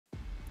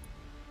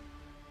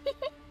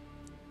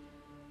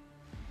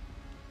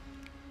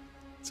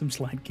some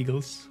slight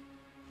giggles,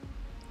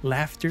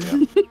 laughter.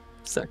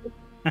 Sorry.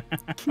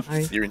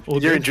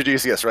 You're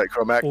introducing us, right,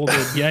 Cormac?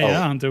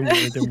 Yeah,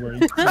 don't worry.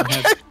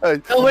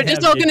 Oh, we're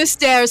just all going to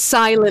stare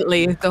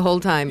silently the whole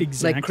time,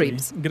 exactly. like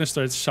creeps. I'm going to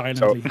start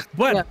silently.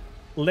 But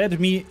let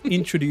me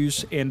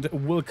introduce and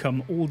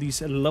welcome all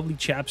these lovely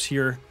chaps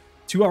here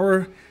to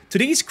our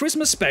today's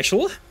Christmas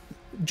special,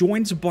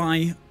 joined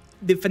by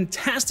the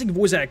fantastic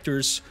voice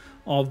actors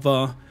of,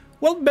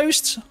 well,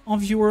 most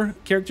of your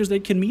characters that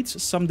you can meet.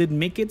 Some didn't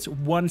make it.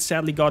 One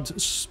sadly got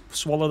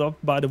swallowed up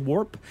by the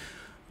warp.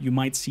 You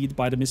might see it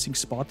by the missing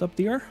spot up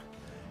there.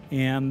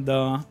 And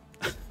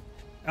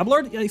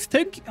Abelard,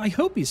 I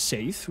hope he's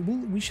safe.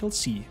 We shall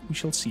see. We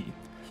shall see.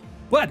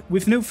 But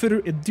with no further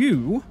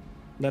ado,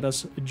 let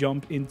us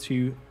jump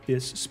into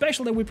this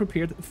special that we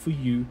prepared for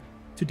you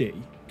today.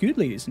 Good,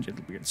 ladies and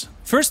gentlemen.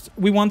 First,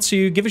 we want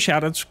to give a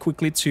shout out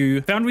quickly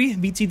to Foundry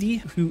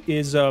VTD, who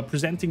is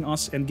presenting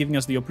us and giving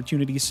us the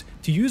opportunities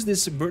to use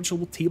this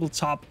virtual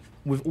tabletop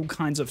with all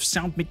kinds of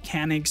sound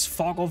mechanics,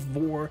 fog of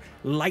war,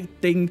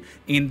 lighting,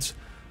 and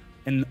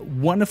a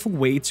wonderful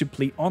way to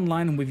play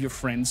online with your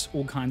friends,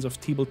 all kinds of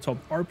tabletop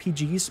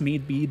RPGs, may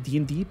it be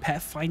D&D,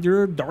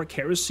 Pathfinder, Dark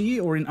Heresy,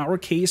 or in our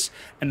case,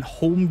 an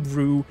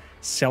homebrew,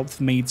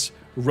 self-made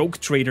Rogue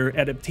Trader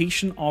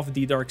adaptation of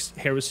the Dark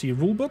Heresy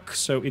rulebook.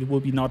 So it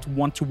will be not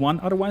one-to-one,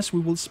 otherwise we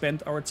will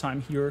spend our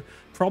time here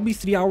probably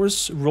 3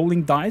 hours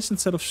rolling dice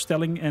instead of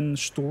telling a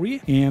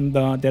story, and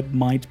that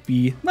might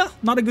be, well,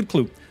 not a good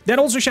clue. Then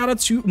also shout out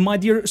to my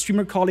dear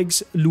streamer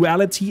colleagues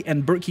Luality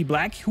and Berkey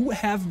Black, who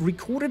have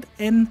recorded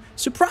a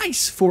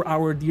surprise for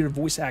our dear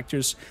voice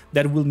actors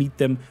that will meet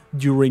them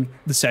during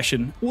the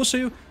session.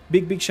 Also,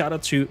 big shout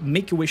out to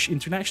Make-A-Wish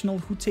International,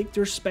 who take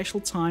their special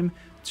time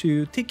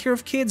to take care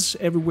of kids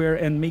everywhere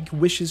and make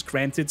wishes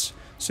granted.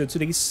 So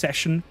today's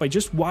session, by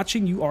just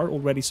watching, you are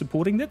already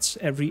supporting it.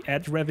 Every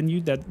ad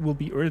revenue that will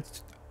be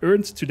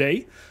earned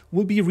today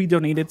will be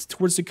redonated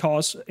towards the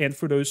cause, and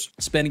for those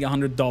spending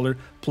 $100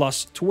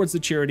 plus towards the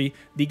charity,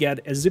 they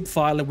get a zip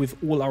file with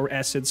all our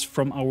assets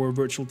from our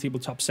virtual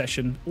tabletop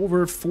session,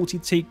 over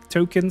 40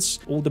 tokens,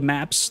 all the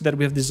maps that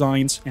we have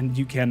designed, and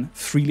you can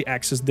freely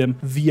access them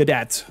via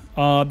that.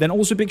 Then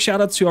also a big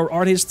shout out to our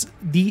artist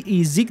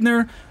D.E.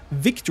 Ziegner,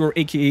 Victor,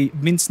 aka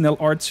Vinsnell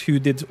Art, who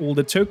did all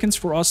the tokens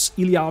for us,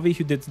 Iliavi,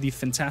 who did the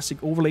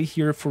fantastic overlay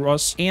here for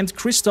us, and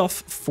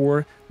Christoph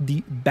for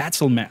the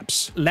battle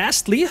maps.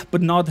 Lastly,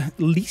 but not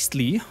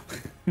leastly,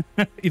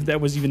 if that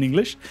was even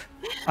English,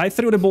 I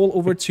throw the ball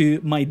over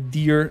to my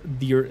dear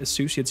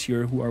associates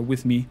here who are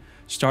with me,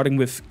 starting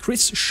with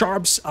Chris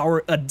Sharps,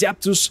 our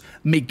Adeptus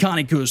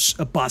Mechanicus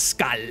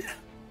Pascal.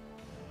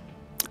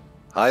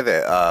 Hi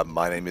there,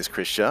 my name is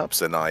Chris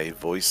Sharps, and I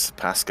voice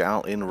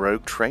Pascal in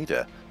Rogue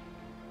Trader.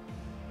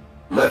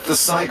 Let the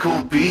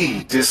cycle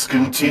be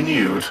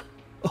discontinued.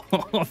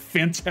 Oh,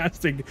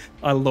 fantastic.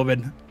 I love it.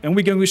 And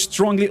we're going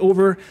strongly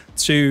over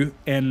to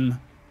a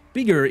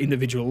bigger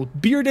individual,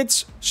 bearded,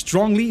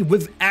 strongly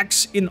with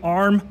axe in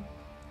arm,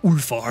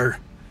 Ulfar,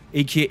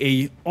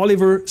 aka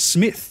Oliver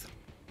Smith.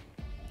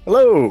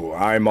 Hello,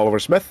 I'm Oliver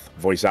Smith,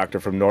 voice actor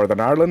from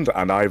Northern Ireland,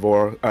 and I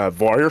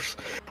voice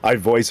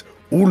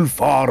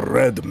Ulfar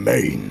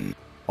Redmane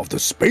of the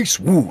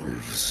Space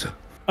Wolves.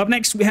 Up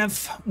next we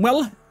have,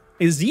 well,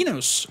 a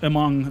Xenos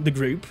among the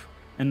group,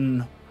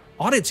 an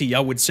oddity,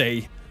 I would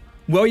say,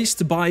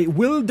 voiced by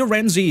Will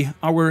Dorenzi,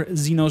 our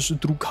Xenos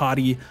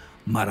Drukari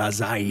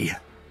Marazai.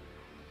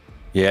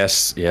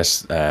 Yes,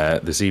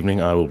 this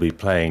evening I will be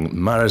playing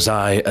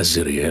Marazai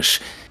Aziriash,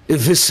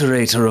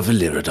 Eviscerator of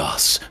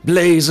Illyridos,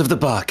 Blaze of the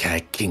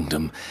Barkag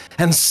Kingdom,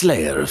 and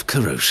Slayer of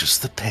Corocious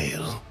the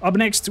Pale. Up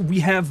next, we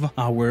have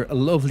our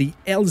lovely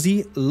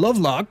Elsie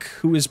Lovelock,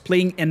 who is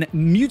playing a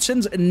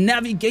mutant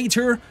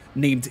navigator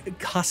named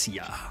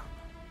Cassia.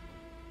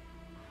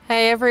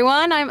 Hey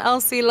everyone, I'm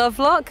Elsie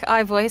Lovelock.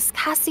 I voice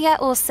Cassia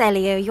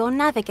Orselio, your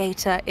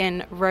navigator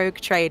in Rogue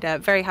Trader.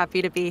 Very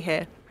happy to be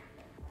here.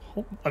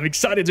 I'm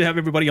excited to have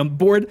everybody on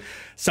board.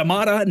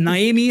 Samara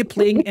Naemi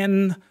playing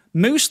a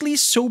mostly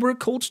sober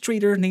cold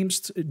trader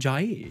named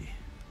Jai.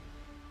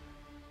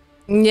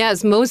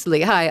 Yes,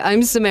 mostly. Hi,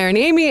 I'm Samara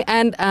Naemi,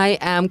 and I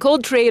am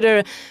cold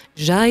trader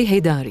Jai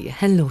Haidari.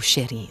 Hello,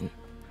 Shireen.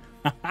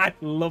 I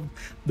love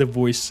the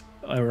voice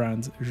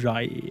around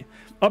Jai.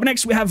 Up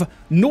next, we have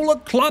Nola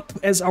Klopp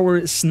as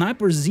our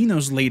sniper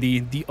Xenos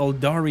lady, the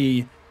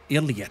Aldari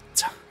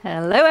Iliet.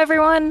 Hello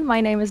everyone, my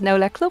name is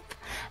Nola Klopp,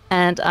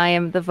 and I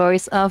am the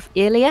voice of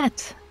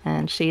Iliet.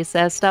 And she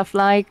says stuff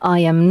like, I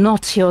am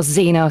not your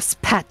Xenos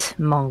pet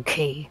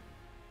monkey.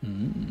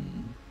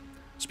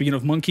 Speaking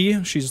of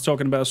monkey, she's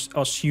talking about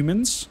us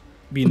humans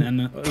being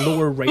a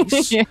lower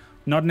race. Yeah.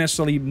 Not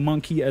necessarily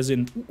monkey as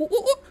in,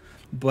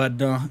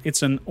 but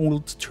it's an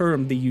old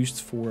term they used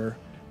for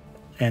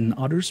an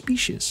other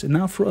species, and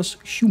now for us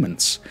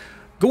humans.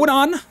 Going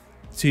on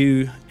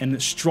to a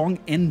strong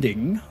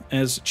ending,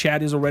 as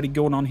Chad is already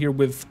going on here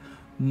with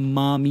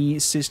Mommy,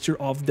 Sister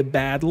of the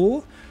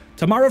Battle.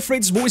 Tamara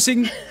Freights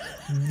voicing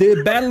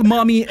the Battle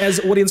Mommy,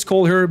 as audience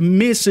call her,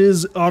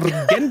 Mrs.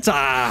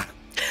 Argenta.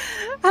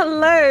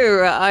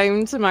 Hello,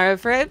 I'm Tamara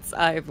Fritz.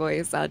 I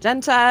voice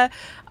Argenta.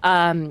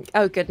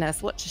 Oh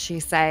goodness, what does she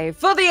say?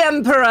 For the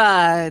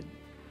Emperor!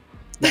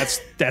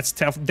 That's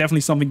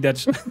definitely something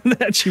that,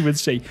 that she would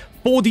say.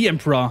 For the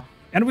Emperor.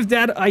 And with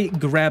that, I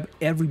grab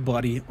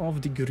everybody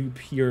of the group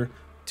here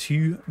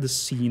to the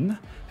scene.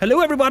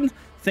 Hello, everyone.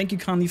 Thank you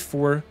kindly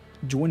for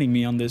joining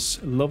me on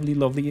this lovely,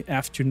 lovely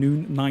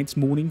afternoon, night,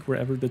 morning,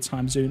 wherever the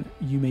time zone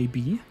you may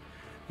be.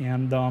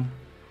 And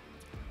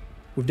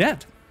with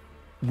that,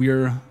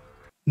 we're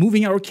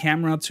moving our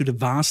camera to the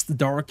vast,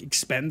 dark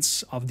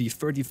expanse of the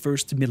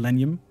 31st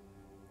millennium.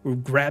 We're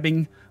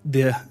grabbing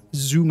the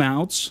zoom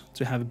out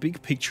to have a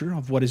big picture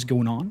of what is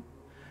going on.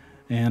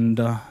 And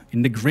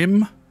in the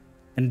grim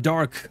and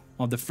dark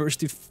of the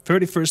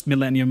 31st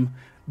millennium,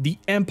 the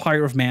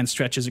empire of man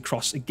stretches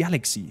across a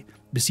galaxy,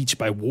 besieged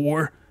by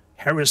war,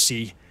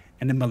 heresy,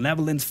 and the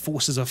malevolent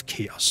forces of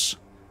chaos.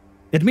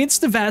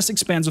 Amidst the vast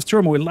expanse of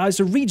turmoil lies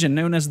a region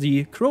known as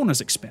the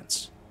Kronos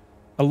Expanse,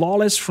 a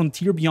lawless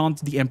frontier beyond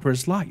the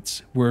Emperor's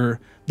light, where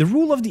the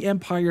rule of the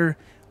Empire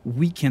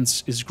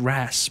weakens its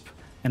grasp,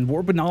 and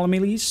warp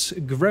anomalies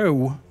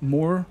grow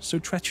more so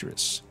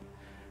treacherous.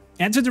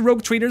 Enter the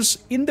rogue traders,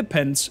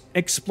 independent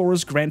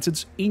explorers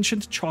granted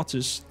ancient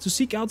charters to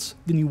seek out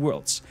the new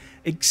worlds,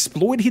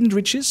 exploit hidden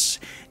riches,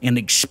 and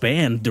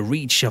expand the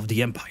reach of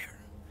the Empire.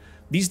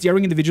 These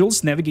daring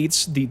individuals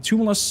navigate the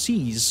tumultuous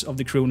seas of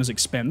the Kronos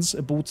Expanse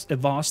aboard a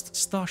vast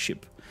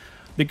starship.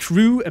 The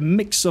crew, a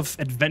mix of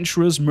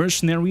adventurers,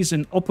 mercenaries,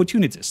 and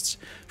opportunists,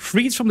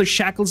 freed from the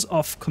shackles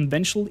of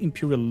conventional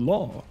imperial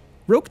law.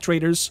 Rogue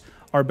traders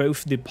are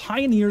both the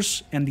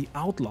pioneers and the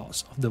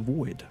outlaws of the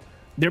void.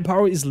 Their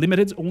power is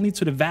limited only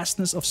to the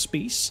vastness of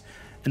space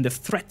and the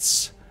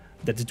threats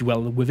that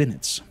dwell within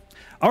it.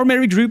 Our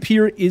merry group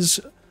here is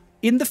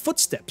in the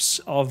footsteps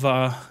of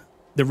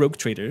the rogue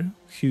trader,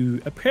 who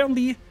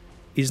apparently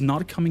is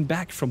not coming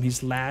back from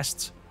his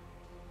last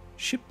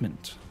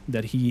shipment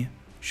that he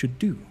should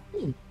do.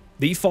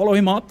 They follow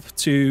him up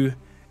to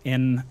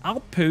an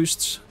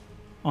outpost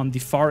on the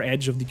far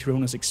edge of the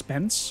Kronos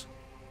Expanse.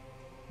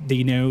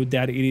 They know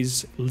that it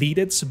is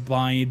led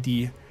by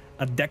the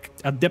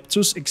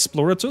Adeptus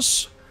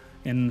Exploratus,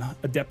 an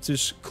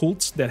Adeptus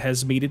cult that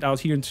has made it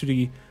out here into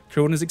the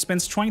Kronos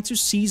Expanse, trying to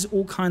seize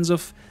all kinds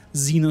of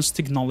Xenos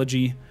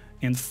technology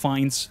and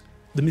find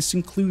the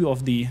missing clue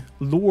of the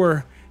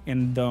lore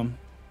and,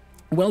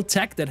 well,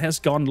 tech that has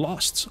gone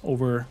lost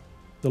over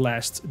the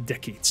last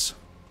decades.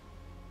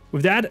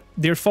 With that,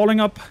 they're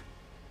following up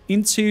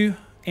into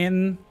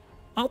an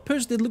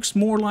outpost that looks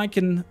more like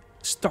an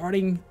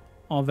starting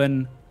of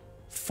an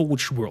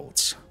Forge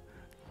Worlds.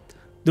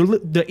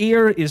 The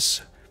air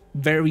is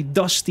very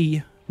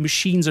dusty,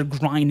 machines are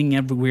grinding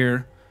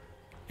everywhere,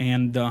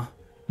 and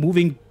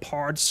moving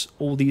parts,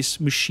 all this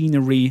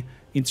machinery,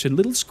 into a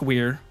little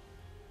square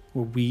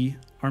where we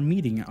are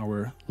meeting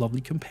our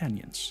lovely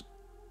companions.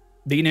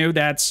 They know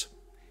that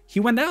he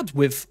went out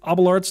with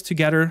Abelard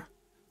together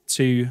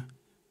to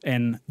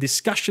a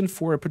discussion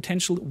for a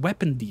potential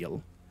weapon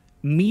deal,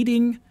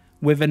 meeting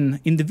with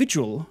an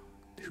individual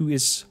who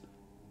is,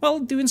 well,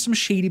 doing some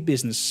shady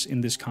business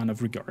in this kind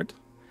of regard.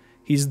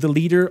 He's the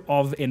leader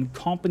of a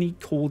company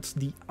called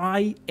the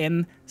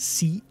INCH,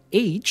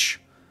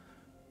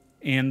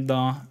 and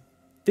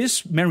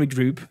this merry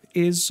group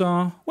is,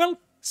 well,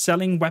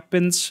 selling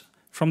weapons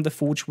from the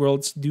Forge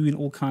Worlds, doing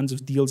all kinds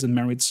of deals and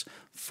merits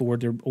for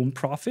their own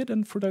profit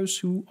and for those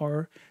who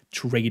are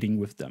trading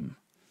with them.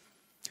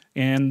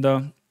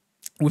 And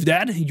with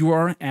that, you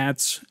are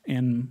at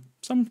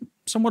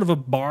somewhat of a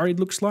bar, it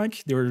looks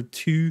like. There are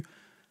two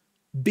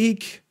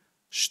big,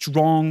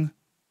 strong,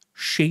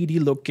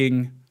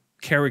 shady-looking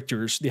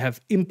characters. They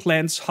have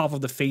implants, half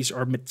of the face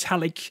are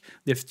metallic,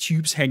 they have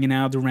tubes hanging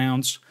out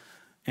around,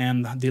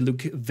 and they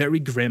look very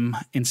grim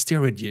and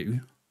stare at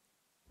you.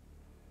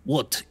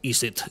 What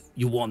is it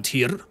you want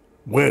here?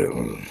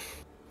 Well,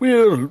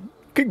 we're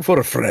looking for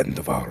a friend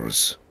of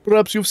ours.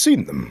 Perhaps you've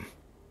seen them.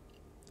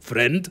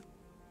 Friend?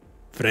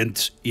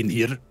 Friend in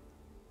here?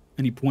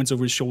 And he points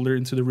over his shoulder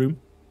into the room.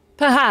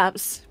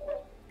 Perhaps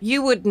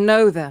you would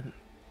know them.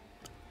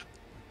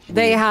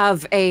 They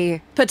have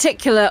a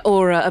particular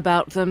aura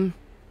about them.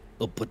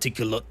 A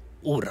particular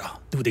aura?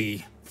 Do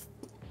they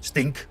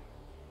stink?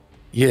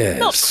 Yes.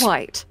 Not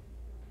quite.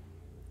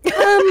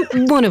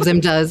 One of them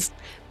does.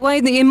 Why,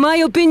 in my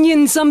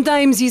opinion,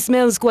 sometimes he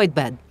smells quite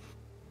bad.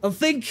 I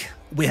think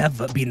we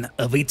have been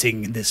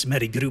awaiting this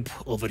merry group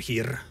over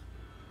here.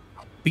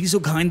 Be so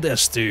kind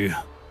as to...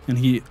 And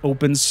he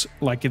opens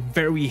like a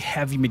very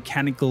heavy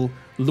mechanical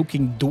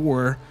looking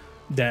door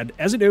that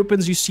as it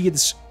opens you see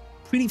it's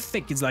pretty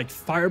thick. It's like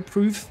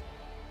fireproof,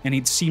 and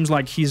it seems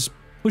like he's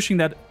pushing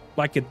that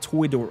like a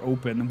toy door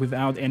open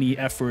without any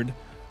effort,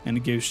 and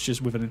it goes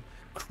just with a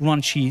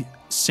crunchy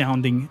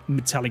sounding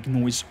metallic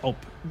noise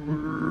up.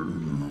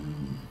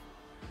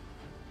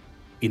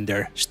 In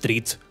their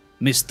street,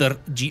 Mr.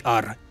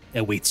 GR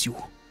awaits you.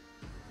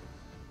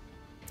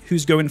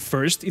 Who's going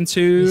first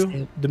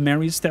into the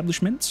merry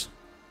establishment?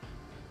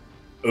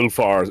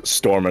 Ulfar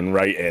storming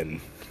right in.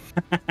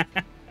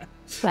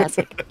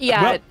 Classic.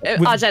 Yeah, with-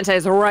 Argento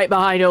is right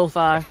behind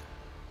Ulfar.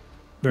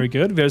 Very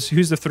good.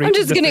 Who's the I'm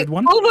just gonna. third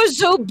one? Ulfar's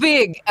so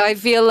big. I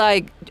feel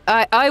like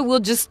I will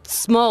just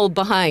small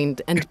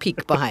behind and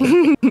peek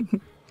behind.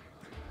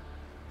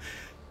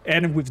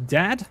 And with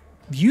that,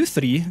 you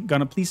three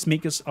gonna please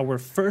make us our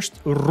first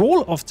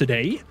roll of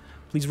today.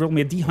 Please roll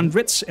me a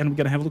d100s, and we're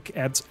gonna have a look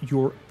at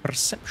your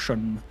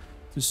perception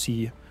to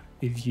see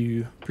if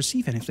you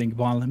perceive anything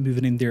while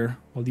moving in there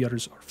while the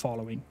others are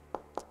following.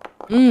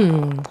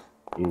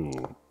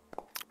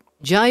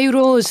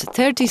 Gyro's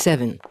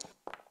 37.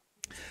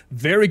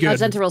 Very good.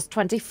 Argento rolls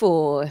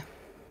 24.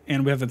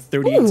 And we have a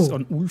 38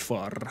 on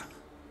Ulfar.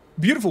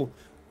 Beautiful.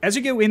 As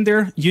you go in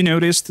there, you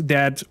noticed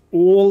that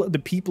all the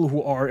people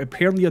who are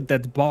apparently at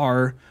that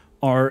bar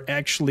are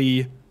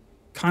actually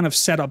kind of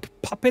set up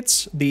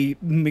puppets. They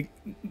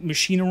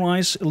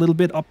machinerize a little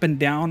bit up and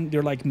down.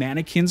 They're like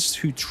mannequins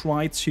who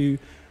try to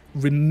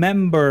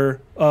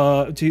remember,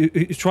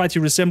 try to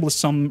resemble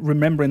some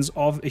remembrance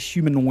of a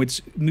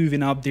humanoid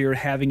moving up there,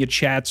 having a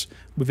chat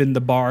within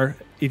the bar.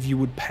 If you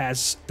would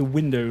pass the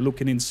window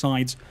looking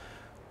inside,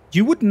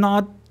 you would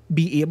not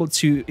be able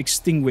to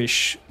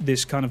extinguish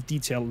this kind of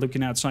detail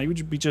looking outside. You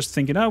would be just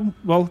thinking, oh,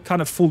 well,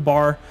 kind of full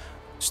bar,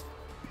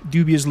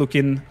 dubious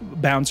looking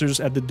bouncers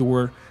at the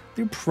door.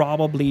 They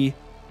probably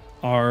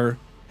are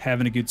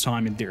having a good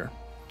time in there.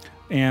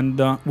 And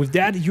with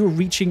that, you're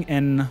reaching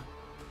a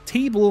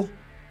table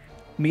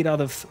made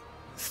out of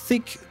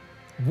thick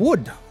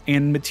wood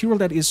and material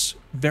that is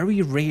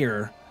very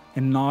rare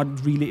and not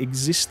really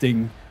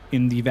existing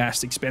in the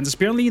vast expanse,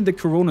 apparently in the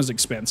Corona's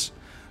expanse.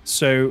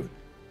 So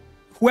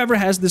whoever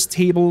has this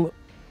table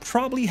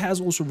probably has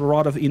also a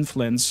lot of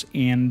influence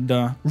and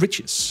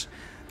riches.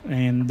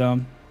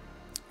 And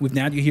with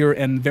that, you hear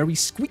a very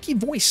squeaky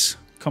voice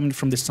coming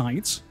from the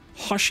sides,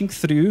 hushing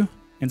through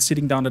and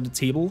sitting down at the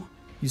table.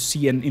 You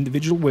see an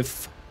individual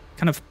with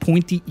kind of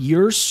pointy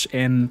ears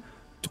and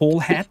tall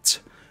hat,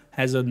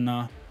 has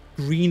a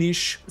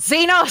greenish,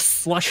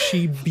 Xenos!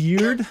 flushy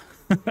beard.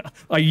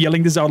 Are you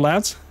yelling this out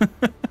loud?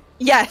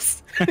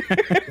 Yes.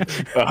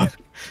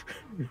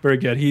 Very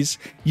good. You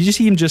just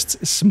see him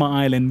just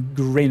smile and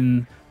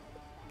grin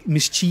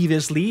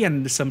mischievously,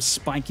 and some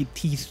spiky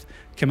teeth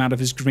come out of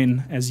his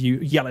grin as you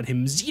yell at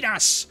him,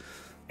 Xenos!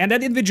 And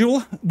that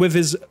individual with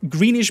his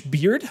greenish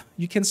beard,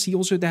 you can see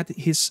also that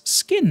his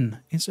skin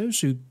is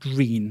also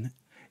green.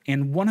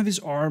 And one of his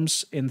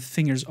arms and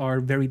fingers are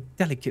very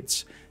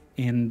delicate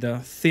and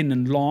thin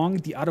and long.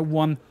 The other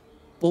one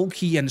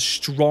bulky and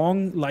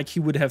strong, like he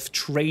would have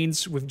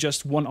trained with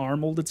just one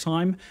arm all the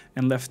time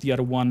and left the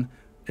other one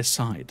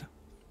aside.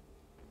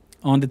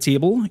 On the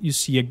table, you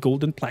see a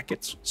golden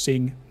placket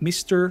saying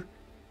Mr.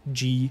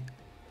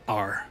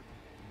 G.R.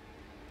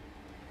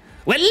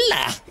 Well,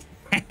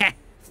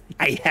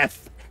 I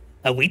have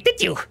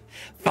awaited you.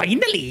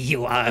 Finally,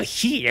 you are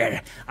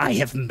here. I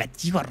have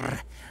met your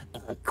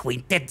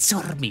acquaintance,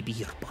 or maybe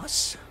your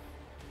boss.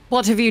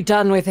 What have you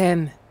done with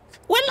him?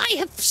 Well, I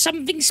have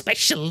something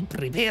special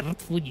prepared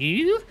for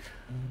you.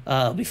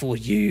 Before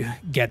you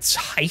gets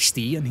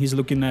hasty, and he's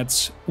looking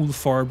at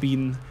Ulfar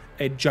being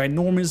a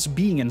ginormous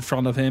being in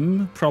front of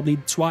him, probably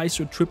twice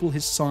or triple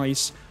his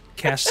size,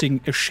 casting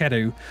a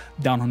shadow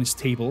down on his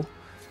table.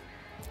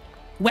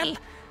 Well,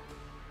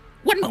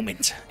 one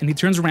moment. And he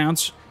turns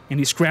around and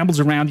he scrambles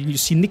around, and you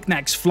see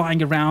knickknacks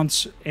flying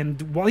around.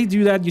 And while you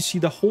do that, you see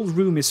the whole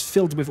room is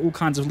filled with all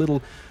kinds of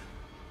little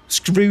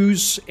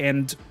screws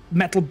and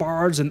metal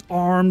bars and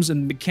arms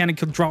and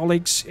mechanical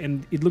hydraulics.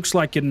 And it looks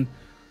like an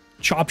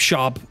chop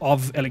shop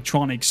of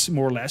electronics,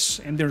 more or less.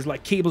 And there's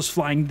like cables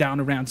flying down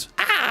around.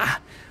 Ah,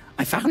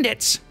 I found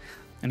it.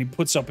 And he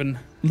puts up a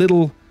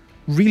little,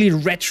 really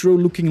retro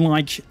looking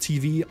like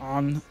TV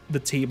on the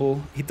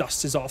table. He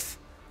dusts it off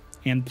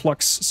and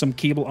plugs some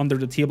cable under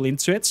the table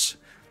into it.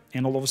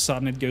 And all of a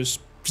sudden it goes...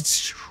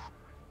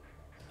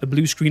 A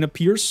blue screen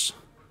appears.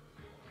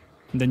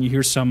 And then you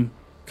hear some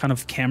kind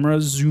of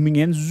camera zooming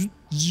in.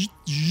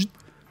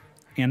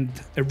 And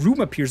a room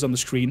appears on the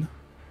screen.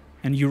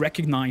 And you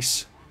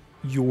recognize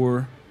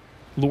your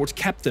Lord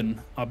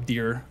Captain up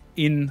there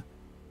in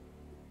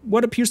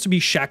what appears to be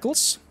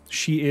shackles.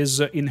 She is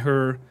in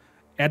her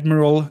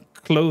admiral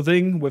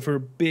clothing with her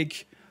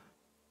big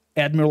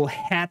admiral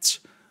hat,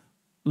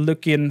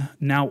 looking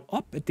now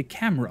up at the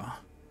camera.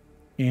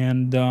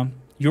 And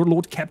your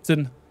Lord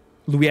Captain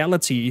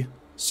Loyalty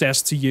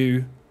says to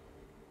you,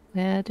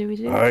 Where do we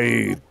do?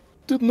 I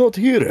did not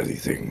hear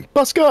anything.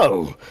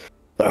 Pascal,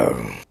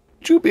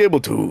 would you be able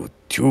to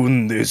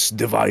tune this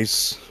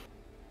device?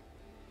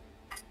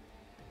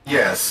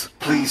 Yes,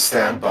 please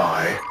stand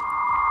by.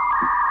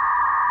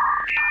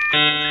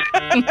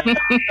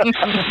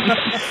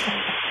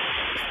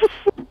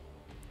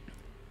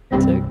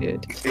 So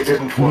good. It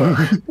didn't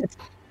work.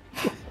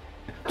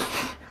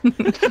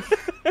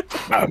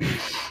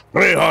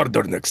 Pray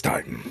harder next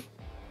time.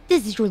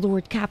 This is your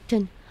Lord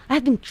Captain. I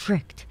have been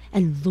tricked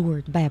and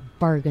lured by a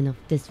bargain of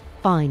this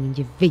fine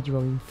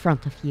individual in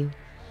front of you.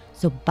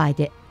 So by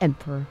the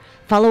Emperor,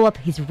 follow up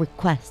his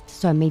request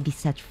so I may be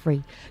set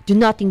free. Do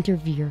not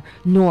interfere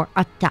nor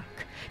attack.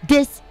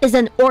 This is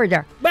an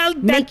order. Well,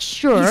 make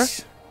sure.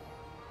 Is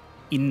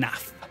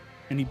enough.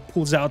 And he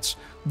pulls out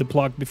the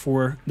plug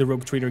before the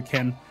rogue trader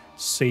can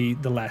say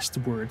the last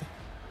word.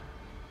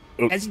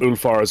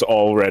 Ulfar is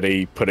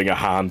already putting a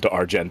hand to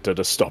Argenta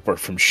to stop her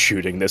from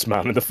shooting this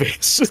man in the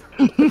face.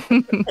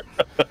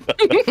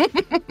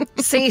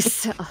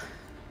 Cease.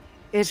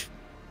 It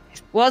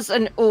was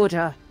an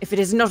order, if it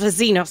is not a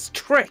Xenos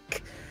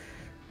trick.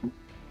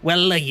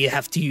 Well, you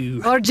have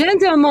to...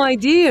 Argenta, my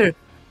dear.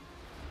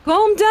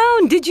 Calm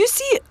down. Did you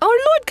see our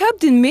Lord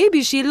Captain?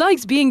 Maybe she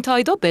likes being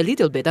tied up a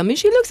little bit. I mean,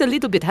 she looks a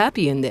little bit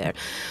happy in there.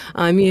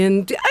 I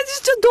mean, I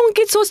just don't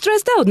get so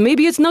stressed out.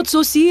 Maybe it's not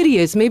so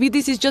serious. Maybe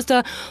this is just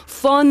a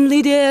fun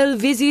little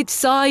visit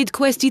side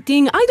questy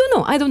thing.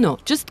 I don't know.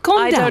 Just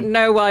calm down. I don't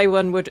know why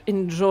one would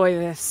enjoy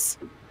this.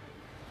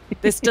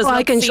 This does not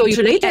I can seem show you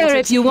to be later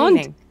if you want.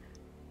 entertaining.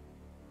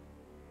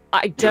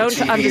 I don't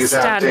Your TV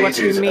understand is what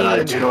you outdated, and I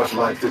mean. do not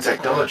like the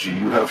technology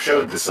you have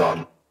showed this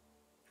on.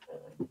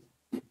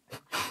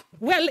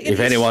 Well, If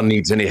anyone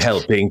needs any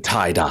help being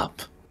tied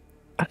up.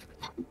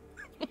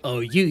 Oh,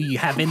 you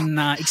haven't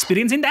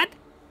experience in that?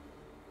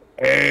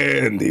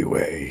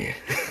 Anyway.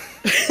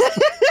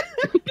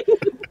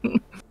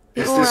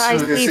 The Is aura this I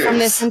who this see from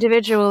is? this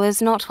individual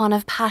is not one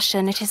of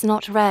passion. It is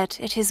not red.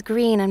 It is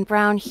green and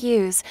brown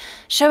hues,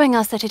 showing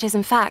us that it is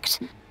in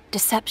fact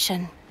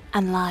deception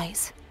and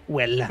lies.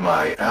 Well,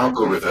 My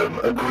algorithm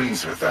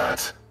agrees with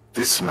that.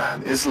 This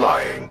man is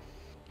lying.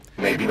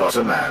 Maybe not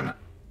a man,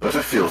 but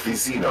a filthy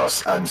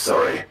Xenos, I'm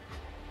sorry.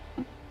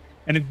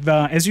 And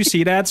as you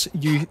see that,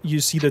 you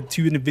see the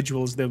two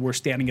individuals that were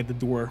standing at the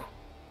door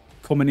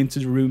coming into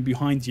the room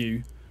behind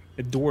you.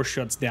 The door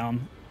shuts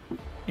down.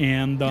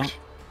 And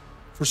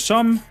for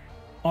some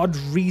odd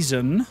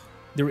reason,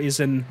 there is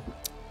an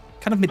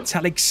kind of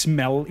metallic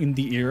smell in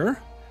the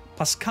air.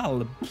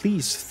 Pascal,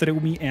 please throw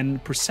me a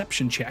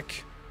perception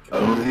check.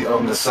 Only the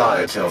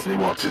Omnissiah tells me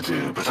what to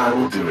do, but I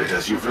will do it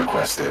as you've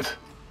requested.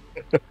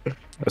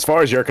 As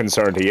far as you're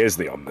concerned, he is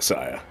the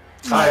Omnissiah.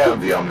 I am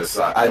the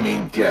Omnissiah. I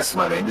mean, yes,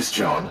 my name is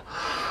John.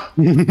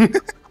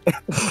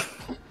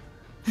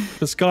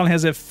 Pascal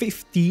has a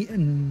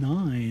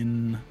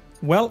 59.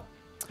 Well,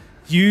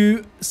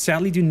 you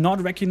sadly do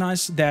not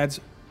recognize that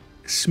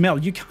smell.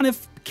 You kind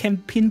of can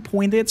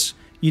pinpoint it,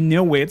 you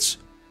know it,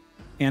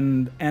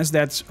 and as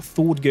that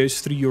thought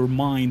goes through your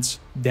mind,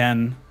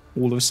 then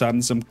all of a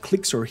sudden some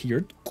clicks are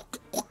heard,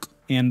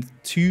 and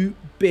two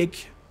big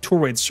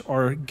turrets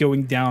are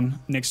going down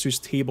next to his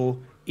table,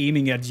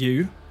 aiming at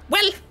you.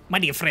 well, my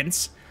dear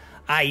friends,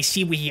 I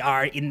see we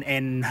are in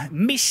an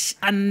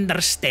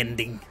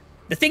misunderstanding.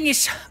 The thing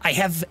is, I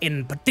have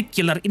in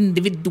particular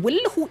individual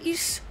who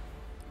is,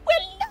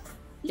 well,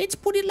 let's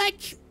put it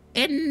like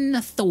a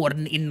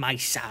thorn in my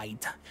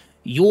side.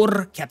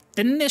 Your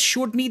captain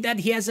assured me that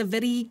he has a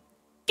very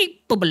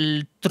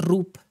capable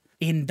troop,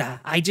 and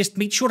I just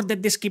made sure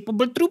that this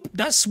capable troop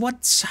does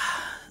what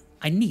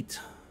I need.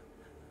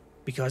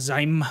 Because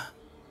I'm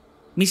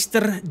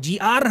Mr.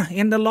 GR,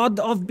 and a lot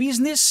of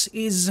business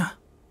is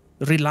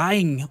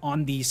relying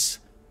on these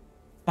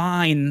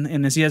fine,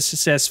 and as he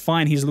says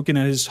fine, he's looking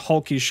at his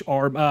hulkish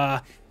arm,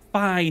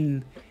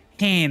 fine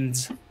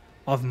hands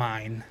of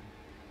mine.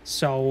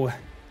 So,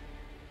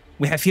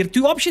 we have here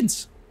two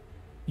options.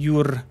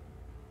 You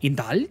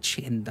indulge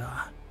and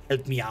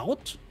help me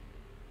out,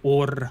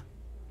 or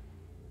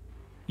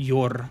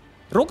your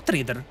rogue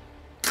trader,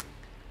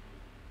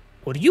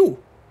 or you.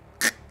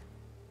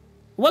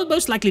 Well,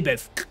 most likely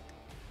both.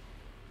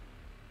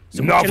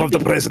 So Enough of the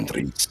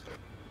pleasantries.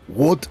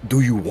 What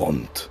do you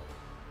want?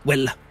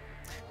 Well,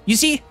 you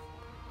see,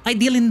 I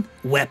deal in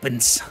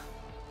weapons.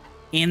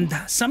 And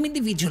some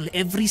individual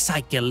every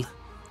cycle,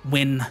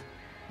 when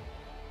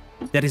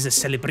there is a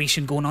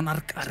celebration going on, I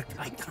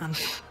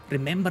can't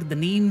remember the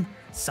name,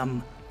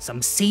 some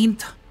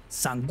saint,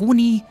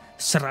 Sanguni,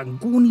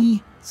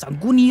 Saranguni,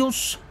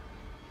 Sangunius,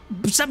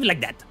 something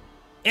like that.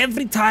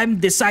 Every time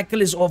the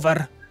cycle is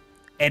over,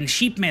 and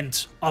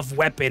shipment of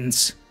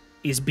weapons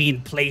is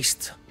being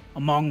placed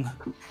among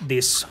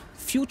this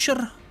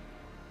future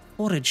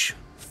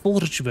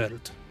forge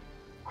world.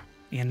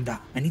 And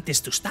I need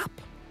this to stop,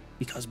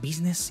 because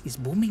business is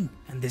booming,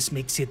 and this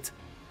makes it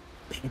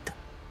bad.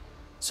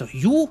 So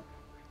you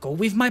go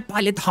with my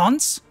pilot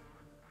Hans,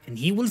 and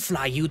he will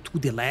fly you to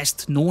the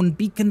last known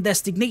beacon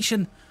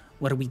destination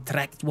where we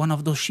tracked one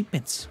of those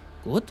shipments.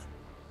 Good?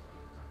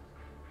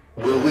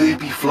 Will we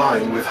be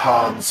flying with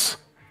Hans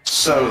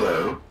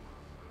solo?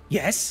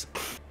 Yes.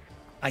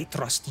 I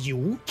trust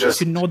you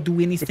to not do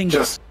anything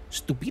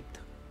stupid.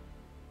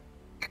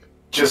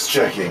 Just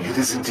checking. It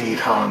is indeed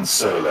Han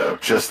Solo.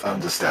 Just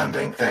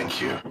understanding.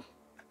 Thank you.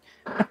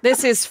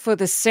 This is for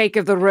the sake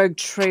of the rogue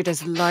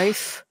trader's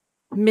life.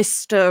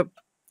 Mr.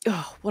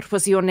 Oh, what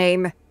was your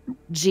name?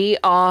 GR.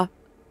 I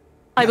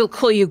will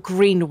call you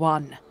Green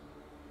One.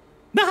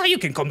 Nah, you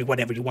can call me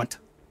whatever you want.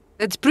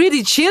 That's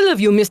pretty chill of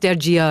you, Mr.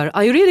 GR.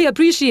 I really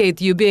appreciate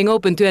you being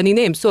open to any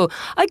name. So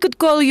I could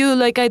call you,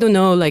 like, I don't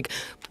know, like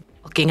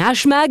fucking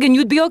hashmag and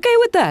you'd be okay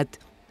with that.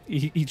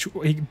 He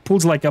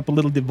pulls like up a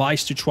little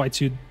device to try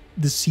to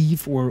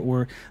deceive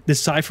or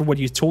decipher what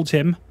you told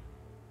him.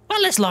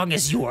 Well, as long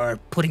as you are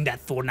putting that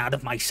thorn out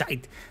of my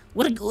sight,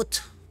 we're good.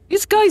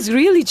 This guy's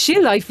really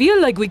chill. I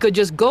feel like we could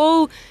just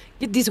go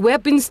get this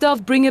weapon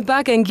stuff, bring it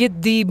back, and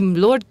get the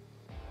Lord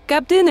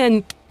Captain,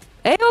 and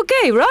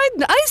okay, right?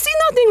 I see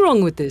nothing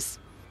wrong with this.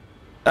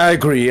 I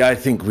agree. I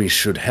think we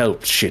should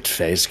help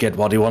Shitface get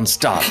what he wants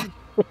done.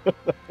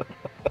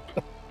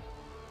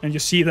 And you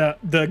see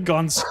the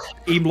guns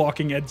aim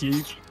locking at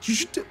you.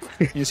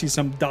 You see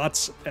some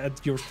dots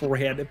at your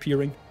forehead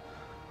appearing.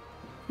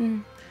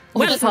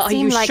 Well, are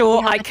you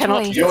sure I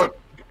cannot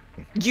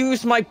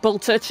use my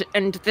bolter to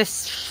end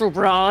this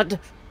charade?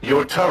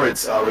 Your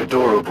turrets are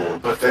adorable,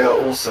 but they are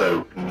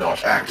also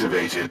not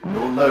activated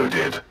nor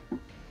loaded.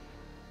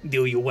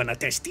 Do you want to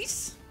test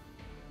this?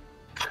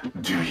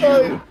 Do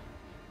you?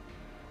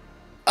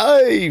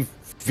 I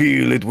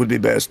feel it would be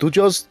best to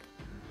just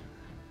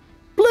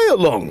play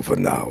along for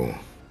now.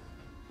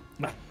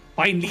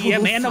 Finally, a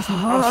man of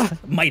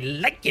my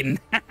liking.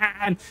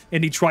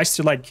 And he tries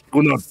to like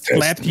Do not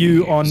slap test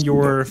you me. on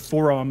your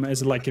forearm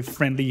as like a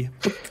friendly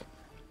hook.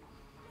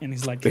 And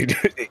he's like,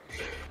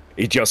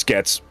 He just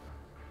gets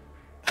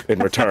in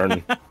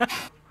return.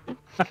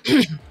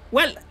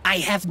 Well, I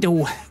have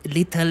no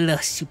little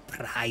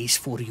surprise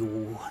for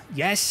you.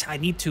 Yes, I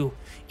need to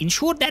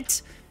ensure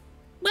that,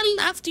 well,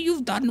 after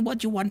you've done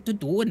what you want to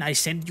do, and I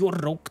send your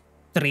rogue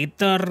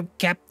traitor,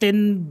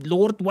 captain,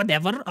 lord,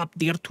 whatever, up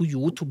there to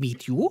you to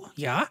meet you,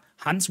 yeah,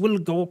 Hans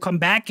will come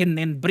back and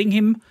then bring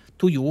him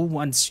to you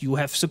once you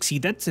have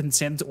succeeded and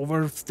sent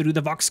over through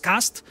the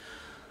Voxcast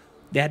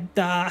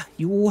that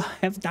you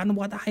have done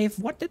what I have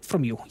wanted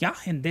from you, yeah,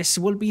 and this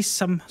will be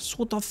some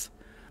sort of,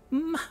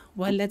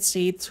 well, let's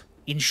say it,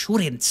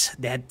 insurance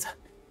that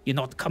you're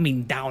not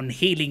coming down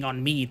hailing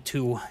on me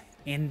to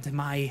end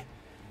my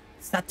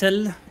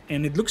subtle,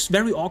 and it looks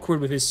very awkward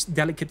with his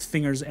delicate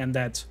fingers and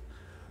that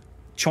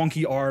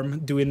chunky arm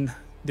doing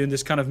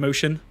this kind of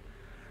motion.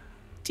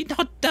 Did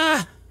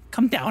not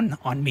come down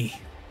on me.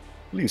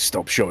 Please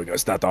stop showing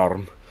us that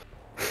arm.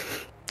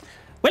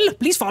 Well,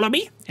 please follow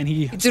me. And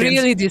it's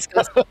really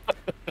disgusting.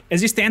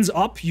 As he stands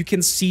up, you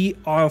can see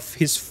of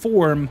his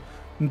form.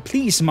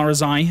 Please,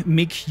 Marazai,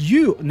 make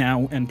you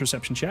now a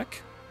perception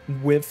check.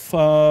 With,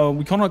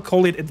 we cannot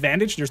call it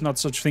advantage. There's not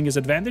such thing as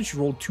advantage. You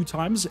roll 2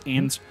 times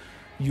and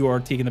you are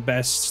taking the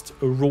best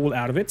roll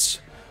out of it.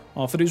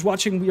 For those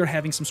watching, we are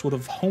having some sort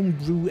of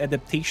homebrew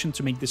adaptation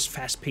to make this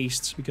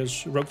fast-paced,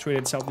 because Rogue Trader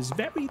itself is a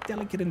very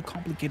delicate and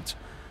complicated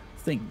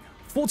thing.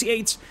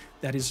 48,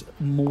 that is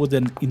more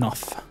than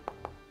enough.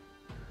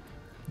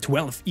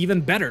 12,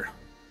 even better.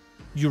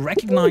 You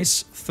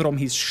recognize from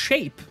his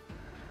shape,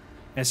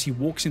 as he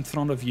walks in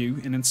front of you,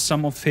 and in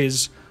some of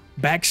his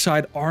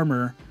backside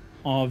armor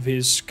of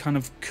his kind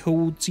of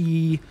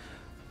cozy,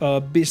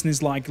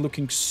 business-like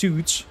looking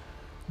suit,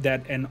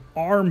 that an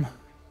arm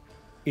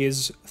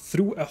is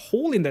through a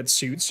hole in that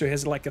suit, so he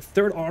has like a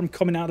third arm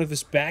coming out of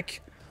his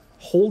back,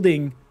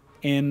 holding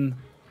in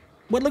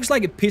what looks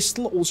like a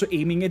pistol, also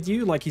aiming at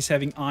you, like he's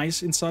having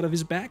eyes inside of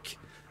his back,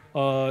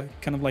 kind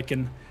of like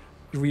an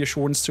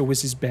reassurance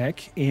towards his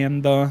back.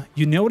 And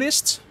you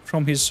noticed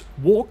from his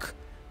walk,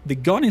 the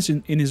gun is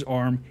in his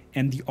arm,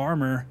 and the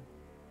armor,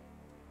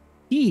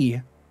 he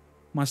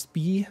must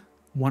be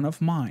one of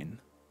mine.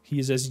 He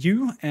is as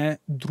you, a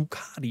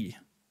Drukhari.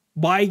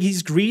 Why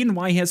he's green,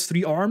 why he has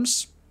 3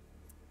 arms,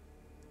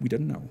 we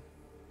don't know.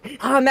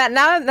 Oh, Matt,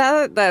 now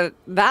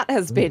that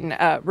has been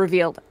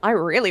revealed, I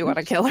really want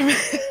to kill him.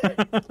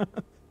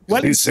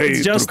 Well, it's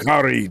just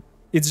Drukhari.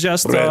 It's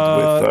just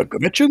with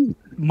connection.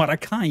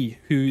 Marakai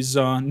who's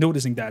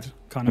noticing that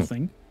kind of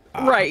thing.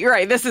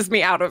 Right. This is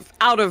me out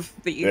of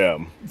the. Yeah.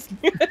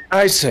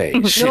 I say.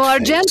 No,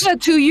 Argenta,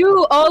 to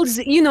you, all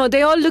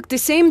they all look the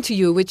same to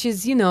you, which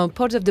is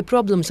part of the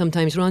problem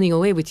sometimes running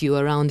away with you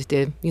around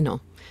the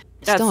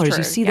stars. True,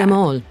 you see them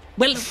all.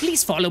 Well,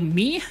 please follow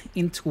me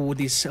into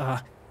this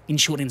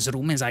insurance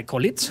room, as I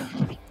call it.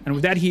 And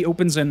with that, he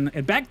opens a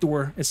back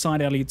door, a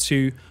side alley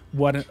to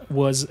what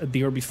was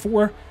there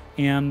before,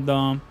 and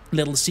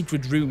little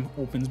secret room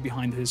opens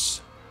behind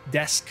his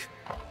desk,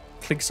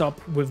 clicks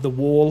up with the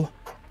wall,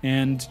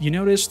 and you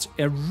noticed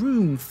a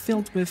room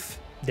filled with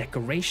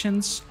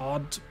decorations,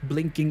 odd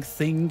blinking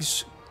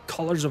things,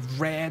 colors of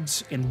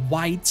reds and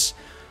whites,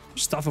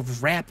 stuff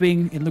of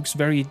wrapping. It looks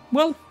very,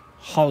 well,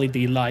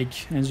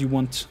 holiday-like, as you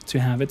want to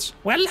have it.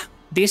 Well,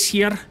 this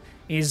here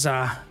is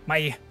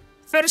my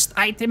first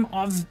item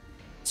of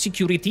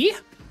security.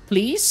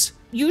 Please,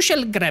 you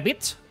shall grab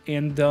it.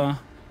 And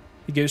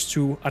he goes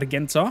to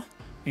Argenta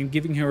and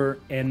giving her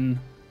a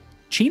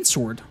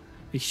chainsword,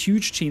 a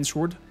huge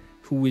chainsword,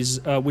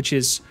 which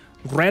is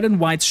red and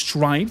white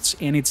striped,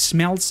 and it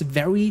smells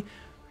very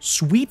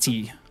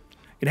sweety.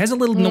 It has a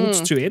little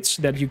note to it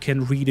that you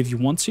can read if you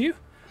want to.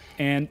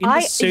 And in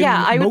the same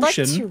I would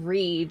motion, like to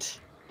read.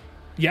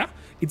 Yeah,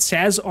 it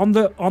says on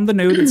the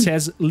note, it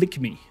says "lick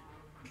me."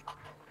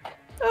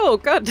 Oh,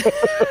 good.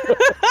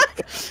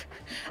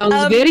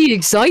 Sounds very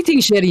exciting,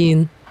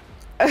 Shireen.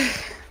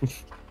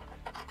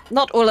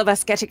 Not all of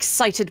us get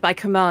excited by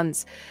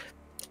commands.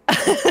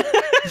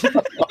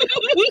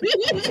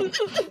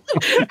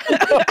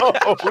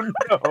 Oh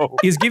no!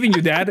 He's giving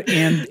you that,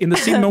 and in the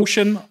same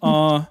motion,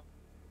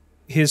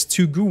 his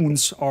two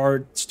goons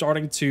are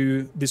starting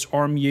to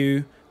disarm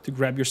you, to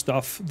grab your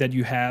stuff that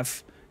you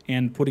have,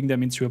 and putting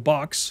them into a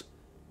box.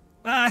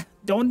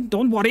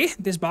 Don't worry,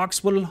 this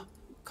box will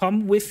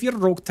come with your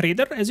rogue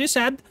trader, as you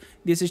said.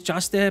 This is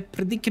just a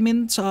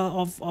predicament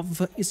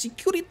of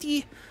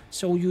security,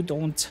 so you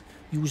don't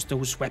use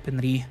those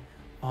weaponry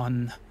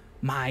on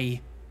my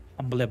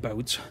humble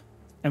abode.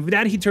 And with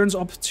that, he turns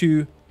up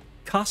to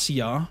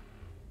Cassia,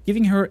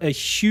 giving her a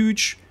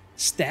huge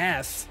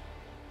staff,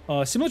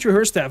 similar to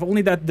her staff,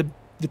 only that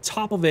the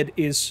top of it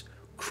is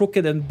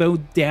crooked and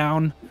bowed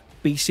down,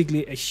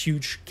 basically a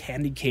huge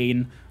candy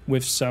cane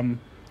with some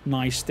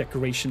nice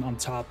decoration on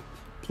top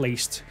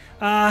placed.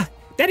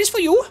 That is for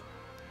you.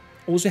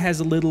 Also has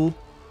a little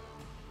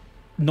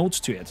note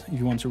to it, if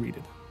you want to read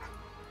it.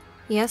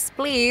 Yes,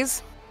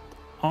 please.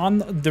 On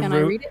the Can I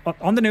read it?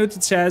 on the note,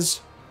 it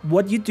says,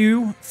 "What you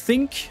do,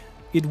 think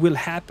it will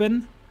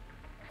happen,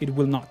 it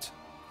will not."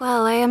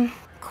 Well, I am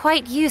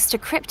quite used to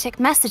cryptic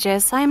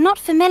messages. I am not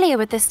familiar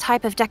with this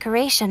type of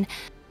decoration.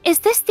 Is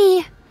this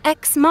the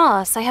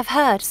X-Mars I have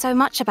heard so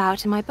much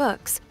about in my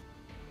books?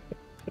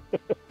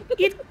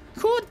 It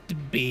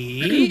could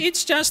be.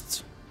 It's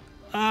just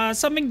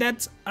something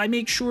that I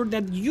make sure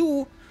that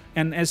you,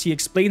 and as he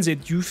explains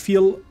it, you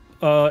feel,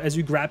 as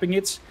you're grabbing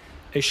it,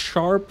 a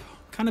sharp,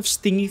 kind of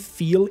stingy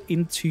feel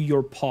into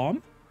your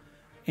palm.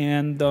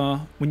 And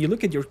when you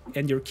look at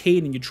your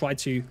cane and you try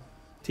to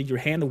take your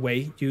hand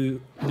away,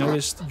 you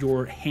notice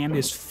your hand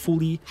is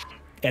fully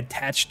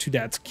attached to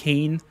that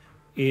cane.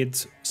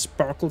 It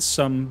sparkles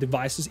some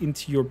devices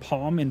into your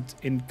palm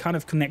and kind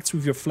of connects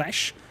with your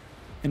flesh.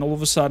 And all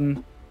of a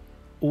sudden,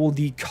 all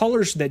the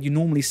colors that you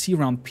normally see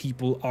around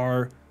people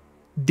are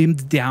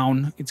dimmed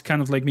down. It's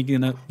kind of like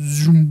making a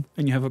zoom,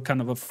 and you have a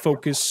kind of a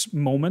focus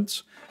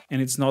moment.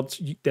 And it's not,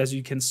 as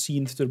you can see,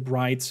 into the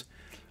bright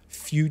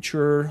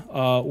future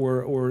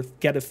or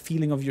get a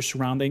feeling of your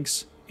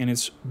surroundings. And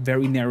it's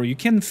very narrow. You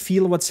can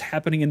feel what's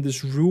happening in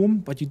this room,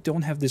 but you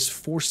don't have this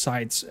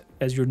foresight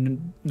as you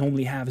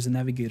normally have as a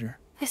navigator.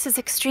 This is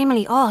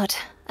extremely odd,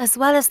 as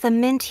well as the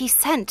minty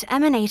scent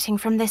emanating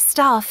from this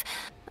staff.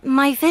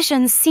 My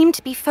visions seem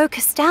to be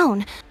focused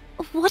down.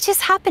 What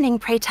is happening,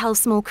 pray tell,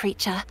 small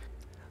creature?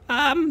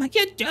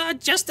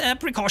 Just a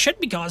precaution,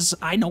 because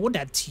I know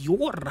that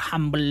your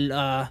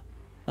humble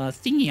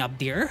thingy up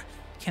there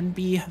can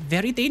be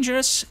very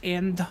dangerous,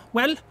 and,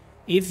 well,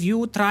 if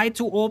you try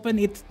to open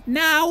it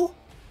now,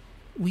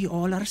 we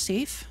all are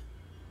safe.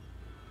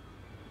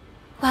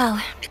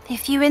 Well,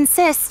 if you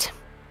insist.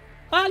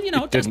 Well, you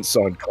know, It didn't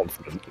sound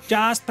confident.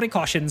 just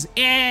precautions,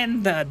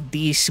 and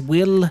this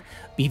will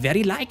be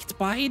very liked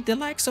by the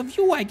likes of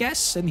you, I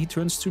guess. And he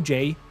turns to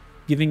Jay,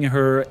 giving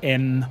her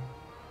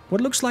what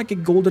looks like a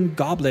golden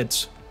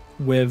goblet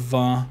with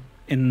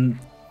an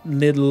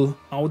little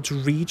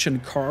outreach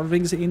and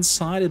carvings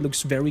inside. It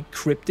looks very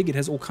cryptic. It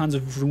has all kinds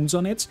of runes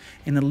on it,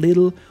 and a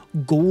little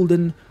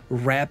golden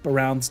wrap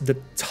around the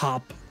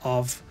top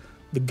of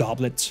the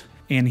goblet.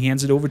 And he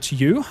hands it over to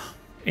you,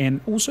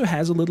 and also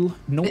has a little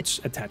note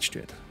attached to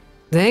it.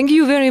 Thank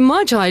you very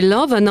much. I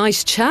love a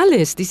nice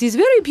chalice. This is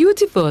very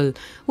beautiful.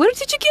 Where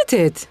did you get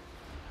it?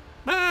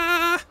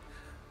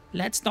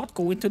 Let's not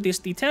go into this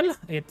detail.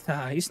 It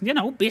is, you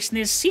know,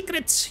 business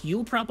secrets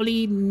you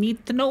probably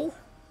need to know.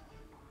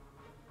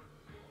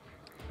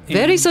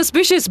 Very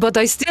suspicious, but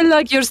I still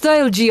like your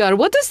style, GR.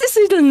 What does this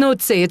little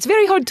note say? It's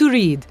very hard to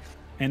read.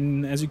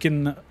 And as you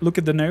can look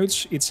at the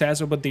notes, it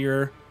says over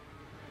there,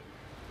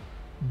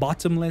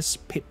 bottomless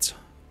pit.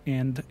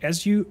 And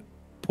as you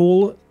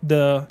pull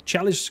the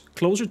chalice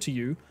closer to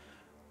you,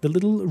 the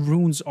little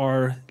runes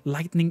are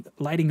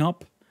lighting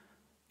up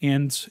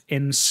and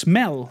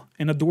smell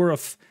an odor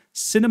of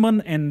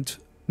cinnamon and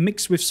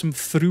mixed with some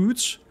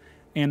fruits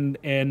and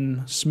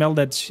smell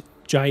that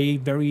Jai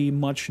very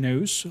much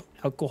knows.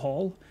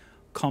 Alcohol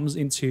comes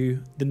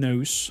into the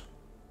nose.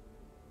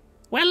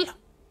 Well,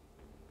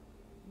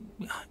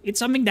 it's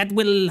something that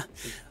will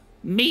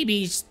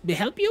maybe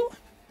help you.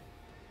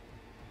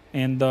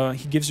 And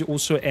he gives you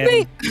also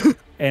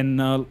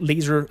an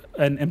laser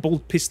and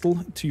bolt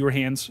pistol to your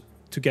hands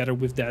together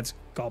with that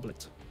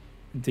goblet.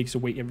 And takes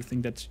away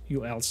everything that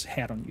you else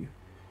had on you.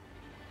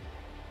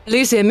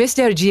 Listen,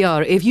 Mr.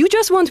 GR, if you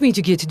just want me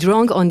to get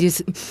drunk on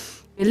this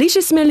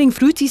delicious smelling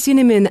fruity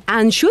cinnamon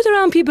and shoot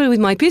around people with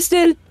my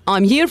pistol,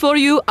 I'm here for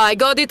you. I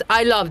got it.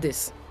 I love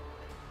this.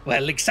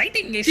 Well,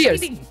 exciting.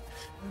 Cheers.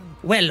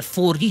 Well,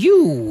 for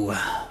you.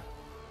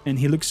 And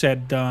he looks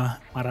at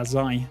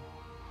Marazai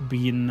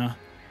being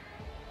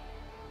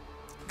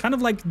kind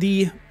of like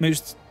the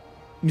most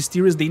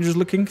mysterious, dangerous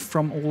looking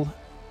from all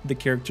the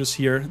characters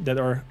here that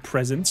are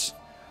present.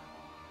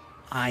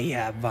 I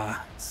have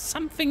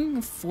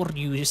something for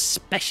you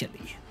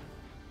especially.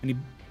 And he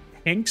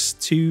hangs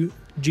two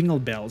jingle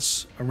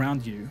bells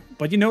around you.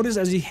 But you notice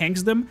as he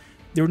hangs them,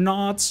 they're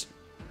not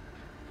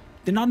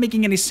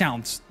making any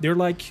sounds. They're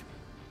like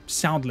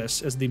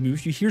soundless as they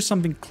move. You hear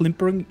something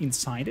climpering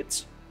inside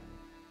it.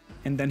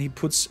 And then he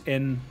puts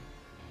a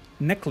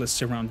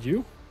necklace around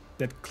you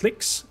that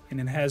clicks, and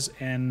it has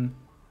an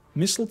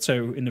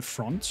mistletoe in the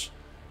front.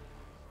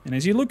 And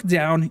as you look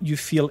down, you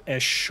feel a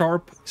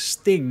sharp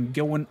sting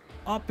going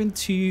up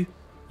into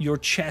your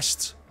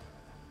chest,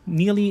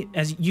 nearly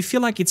as you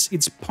feel like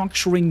it's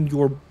puncturing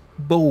your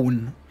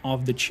bone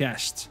of the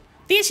chest.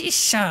 This is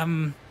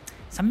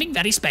something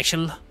very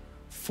special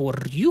for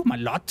you, my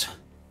lord.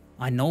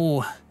 I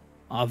know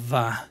of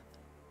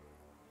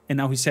and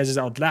now he says it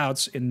out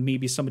loud, and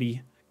maybe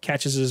somebody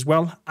catches it as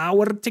well.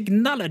 Our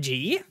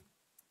technology.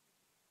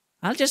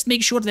 I'll just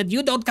make sure that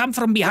you don't come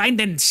from behind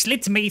and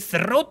slit my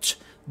throat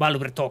while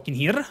we're talking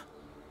here.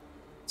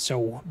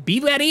 So be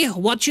wary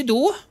what you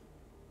do,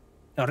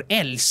 or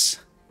else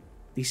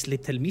this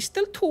little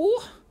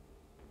mistletoe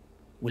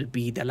will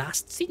be the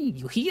last thing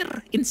you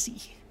hear and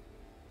see.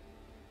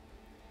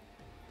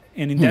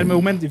 And in that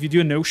moment, if you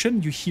do a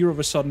notion, you hear all of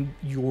a sudden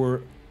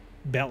your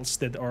bells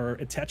that are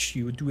attached to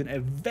you doing a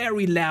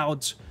very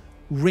loud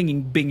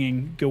ringing,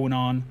 binging going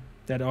on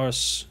that are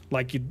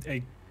like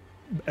a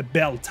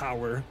bell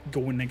tower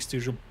going next to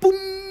you.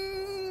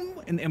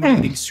 Boom! And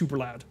emanating super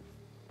loud.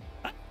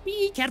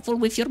 Be careful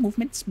with your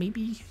movements,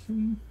 maybe.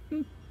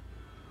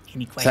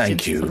 Any questions?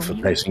 Thank you for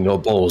placing your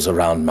balls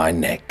around my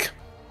neck.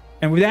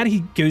 And with that,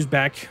 he goes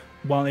back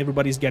while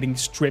everybody's getting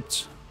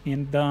stripped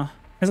and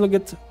has a look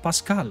at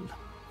Pascal.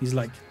 He's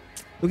like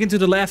looking to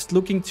the left,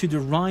 looking to the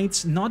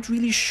right, not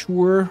really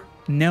sure,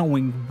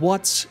 knowing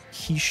what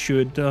he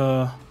should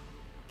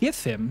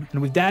give him.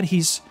 And with that,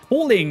 he's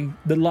pulling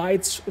the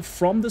lights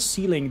from the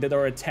ceiling that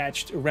are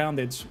attached around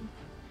it,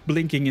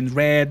 blinking in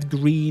red,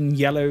 green,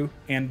 yellow,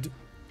 and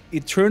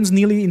it turns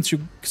nearly into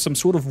some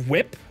sort of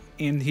whip,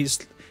 and he's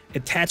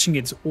attaching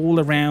it all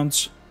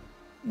around.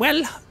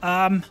 Well,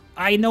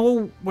 I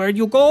know where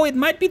you go. It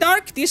might be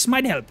dark. This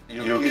might help.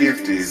 Your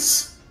gift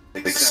is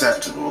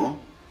acceptable.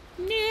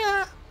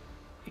 Yeah.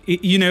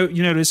 You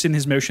notice in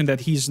his motion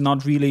that he's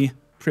not really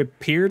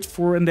prepared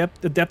for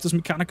Adeptus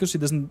Mechanicus. He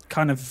doesn't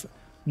kind of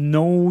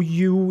know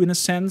you in a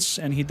sense,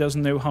 and he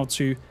doesn't know how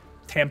to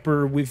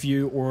tamper with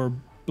you or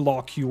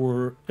block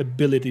your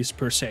abilities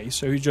per se.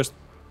 So he just,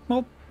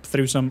 well,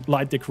 threw some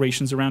light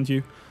decorations around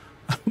you,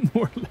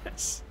 more or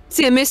less.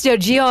 See, Mr.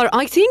 GR,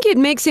 I think it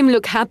makes him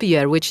look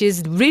happier, which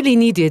is really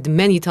needed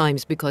many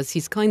times because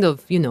he's kind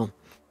of,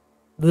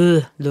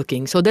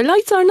 looking. So the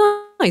lights are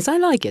nice. I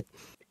like it.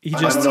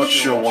 I'm not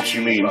sure what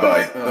you mean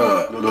by,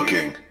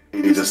 looking.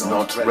 It does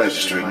not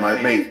register in my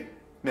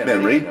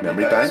memory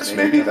banks,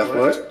 maybe that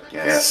word?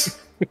 Yes.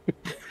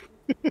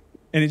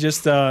 And he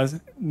just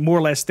more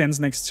or less stands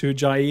next to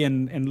Jai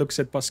and looks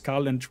at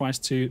Pascal and tries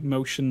to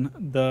motion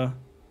the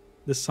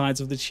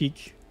sides of the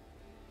cheek.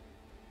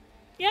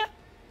 Yeah,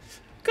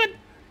 good.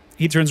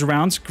 He turns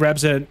around,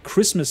 grabs a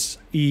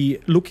Christmas-y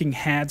looking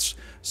hat,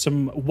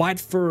 some white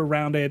fur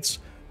around it,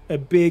 a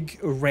big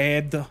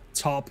red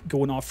top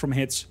going off from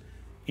it,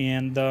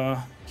 and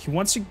he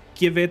wants to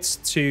give it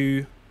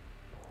to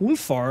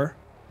Ulfar,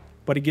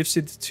 but he gives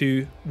it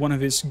to one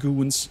of his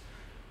goons,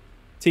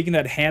 taking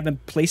that hat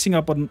and placing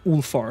up on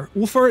Ulfar.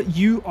 Ulfar,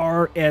 you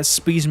are a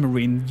space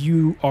marine.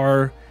 You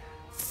are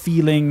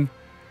feeling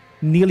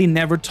nearly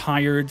never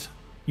tired.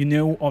 You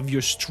know of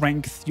your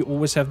strength. You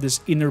always have this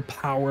inner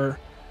power.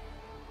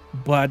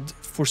 But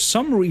for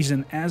some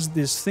reason, as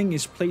this thing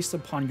is placed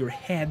upon your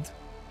head,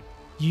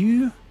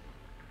 you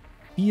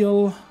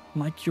feel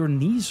like your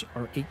knees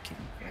are aching.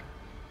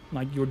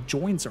 Like your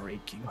joints are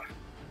aching.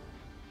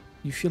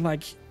 You feel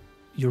like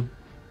your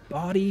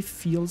body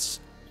feels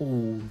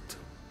old.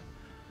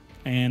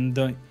 And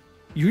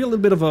you hear a little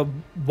bit of a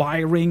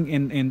wiring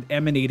and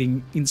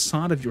emanating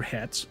inside of your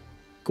head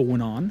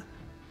going on.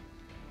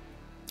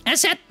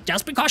 As said,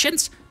 just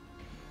precautions.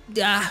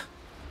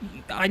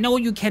 I know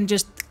you can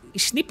just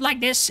snip like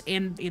this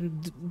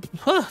and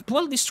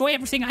well, destroy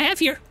everything I have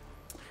here.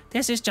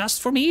 This is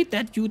just for me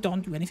that you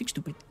don't do anything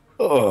stupid.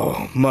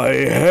 Oh, my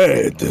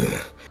head.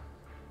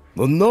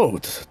 The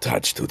note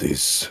attached to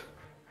this.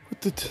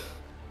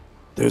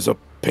 There's a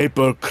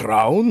paper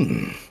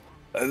crown.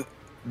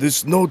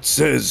 This note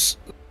says,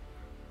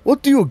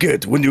 what do you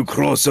get when you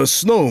cross a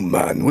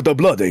snowman with a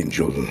blood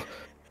angel?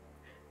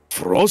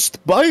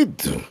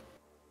 Frostbite?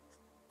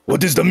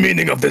 What is the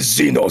meaning of the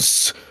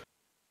Xenos?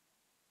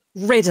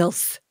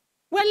 Riddles.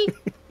 Well,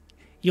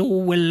 you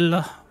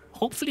will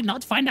hopefully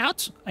not find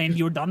out, and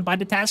you're done by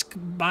the task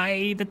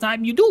by the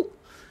time you do.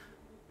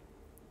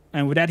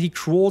 And with that, he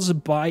crawls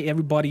by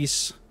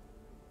everybody's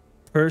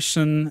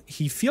person.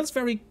 He feels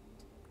very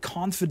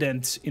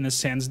confident in a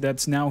sense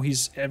that now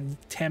he's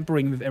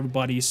tampering with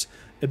everybody's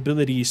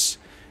abilities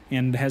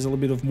and has a little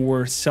bit of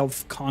more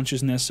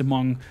self-consciousness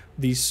among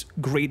these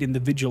great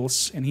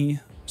individuals. And he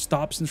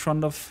stops in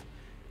front of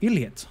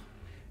Iliad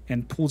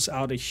and pulls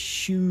out a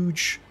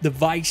huge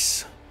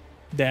device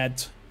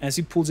that, as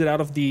he pulls it out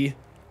of the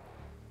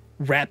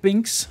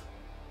wrappings,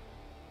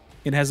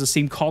 it has the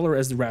same color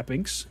as the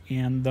wrappings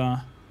and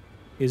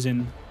is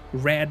in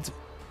red,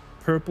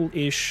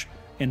 purple-ish,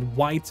 and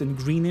white and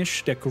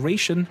greenish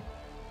decoration.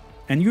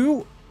 And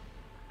you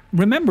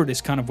remember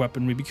this kind of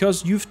weaponry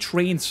because you've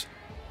trained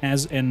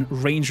as an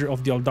ranger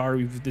of the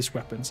Aldari with these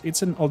weapons.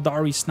 It's an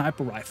Aldari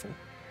sniper rifle.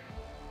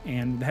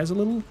 And it has a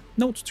little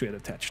note to it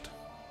attached.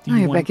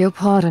 I beg your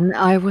pardon.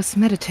 I was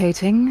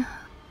meditating,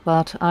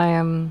 but I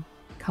am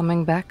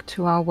coming back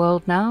to our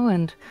world now,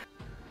 and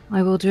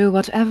I will do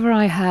whatever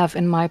I have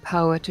in my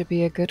power to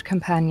be a good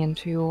companion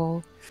to you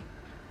all.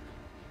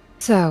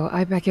 So,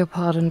 I beg your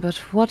pardon, but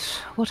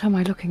what am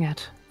I looking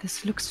at?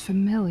 This looks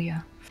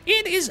familiar.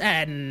 It is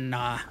an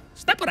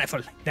sniper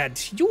rifle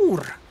that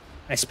you're,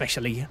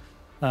 especially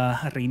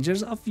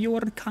rangers of your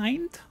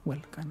kind, well,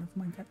 kind of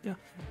my kind,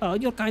 yeah,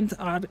 your kind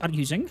are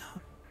using.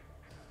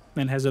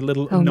 And has a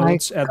little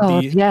notes at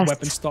the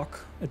weapon stock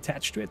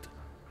attached to it.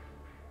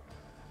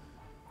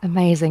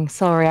 Amazing.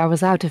 Sorry, I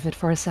was out of it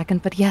for a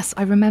second, but yes,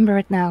 I remember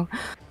it now.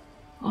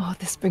 Oh,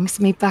 this brings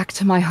me back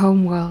to my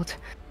home world,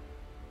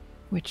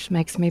 which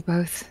makes me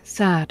both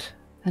sad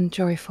and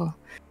joyful.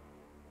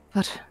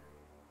 But,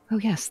 oh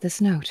yes, this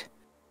note.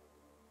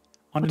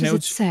 On what the does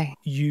note, it say?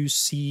 You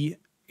see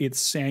it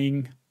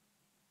saying,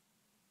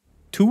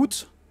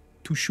 toot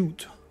to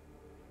shoot.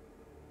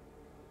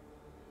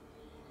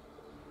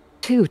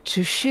 Toot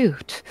to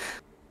shoot.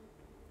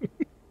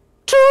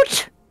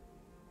 Toot!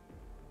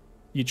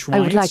 You try. I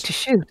would like to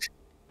shoot.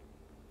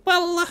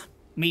 Well,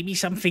 maybe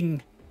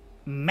something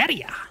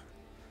merrier.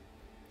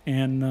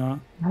 And,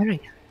 merrier.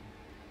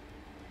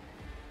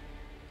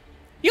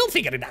 You'll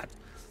figure it out.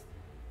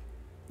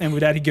 And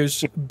with that, he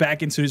goes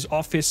back into his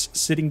office,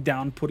 sitting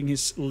down, putting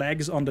his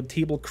legs on the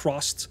table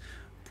crossed,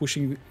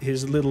 pushing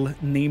his little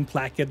name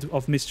placket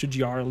of Mr.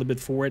 GR a little bit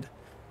forward.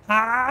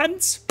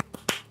 And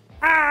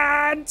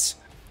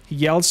he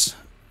yells,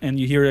 and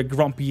you hear a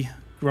grumpy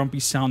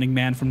sounding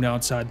man from the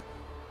outside.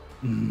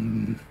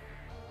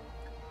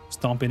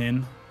 Stomping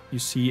in. You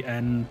see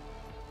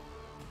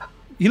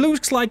he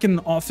looks like an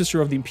officer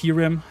of the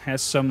Imperium,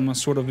 has some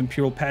sort of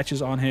Imperial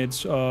patches on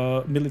his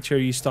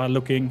military style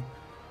looking.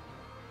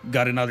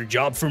 Got another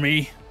job for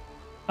me?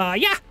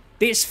 Yeah.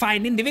 These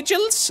fine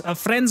individuals,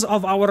 friends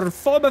of our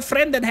former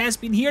friend that has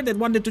been here, that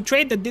wanted to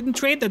trade, that didn't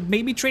trade, that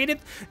maybe traded,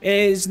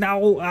 is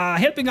now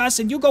helping us,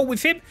 and you go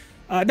with him.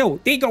 No,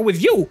 they go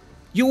with you.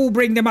 You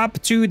bring them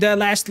up to the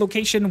last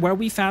location where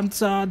we found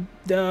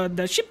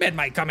the shipment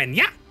might come in,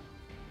 yeah?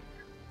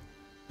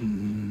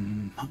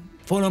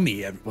 Follow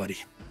me, everybody.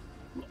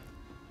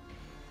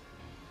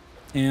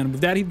 And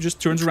with that, he just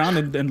turns around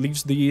and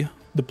leaves the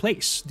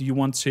place. Do you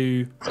want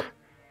to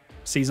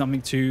say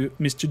something to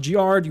Mr.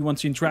 GR? Do you want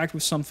to interact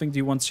with something? Do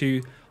you want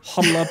to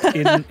huddle up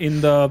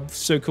in the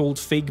so-called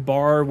fake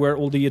bar where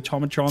all the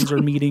automatons are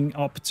meeting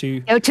up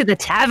to... Go to the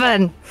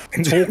tavern!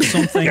 Talk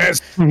something?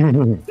 Yes!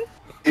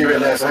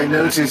 Ireles, I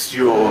noticed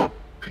your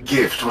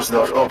gift was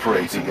not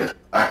operating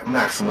at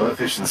maximum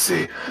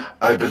efficiency.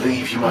 I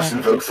believe you must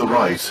invoke the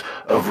right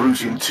of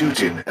Rootin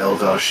Tootin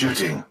Eldar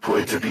shooting for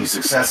it to be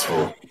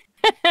successful.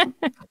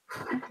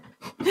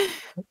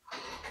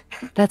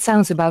 That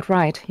sounds about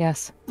right,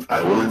 yes.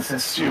 I will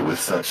assist you with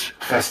such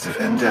festive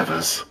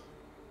endeavors.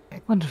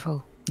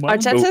 Wonderful. Well,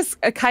 Argenta's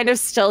kind of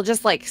still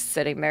just like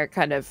sitting there,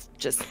 kind of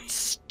just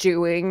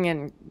stewing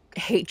in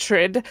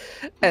hatred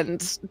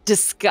and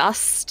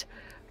disgust.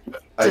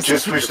 I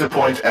just wish to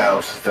point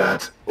out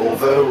that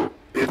although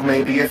it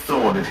may be a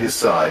thorn in his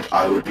side,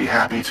 I would be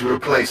happy to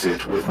replace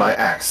it with my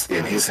axe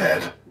in his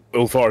head.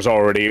 Ulfar's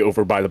already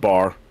over by the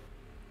bar.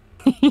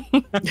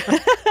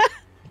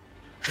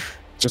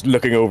 Just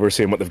looking over,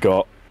 seeing what they've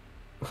got.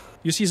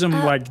 You see some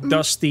like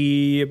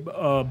dusty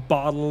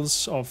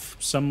bottles of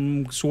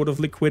some sort of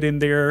liquid in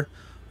there.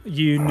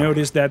 You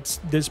notice that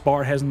this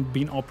bar hasn't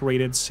been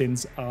operated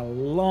since a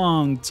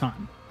long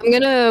time. I'm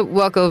gonna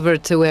walk over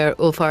to where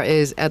Ulfar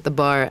is at the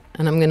bar,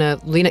 and I'm gonna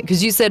lean it,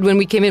 because you said when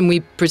we came in we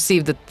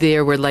perceived that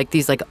there were like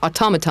these like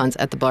automatons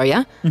at the bar,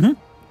 yeah? Mm-hmm.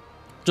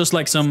 Just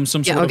like some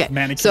sort of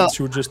mannequins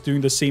who are just doing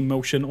the same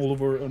motion all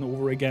over and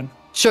over again.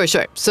 Sure.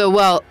 So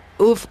while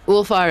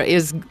Ulfar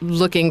is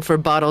looking for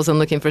bottles and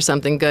looking for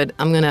something good,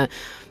 I'm gonna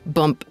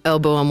bump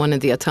elbow on one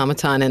of the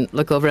automaton and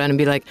look over at him and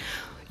be like,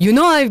 you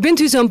know, I've been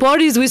to some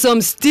parties with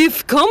some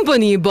stiff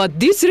company, but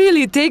this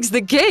really takes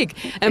the cake.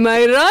 Am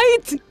I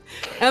right?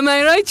 Am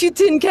I right, you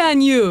tin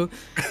can, you?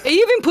 I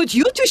even put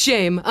you to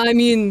shame. I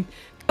mean,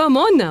 come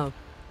on now.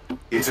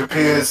 It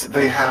appears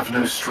they have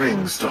no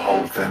strings to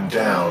hold them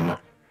down.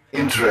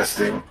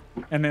 Interesting.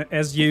 And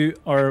as you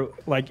are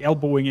like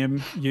elbowing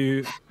him,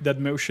 that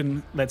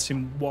motion lets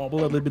him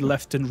wobble a little bit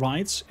left and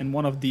right, and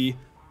one of the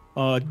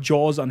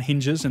jaws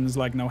unhinges and is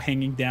like now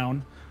hanging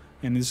down,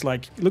 and it's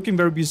like looking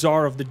very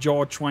bizarre of the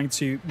jaw trying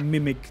to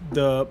mimic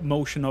the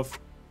motion of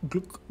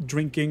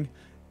drinking,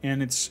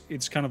 and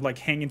it's kind of like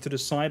hanging to the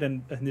side,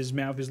 and his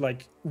mouth is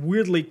like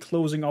weirdly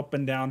closing up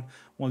and down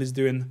while he's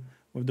doing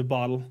with the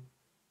bottle.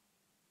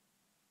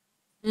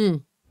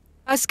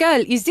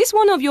 Pascal, is this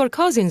one of your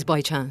cousins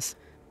by chance?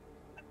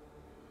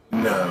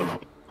 No.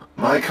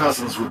 My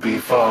cousins would be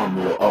far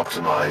more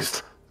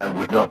optimized and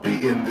would not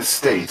be in this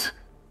state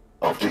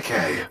of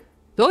decay.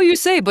 So you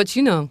say, but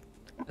you know,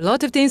 A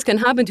lot of things can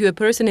happen to a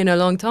person in a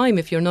long time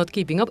if you're not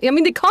keeping up. I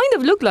mean, they kind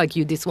of look like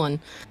you, this one.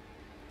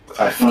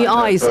 I In find the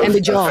eyes that and the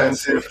both jaw.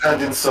 offensive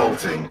and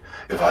insulting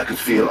if I could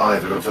feel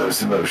either of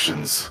those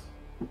emotions.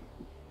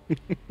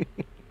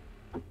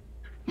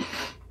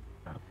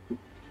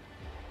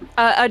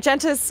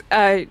 Argenta's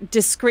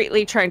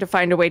discreetly trying to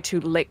find a way to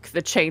lick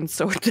the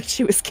chainsword that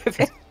she was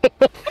given.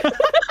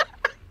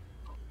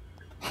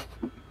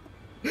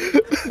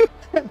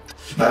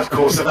 That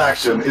course of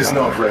action is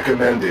not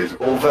recommended,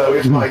 although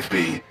it might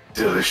be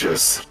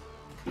delicious.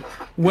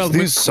 Well, is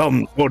this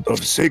some sort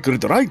of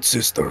sacred rite,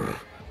 sister?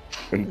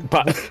 And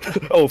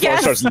Ulfar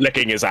starts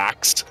licking his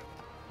axe.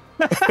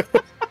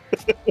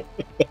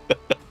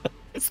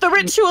 It's the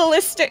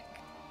ritualistic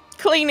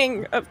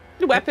cleaning of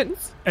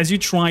weapons. As you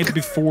tried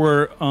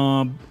before,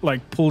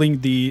 like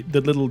pulling the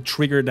little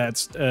trigger that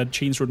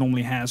chainsword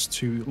normally has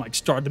to like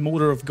start the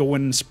motor of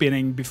going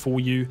spinning before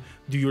you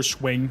do your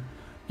swing,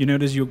 you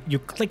notice you're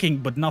clicking,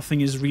 but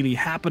nothing is really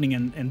happening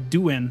and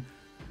doing.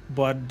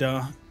 But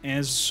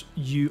as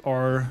you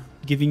are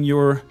giving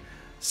your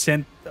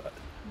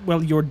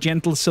your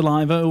gentle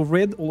saliva over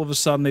it, all of a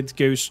sudden it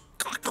goes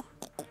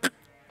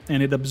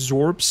and it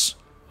absorbs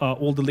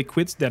all the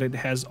liquids that it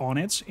has on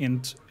it.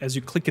 And as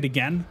you click it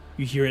again,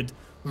 you hear it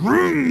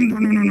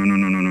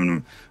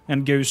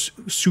and goes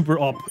super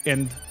up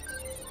and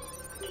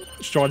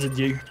charges at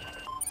you.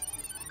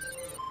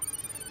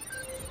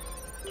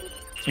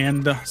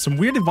 And some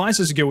weird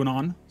devices going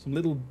on, some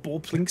little ball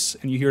plinks,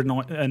 and you hear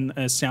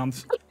a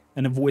sound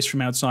and a voice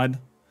from outside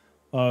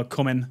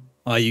coming.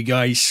 Are you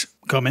guys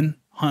coming?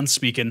 Hans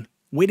speaking.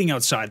 Waiting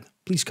outside.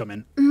 Please come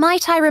in.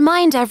 Might I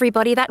remind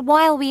everybody that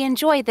while we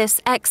enjoy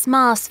this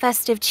Xmas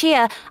festive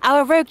cheer,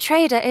 our rogue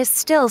trader is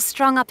still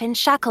strung up in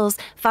shackles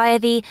via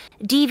the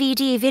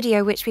DVD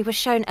video which we were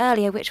shown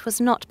earlier, which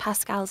was not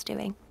Pascal's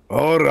doing.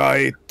 All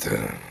right.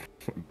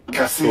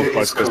 Cassia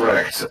is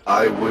correct.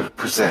 I would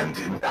present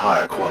in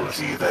higher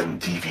quality than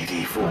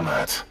DVD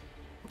format.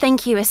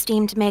 Thank you,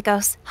 esteemed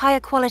Magos. Higher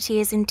quality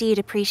is indeed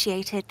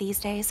appreciated these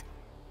days.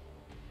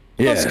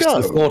 Yes,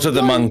 the thought of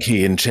the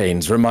monkey in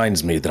chains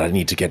reminds me that I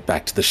need to get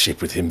back to the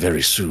ship with him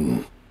very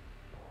soon.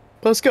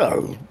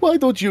 Pascal, why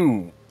don't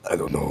you, I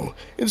don't know,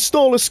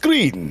 install a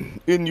screen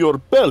in your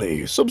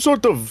belly? Some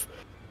sort of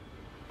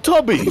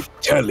tubby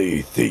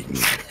telly thing.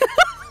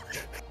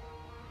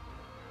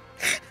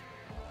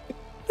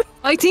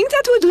 I think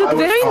that would look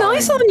very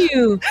nice on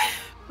you.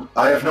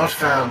 I have not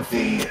found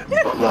the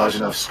large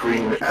enough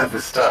screen at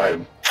this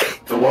time.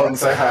 The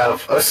ones I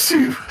have are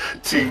too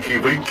tinky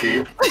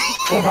winky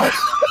for my...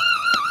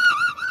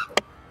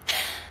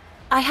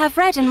 I have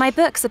read in my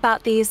books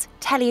about these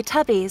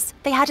Teletubbies.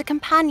 They had a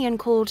companion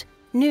called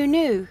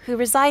Nunu who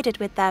resided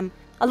with them,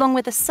 along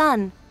with a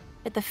son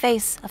with the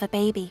face of a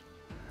baby.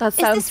 That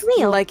sounds Is this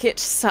real? like it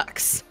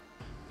sucks.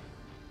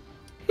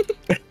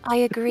 I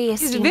agree.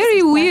 It's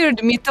very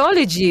weird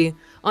mythology.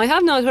 I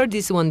have not heard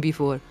this one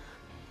before.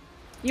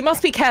 You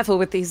must be careful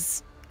with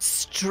these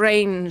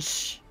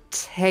strange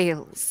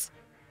tales.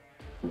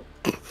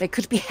 They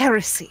could be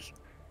heresy.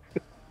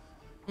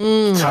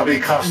 Tubby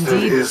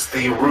custard is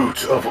the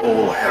root of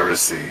all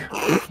heresy.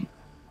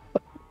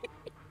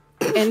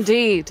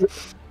 Indeed.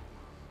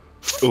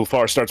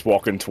 Ulfar starts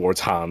walking towards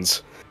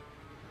Hans.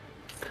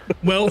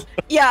 Well...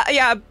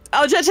 Yeah.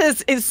 Argenta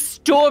is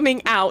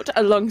storming out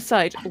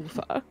alongside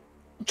Ulfar.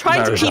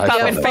 Trying to keep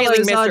up and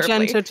failing miserably.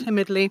 Argenta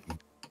timidly.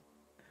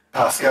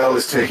 Pascal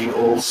is taking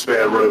all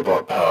spare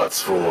robot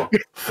parts for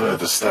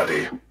further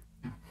study.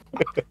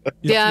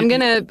 Yeah,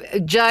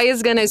 Jai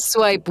is gonna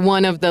swipe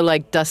one of the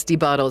like dusty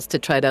bottles to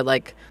try to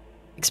like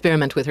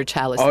experiment with her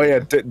chalice. Oh yeah,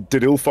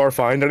 did Ulfar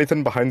find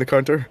anything behind the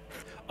counter?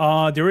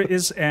 There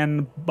is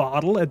a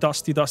bottle, a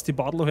dusty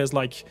bottle who has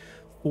like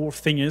 4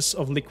 thingies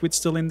of liquid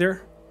still in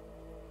there.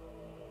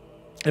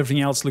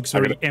 Everything else looks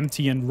very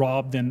empty and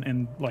robbed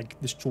and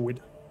like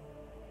destroyed.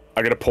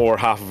 I'm gonna pour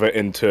half of it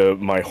into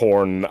my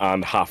horn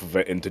and half of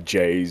it into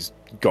Jay's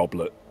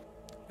goblet.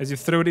 As you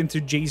throw it into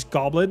Jay's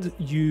goblet,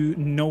 you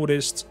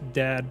noticed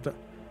that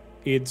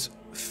it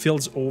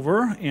fills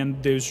over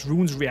and those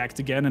runes react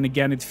again, and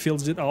again it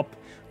fills it up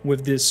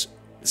with this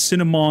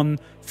cinnamon,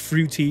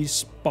 fruity,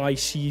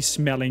 spicy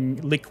smelling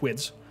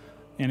liquids.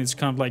 And it's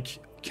kind of like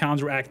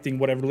counteracting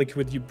whatever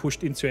liquid you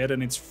pushed into it,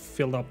 and it's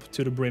filled up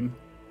to the brim.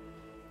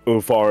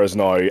 Ulfar is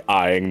now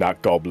eyeing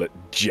that goblet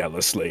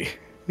jealously.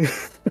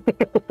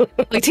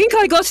 I think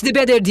I got the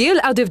better deal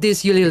out of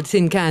this, you little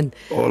tin can.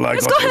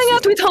 Let's go hang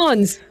out with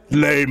Hans.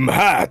 Lame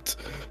hat.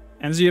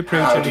 And as you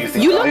approach it,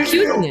 you look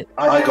cute in it.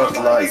 I got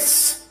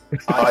lice.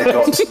 I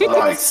got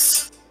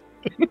lice.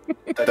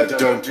 That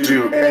don't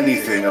do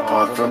anything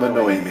apart from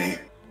annoy me.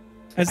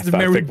 As the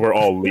I think we're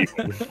all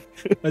leaving.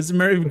 As the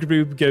merry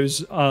group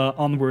goes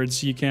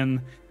onwards, you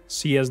can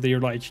see as they're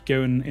like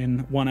going in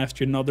one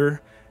after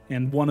another,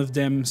 and one of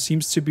them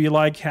seems to be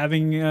like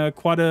having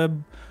quite a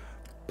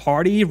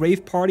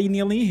rave party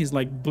nearly. He's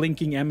like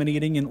blinking,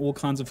 emanating in all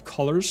kinds of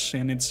colors,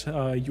 and it's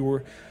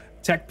your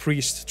tech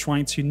priest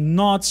trying to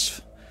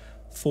not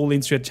fall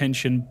into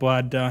attention,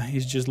 but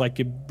he's just like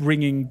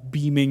bringing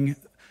beaming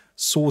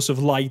source of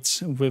light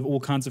with all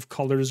kinds of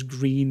colors,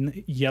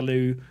 green,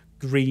 yellow,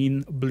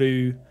 green,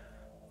 blue,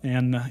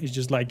 and it's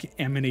just like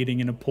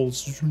emanating in a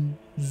pulse. Zoom,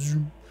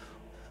 zoom.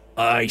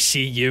 I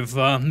see you've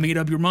made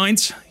up your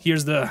minds.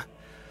 Here's the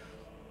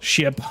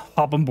ship.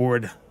 Hop on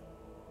board.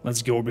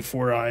 Let's go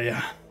before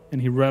I...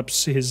 and he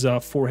rubs his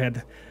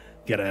forehead.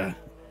 Get a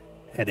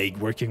headache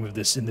working with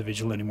this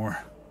individual anymore.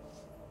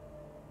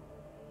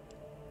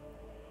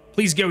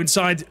 Please go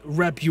inside,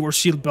 wrap your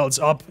shield belts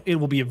up. It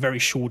will be a very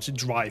short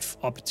drive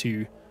up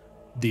to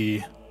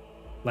the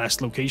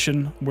last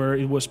location where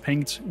it was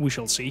pinged. We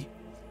shall see.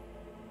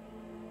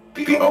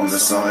 The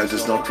Omnicide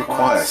does not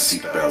require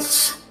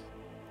seatbelts.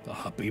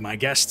 Be my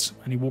guest.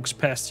 And he walks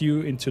past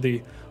you into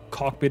the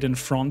cockpit in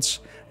front.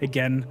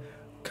 Again,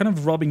 kind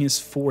of rubbing his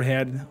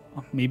forehead.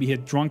 Maybe he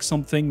had drunk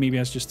something. Maybe he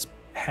has just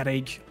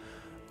headache.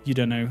 You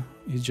don't know.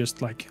 He's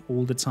just like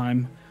all the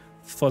time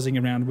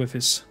fuzzing around with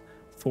his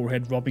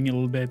forehead, rubbing a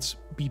little bit,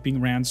 beeping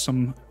around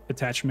some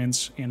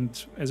attachments. And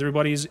is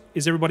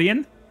everybody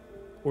in?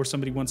 Or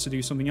somebody wants to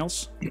do something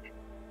else?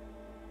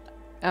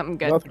 I'm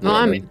good. No,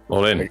 I'm in.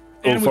 All in.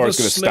 Go far is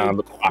going to stand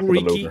at the back of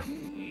the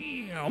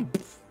loader.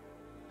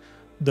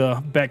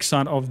 The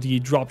backside of the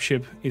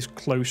dropship is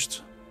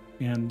closed,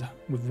 and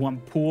with one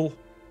pull,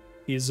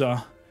 is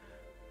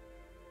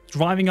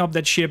driving up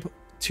that ship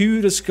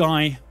to the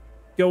sky,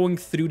 going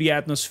through the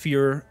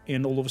atmosphere,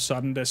 and all of a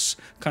sudden this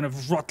kind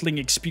of rattling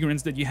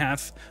experience that you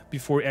have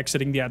before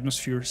exiting the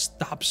atmosphere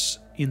stops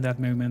in that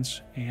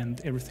moment,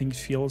 and everything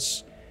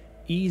feels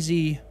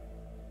easy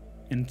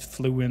and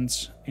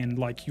fluent, and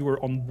like you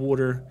are on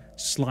water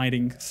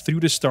sliding through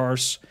the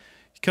stars.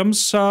 It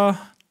comes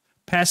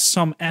past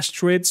some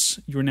asteroids.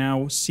 You're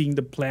now seeing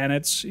the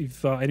planets.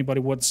 If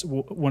anybody wants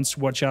to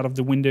watch out of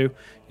the window,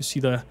 you see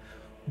the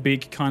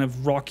big kind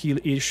of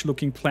rocky-ish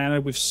looking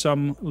planet with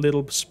some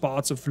little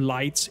spots of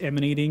lights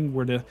emanating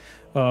where the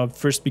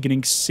first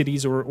beginning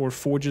cities or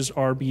forges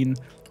are being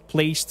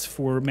placed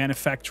for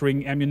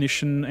manufacturing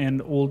ammunition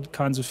and all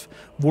kinds of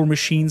war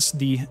machines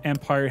the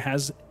Empire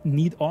has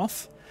need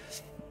of.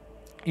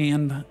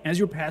 And as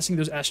you're passing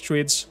those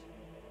asteroids,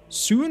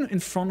 soon in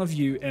front of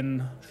you,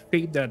 and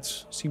shape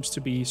that seems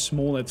to be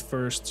small at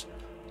first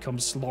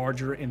becomes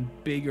larger and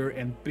bigger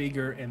and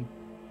bigger and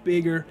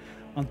bigger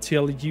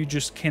until you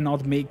just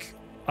cannot make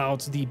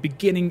out the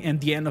beginning and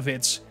the end of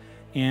it.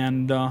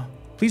 And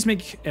please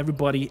make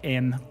everybody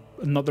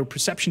another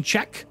perception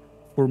check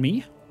for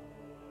me.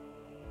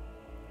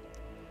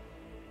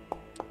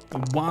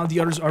 And while the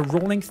others are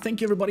rolling,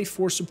 thank you everybody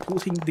for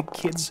supporting the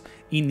kids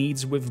in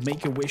needs with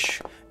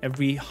Make-A-Wish.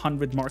 Every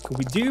 100 marker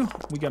we do,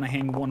 we're gonna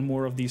hang one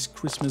more of these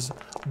Christmas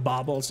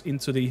baubles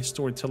into the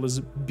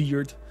storyteller's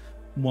beard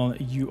while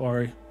you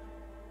are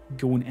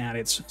going at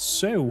it.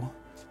 So,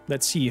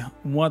 let's see,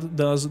 what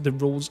does the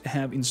rolls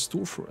have in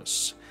store for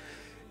us?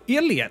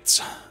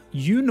 Elliot,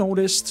 you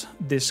noticed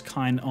this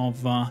kind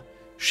of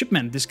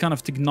shipment, this kind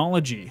of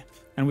technology,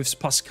 and with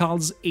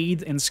Pascal's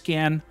aid and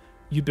scan,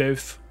 you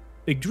both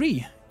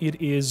agree. It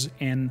is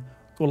an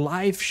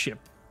Goliath ship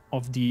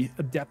of the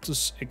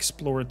Adeptus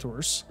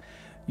Explorators.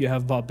 You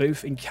have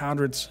both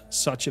encountered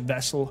such a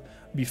vessel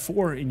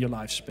before in your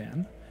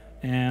lifespan.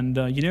 And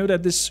you know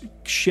that these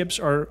ships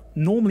are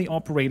normally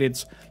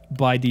operated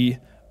by the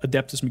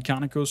Adeptus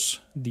Mechanicus,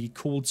 the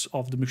cults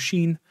of the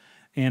machine.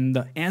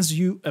 And as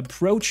you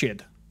approach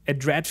it, a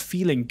dread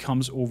feeling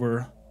comes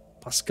over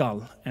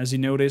Pascal, as he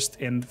noticed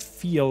and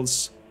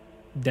feels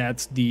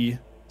that the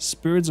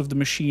spirits of the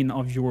machine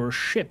of your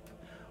ship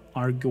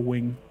are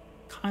going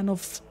kind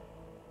of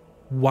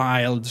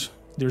wild.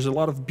 There's a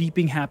lot of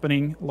beeping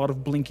happening, a lot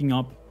of blinking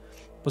up.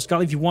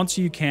 Pascal, if you want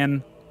to, you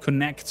can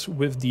connect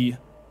with the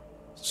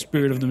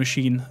spirit of the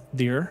machine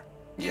there.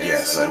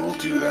 Yes, I will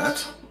do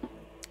that.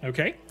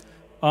 Okay.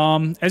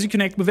 As you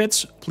connect with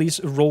it,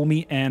 please roll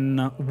me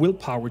an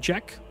willpower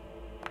check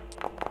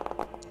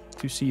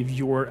to see if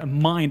your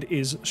mind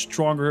is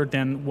stronger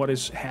than what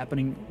is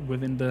happening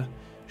within the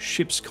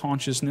ship's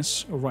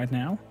consciousness right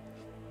now.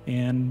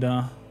 And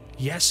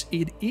yes,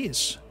 it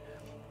is.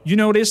 You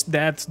notice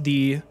that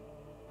the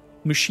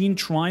machine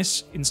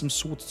tries in some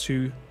sort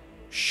to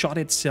shut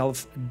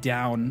itself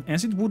down,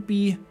 as it would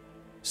be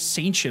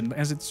sentient,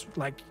 as it's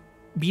like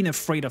being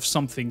afraid of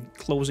something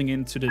closing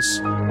into this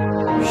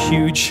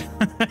huge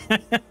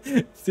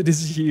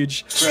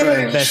strange,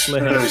 vessel.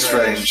 Very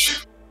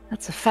strange.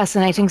 That's a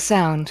fascinating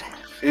sound.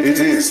 It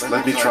is.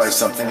 Let me try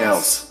something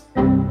else.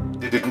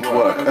 It didn't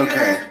work.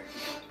 Okay.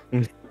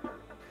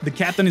 The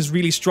captain is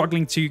really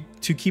struggling to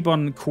keep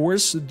on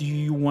course. Do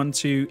you want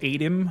to aid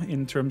him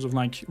in terms of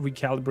like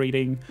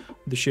recalibrating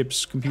the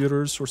ship's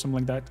computers or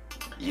something like that?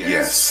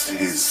 Yes,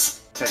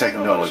 his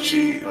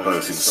technology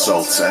both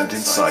insults and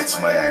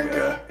incites my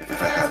anger, if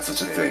I had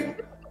such a thing.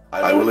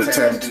 I will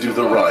attempt to do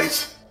the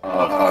right,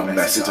 I'll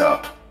mess it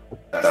up.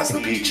 That's the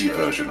PG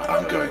version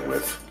I'm going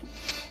with.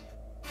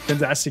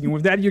 Fantastic. And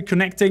with that, you're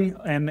connecting,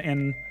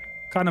 and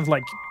kind of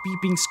like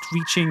beeping,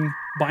 screeching,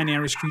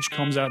 binary screech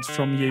comes out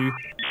from you,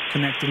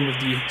 connecting with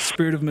the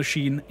spirit of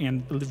machine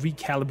and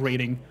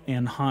recalibrating.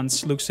 And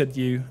Hans looks at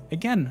you,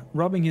 again,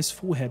 rubbing his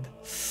forehead.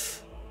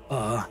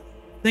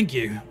 Thank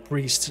you,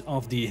 priest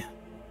of the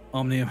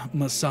Omni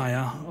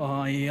Messiah.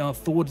 I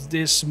thought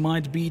this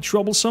might be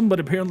troublesome, but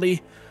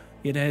apparently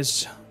it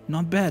is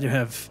not bad to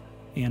have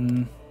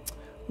in,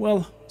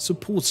 well,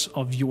 support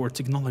of your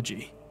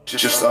technology.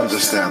 Just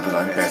understand that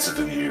I'm better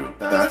than you.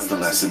 That's the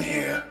lesson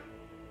here.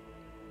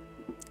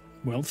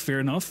 Well, fair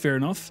enough, fair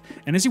enough.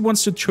 And as he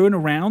wants to turn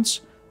around,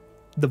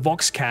 the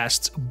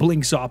Voxcast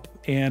blinks up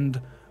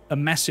and a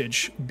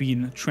message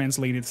being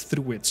translated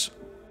through it.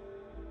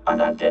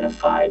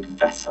 Unidentified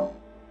vessel.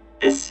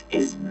 This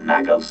is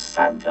Magos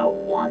Santa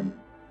 1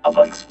 of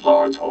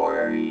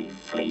Exploratory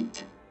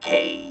Fleet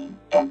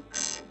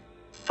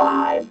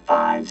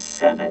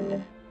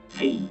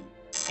KX557V.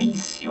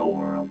 Cease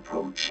your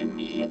approach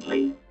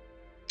immediately.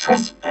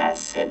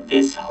 Trespass in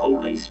this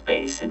holy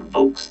space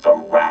invokes the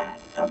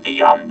wrath of the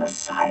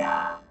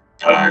Omnissiah.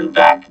 Turn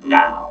back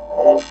now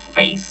or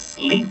face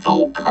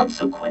lethal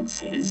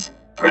consequences.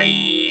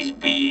 Praise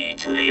be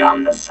to the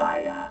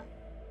Omnissiah,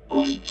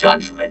 whose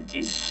judgment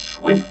is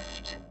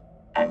swift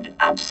and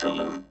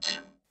absolute.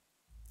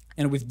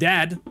 And with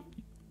that,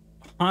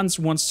 Hans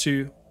wants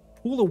to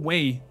pull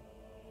away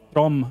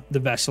from the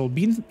vessel,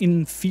 being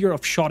in fear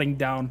of shutting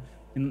down,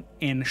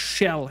 and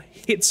shell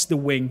hits the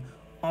wing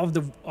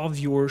of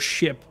your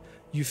ship.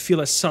 You feel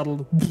a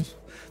subtle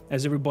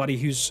as everybody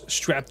who's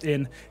strapped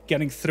in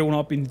getting thrown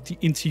up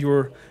into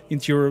your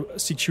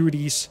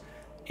securities,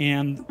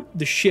 and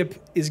the ship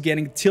is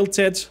getting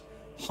tilted.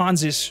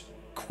 Hans is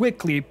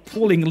quickly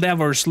pulling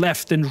levers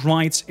left and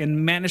right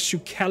and managed to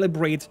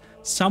calibrate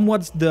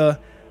somewhat the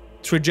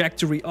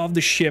trajectory of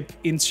the ship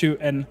into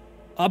an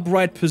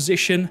upright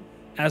position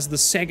as the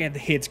second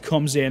hit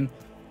comes in,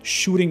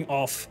 shooting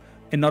off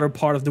another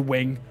part of the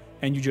wing,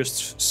 and you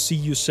just see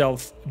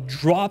yourself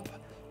drop.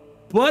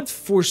 But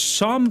for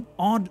some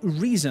odd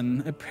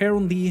reason,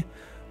 apparently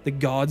the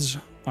gods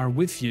are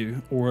with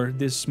you, or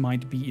this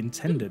might be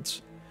intended.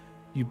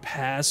 You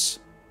pass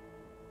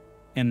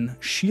an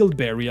shield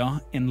barrier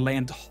and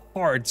land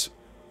hard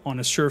on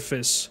a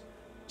surface,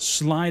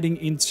 sliding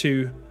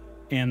into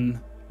a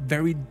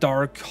very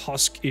dark,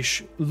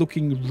 husk-ish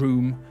looking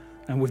room.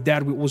 And with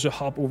that, we also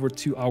hop over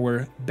to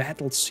our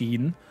battle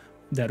scene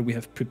that we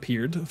have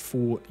prepared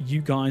for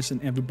you guys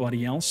and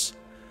everybody else.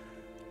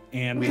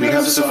 And we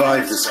have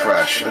survived this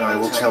crash, and I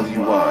will tell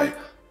you why.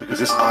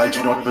 Because I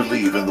do not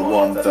believe in the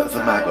one that the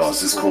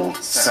Magos is called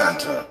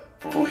Santa,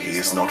 for he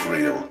is not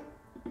real.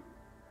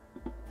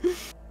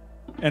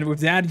 And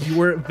with that,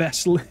 your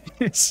vessel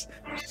is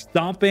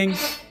stopping.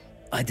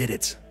 I did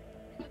it.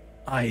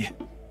 And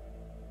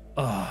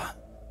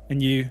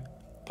you,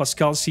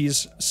 Pascal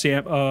sees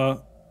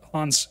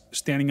Hans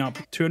standing up,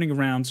 turning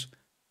around,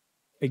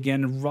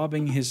 again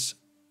rubbing his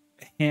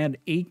head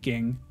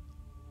aching,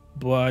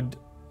 but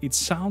it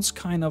sounds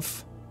kind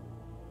of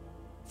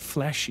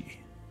fleshy,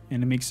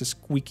 and it makes a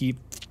squeaky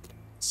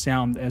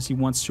sound as he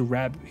wants to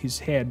rub his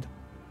head.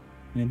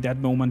 And in that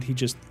moment, he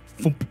just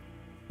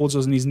falls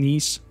on his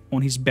knees,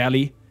 on his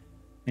belly,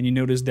 and you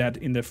notice that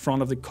in the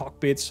front of the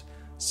cockpit,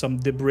 some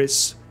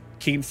debris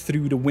came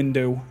through the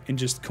window and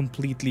just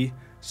completely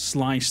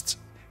sliced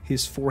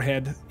his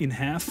forehead in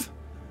half.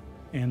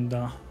 And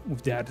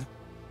with that,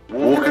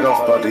 walk it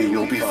off, buddy.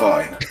 You'll be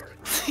fine.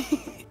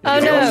 Oh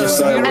no!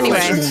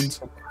 Anyway.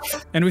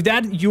 And with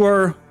that, you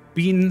are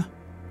being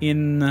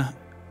in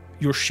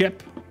your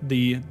ship.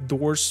 The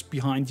doors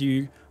behind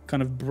you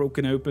kind of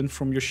broken open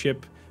from your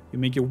ship. You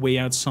make your way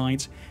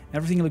outside.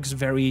 Everything looks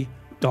very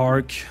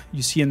dark.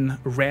 You see a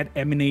red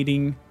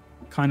emanating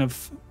kind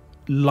of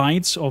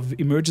lights of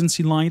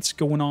emergency lights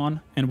going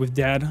on. And with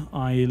that,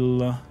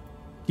 I'll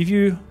give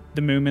you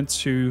the moment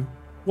to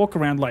walk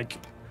around like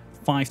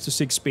 5 to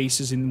 6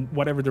 spaces in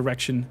whatever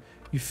direction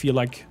you feel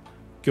like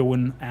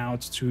going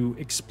out to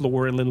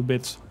explore a little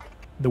bit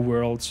the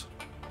world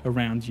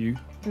around you.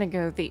 I'm gonna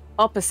go the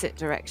opposite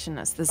direction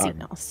as the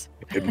Xenos.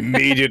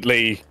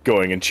 Immediately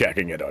going and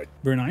checking it out.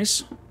 Very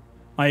nice.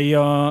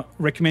 I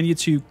recommend you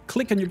to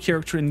click on your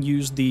character and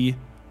use the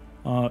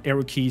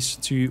arrow keys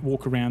to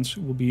walk around.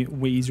 It will be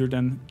way easier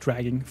than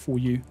dragging for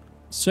you.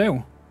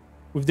 So,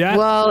 with that...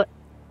 Well,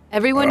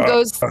 everyone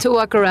goes to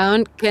walk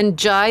around. Can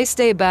Jai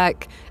stay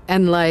back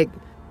and, like,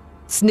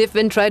 sniff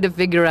and try to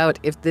figure out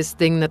if this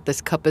thing that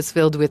this cup is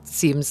filled with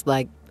seems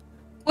like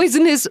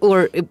poisonous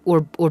or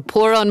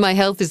poor on my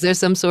health? Is there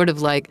some sort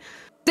of, like...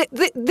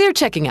 They're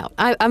checking out.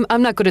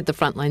 I'm not good at the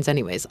front lines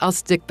anyways. I'll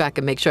stick back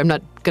and make sure I'm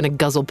not going to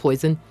guzzle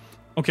poison.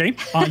 Okay.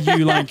 Are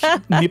you, like,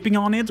 nipping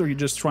on it, or are you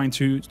just trying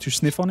to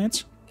sniff on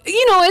it?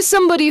 You know, as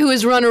somebody who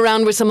has run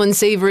around with some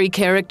unsavory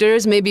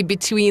characters, maybe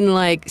between,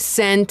 like,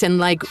 scent and,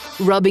 like,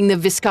 rubbing the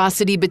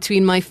viscosity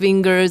between my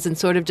fingers and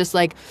sort of just,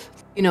 like,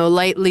 you know,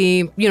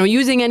 lightly, you know,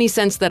 using any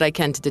sense that I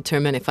can to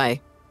determine if I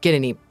get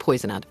any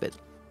poison out of it.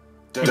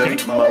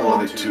 Don't mull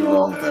on it too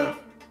long, though.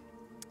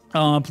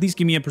 Please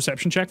give me a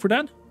perception check for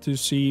that, to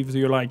see if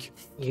you're, like,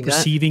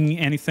 perceiving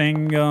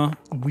anything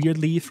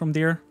weirdly from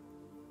there.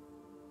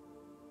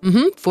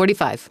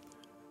 45.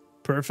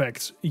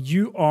 Perfect.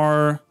 You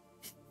are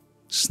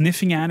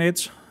sniffing at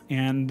it,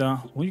 and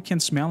all you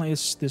can smell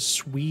is this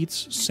sweet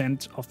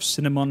scent of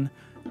cinnamon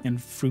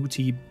and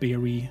fruity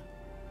berry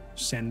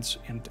scent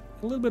and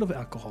a little bit of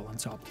alcohol on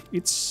top.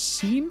 It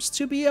seems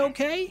to be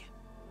okay.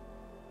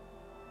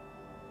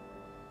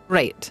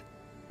 Right.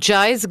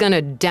 Jai's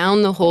gonna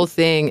down the whole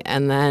thing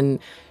and then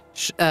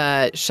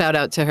shout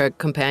out to her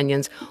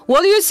companions.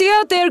 What do you see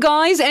out there,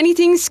 guys?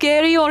 Anything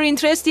scary or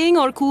interesting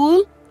or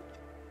cool?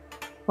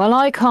 Well,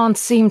 I can't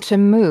seem to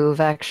move,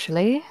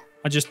 actually.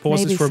 I just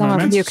paused this for a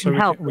moment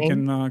so we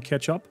can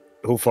catch up.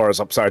 Ulfar is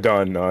upside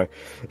down now.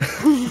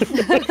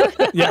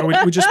 Yeah,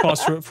 we just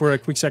paused for a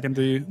quick second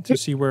to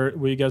see where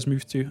you guys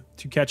moved to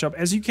catch up.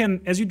 As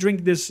you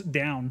drink this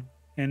down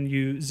and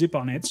you zip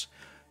on it,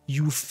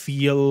 you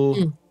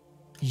feel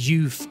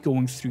youth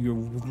going through your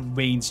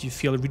veins. You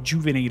feel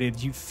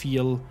rejuvenated. You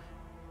feel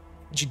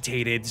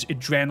agitated.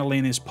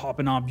 Adrenaline is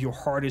popping up. Your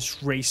heart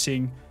is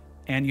racing,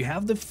 and you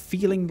have the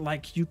feeling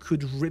like you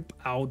could rip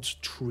out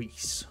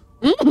trees.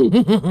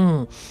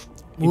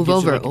 Move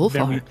over,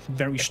 like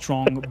very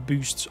strong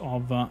boosts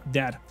of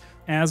that.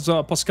 As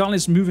Pascal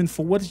is moving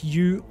forward,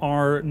 you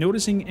are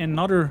noticing a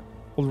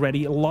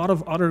lot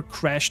of other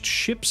crashed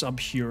ships up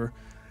here.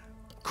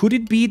 Could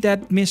it be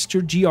that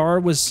Mr. GR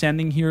was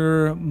sending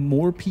here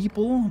more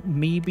people?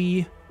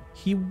 Maybe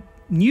he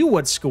knew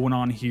what's going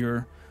on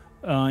here.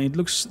 It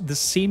looks the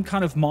same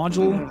kind of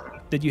module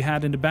that you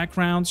had in the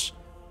backgrounds,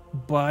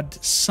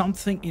 but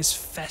something is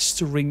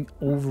festering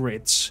over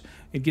it.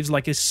 It gives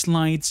like a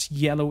slight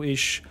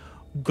yellowish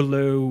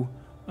glow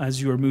as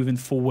you are moving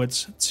forward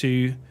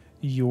to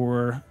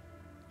your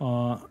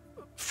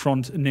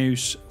front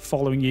nose,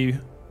 following you,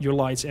 your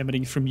lights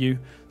emitting from you,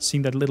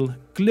 seeing that little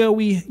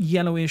glowy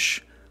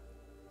yellowish,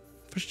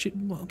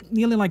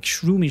 nearly like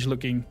shroomish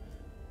looking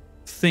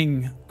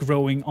thing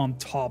growing on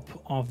top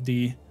of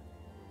the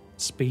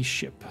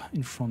spaceship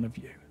in front of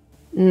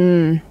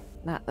you.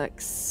 That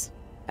looks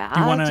bad. Do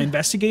you want to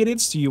investigate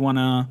it? Do you want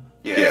to...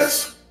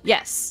 Yes.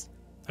 Yes.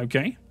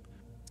 Okay.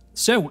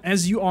 So,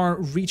 as you are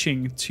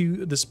reaching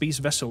to the space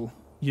vessel,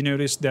 you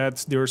notice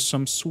that there's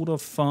some sort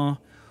of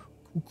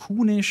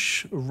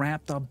cocoonish,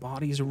 wrapped up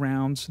bodies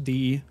around.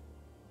 They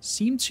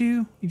seem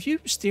to, if you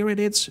stare at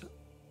it,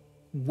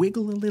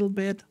 wiggle a little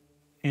bit.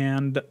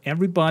 And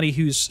everybody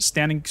who's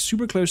standing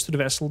super close to the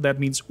vessel, that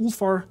means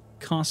Ulfar,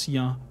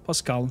 Cassia,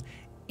 Pascal,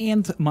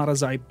 and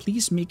Marazai,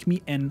 please make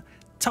me an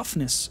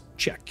toughness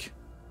check.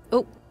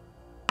 Oh.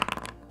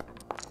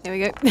 There we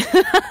go.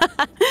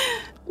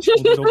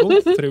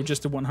 Through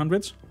just the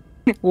 100s.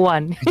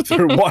 1.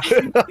 Through one.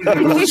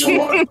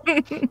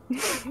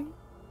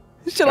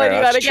 Shall I do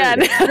that again?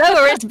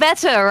 Lower is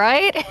better,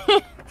 right?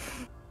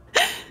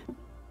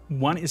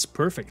 1 is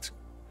perfect.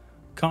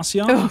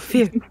 Cassia,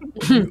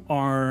 you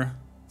are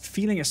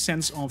feeling a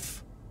sense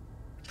of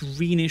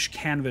greenish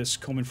canvas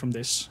coming from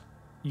this.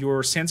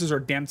 Your senses are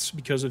damped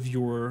because of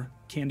your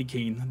candy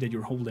cane that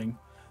you're holding.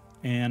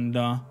 And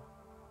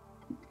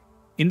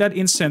in that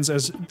instance,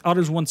 as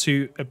others want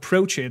to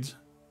approach it,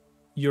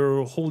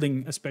 you're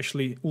holding,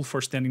 especially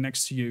Ulfar standing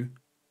next to you,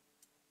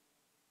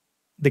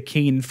 the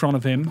cane in front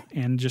of him,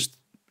 and just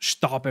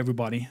stop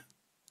everybody.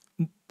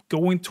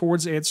 Going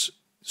towards it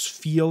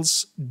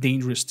feels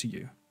dangerous to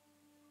you.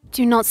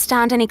 Do not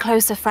stand any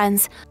closer,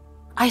 friends.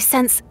 I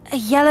sense a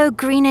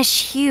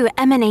yellow-greenish hue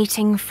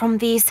emanating from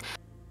these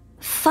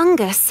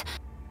fungus.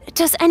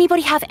 Does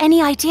anybody have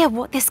any idea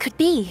what this could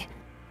be?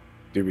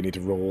 Do we need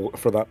to roll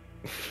for that?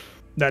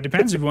 That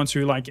depends if you want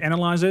to like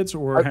analyze it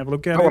or have a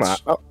look at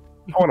it.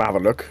 I want to have a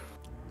look.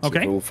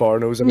 Okay.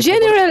 Knows in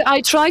general,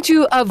 I try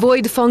to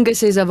avoid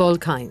funguses of all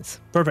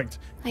kinds. Perfect.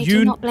 I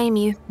do not blame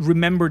you.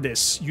 Remember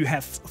this. You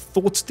have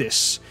thought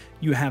this.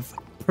 You have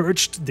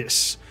purged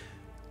this.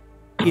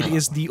 It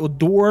is the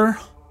odor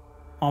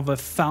of a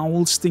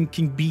foul,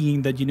 stinking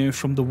being that you know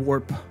from the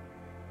warp.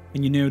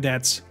 And you know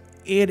that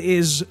it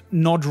is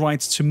not right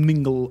to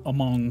mingle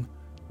among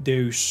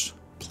those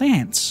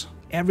plants.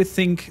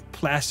 Everything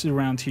plastered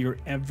around here,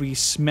 every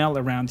smell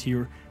around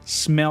here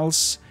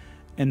smells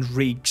and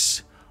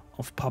reeks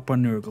of Papa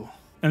Nurgle.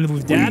 And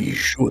with that... We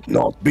should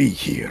not be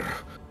here.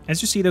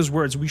 As you see those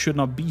words, we should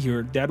not be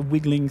here, that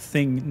wiggling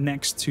thing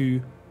next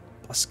to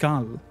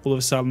Pascal all of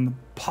a sudden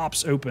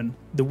pops open.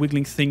 The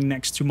wiggling thing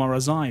next to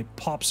Marazai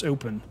pops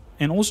open.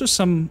 And also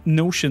some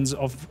notions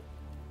of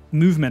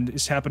movement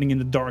is happening in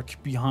the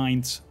dark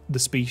behind the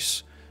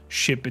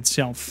spaceship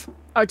itself.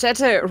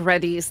 Arteta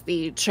readies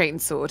the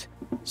chainsword.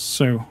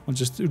 So I'll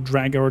just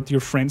drag out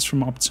your friends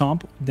from up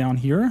top down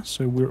here,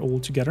 so we're all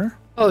together.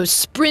 Oh,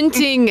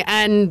 sprinting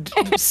and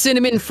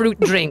cinnamon fruit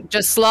drink,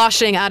 just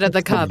sloshing out of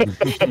the cup.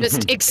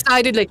 Just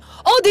excitedly.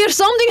 Oh, there's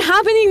something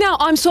happening now.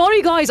 I'm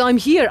sorry, guys. I'm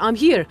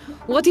here.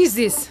 What is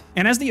this?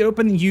 And as they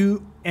open,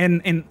 you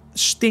and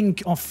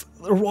stink of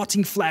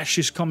rotting flesh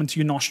is coming to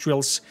your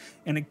nostrils,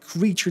 and a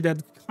creature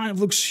that kind of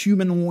looks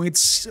humanoid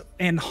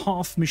and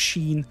half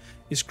machine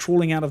is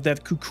crawling out of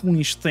that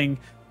cocoonish thing,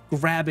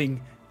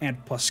 grabbing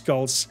at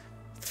Pascal's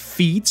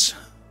feet.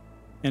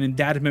 And in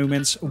that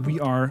moment, we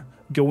are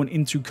going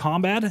into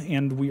combat,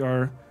 and we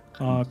are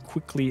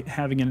quickly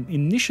having an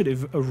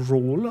initiative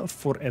roll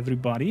for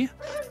everybody.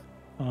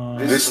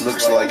 This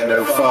looks like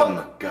no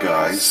fun,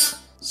 guys.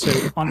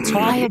 So on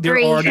top, there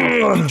are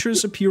now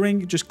pictures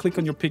appearing. Just click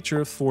on your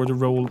picture for the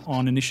roll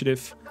on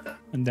initiative,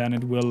 and then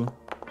it will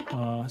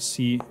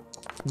see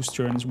whose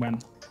turn is when.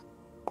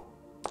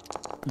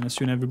 And as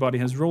soon as everybody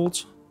has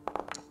rolled,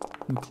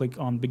 we click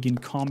on begin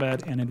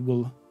combat, and it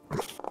will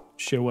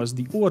show us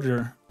the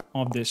order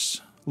of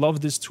this.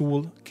 Love this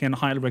tool. Can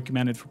highly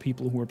recommend it for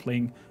people who are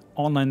playing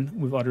online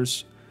with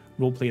others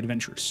roleplay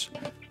adventures.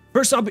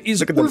 First up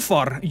is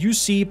Ulfar. You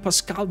see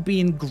Pascal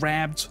being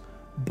grabbed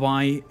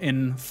by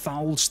an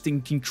foul,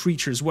 stinking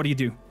creatures. What do you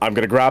do? I'm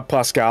going to grab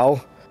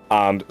Pascal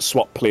and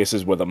swap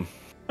places with him.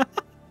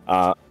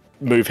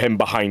 Move him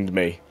behind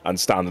me and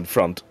stand in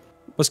front.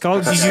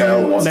 Pascal, do you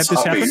let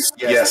this happen?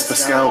 Yes,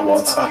 Pascal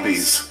wants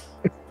uppies.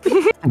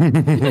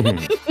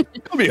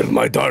 Come here,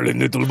 my darling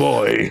little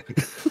boy.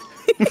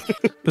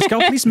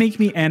 Pascal, please make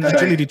me an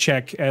agility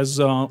check as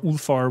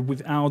Ulfar,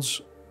 without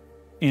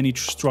any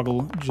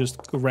struggle,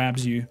 just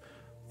grabs you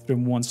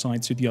from one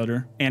side to the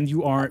other. And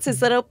you are... It's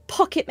his little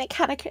pocket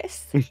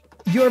mechanicus.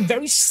 You're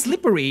very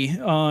slippery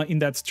in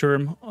that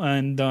term,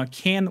 and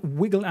can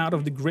wiggle out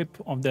of the grip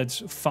of that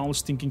foul,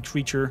 stinking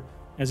creature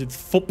as it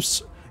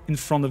fops in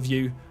front of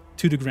you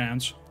to the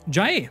ground.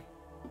 Jai,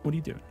 what are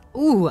you doing?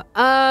 Ooh,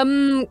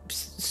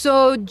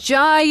 so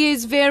Jai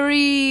is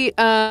very,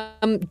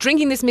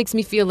 drinking this makes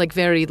me feel like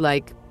very,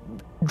 like,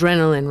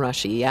 adrenaline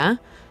rushy, yeah?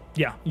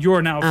 Yeah,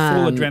 you're now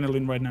full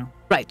adrenaline right now.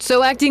 Right,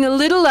 so acting a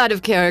little out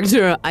of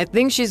character, I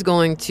think she's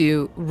going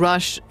to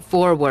rush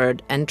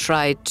forward and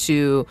try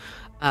to,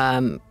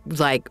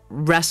 like,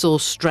 wrestle,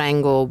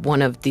 strangle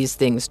one of these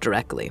things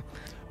directly.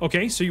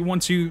 Okay, so you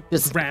want to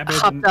just grab it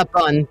hopped up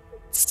on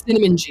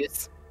cinnamon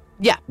juice.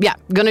 Yeah,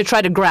 gonna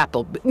try to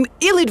grapple.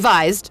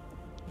 Ill-advised,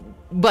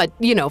 but,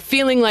 you know,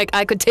 feeling like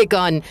I could take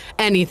on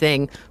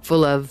anything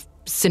full of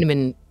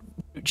cinnamon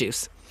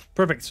juice.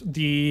 Perfect.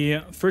 The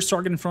first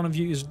target in front of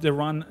you is the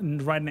one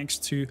right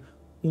next to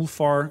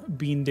Ulfar,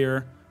 being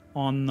there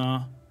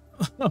on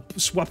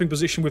swapping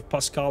position with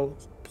Pascal,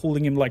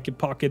 pulling him like a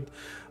pocket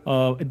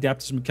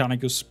Adeptus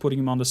Mechanicus, putting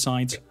him on the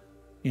side.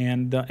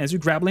 And as you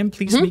grapple him,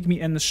 please make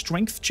me a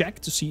strength check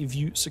to see if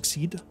you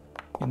succeed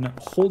in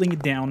holding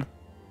it down.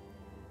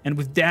 And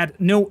with that,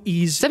 no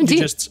ease, 17.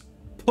 You just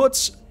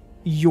put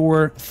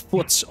your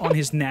foot on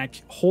his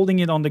neck, holding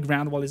it on the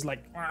ground while he's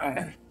like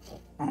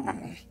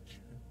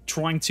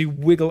trying to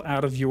wiggle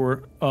out of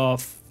your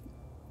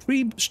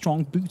pretty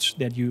strong boots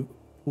that you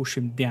push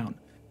him down.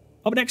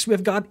 Up next,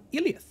 we've got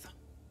Iliath.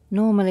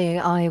 Normally,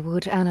 I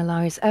would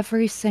analyze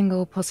every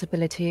single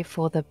possibility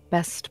for the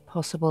best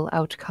possible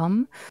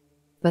outcome,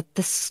 but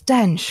the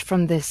stench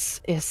from this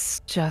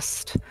is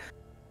just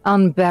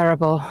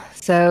unbearable.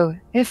 So,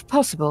 if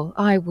possible,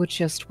 I would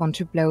just want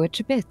to blow it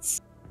to bits.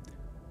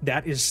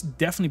 That is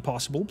definitely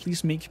possible.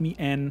 Please make me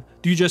an...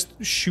 Do you just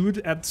shoot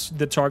at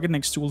the target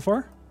next to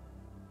Ulfar?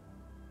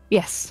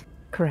 Yes,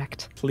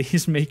 correct.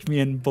 Please make me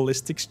a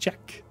ballistics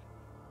check.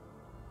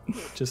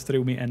 Just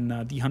throw me an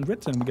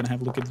D100, and we're going to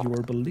have a look at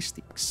your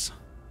ballistics.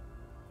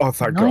 Oh,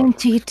 thank God.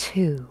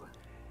 92.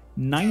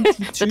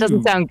 92. That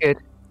doesn't sound good.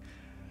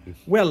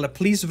 Well,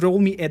 please roll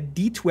me a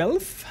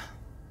D12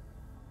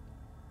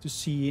 to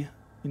see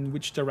in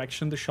which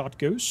direction the shot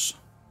goes.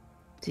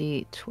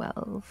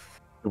 D12.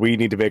 We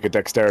need to make a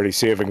dexterity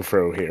saving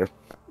throw here.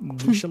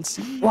 We shall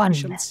see. 1. We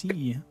shall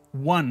see.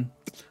 1.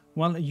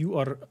 Well, you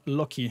are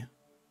lucky.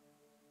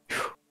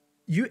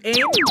 You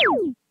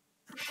aim.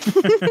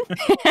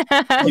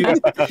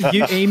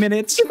 you aim at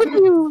it,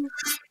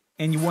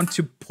 and you want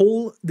to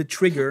pull the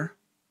trigger,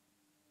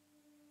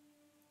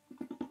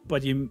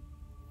 but you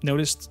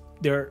noticed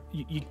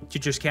you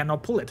just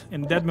cannot pull it.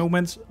 In that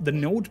moment, the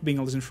note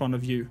bingles in front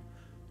of you.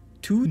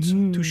 Toot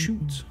to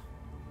shoot.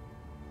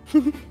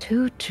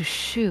 Toot to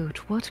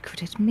shoot. What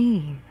could it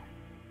mean?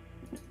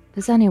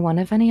 Does anyone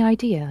have any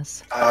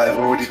ideas? I've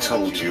already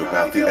told you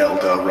about the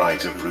Eldar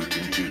rite of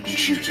rootin' tootin'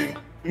 shooting.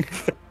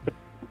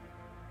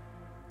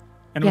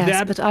 And with yes,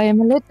 that, but I am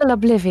a little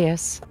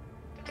oblivious.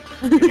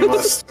 You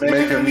must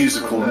make a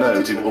musical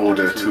note in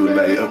order to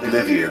lay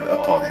oblivion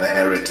upon the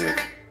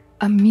heretic.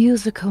 A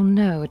musical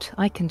note.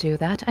 I can do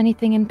that.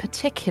 Anything in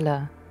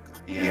particular?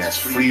 Yes,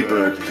 free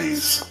bird,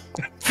 please.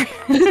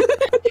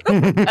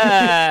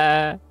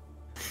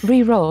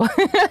 Reroll.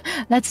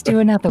 Let's do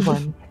another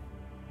one.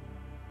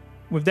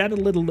 with that, a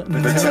little... The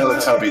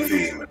Teletubby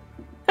theme.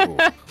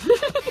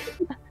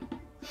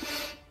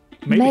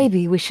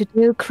 Maybe we should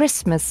do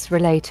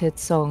Christmas-related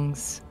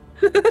songs.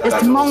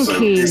 This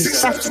monkey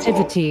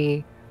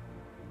festivity.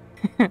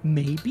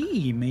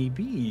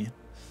 Maybe.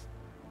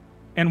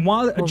 And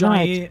while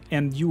Jai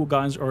and you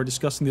guys are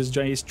discussing this,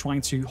 Jai is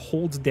trying to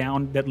hold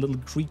down that little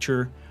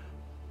creature,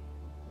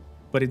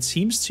 but it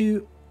seems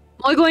to...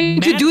 Am I going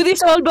to do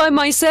this all by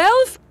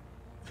myself?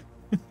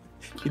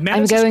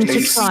 I'm going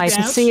to try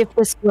to see if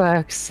this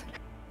works.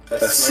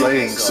 A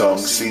sleighing song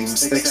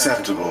seems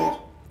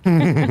acceptable.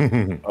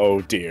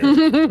 Oh dear.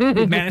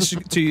 It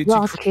managed to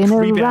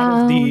creep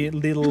out of the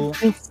little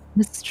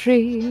Christmas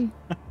tree.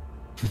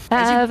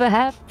 Have a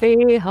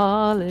happy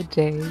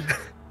holiday.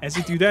 As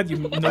you do that, you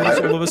notice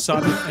all of a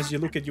sudden, as you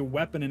look at your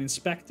weapon and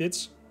inspect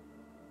it,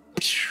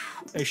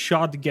 A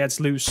shot gets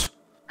loose.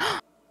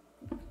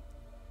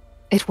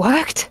 It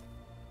worked?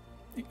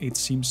 It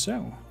seems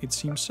so. It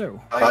seems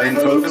so. I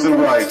invoke the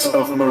right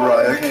of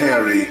Mariah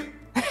Carey.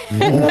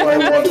 All I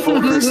want for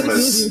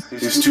Christmas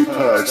is to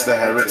purge the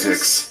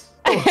heretics.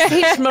 I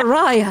hate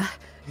Mariah.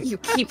 You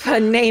keep her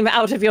name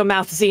out of your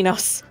mouth,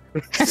 Xenos.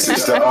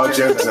 Sister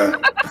Argenta.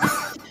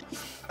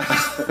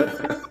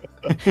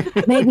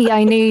 Maybe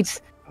I need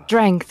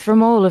strength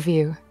from all of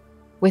you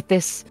with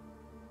this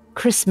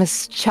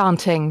Christmas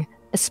chanting,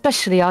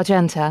 especially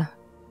Argenta.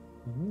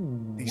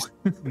 These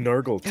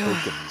Nurgle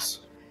tokens.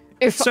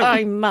 If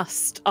I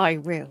must, I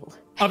will.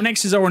 Up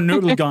next is our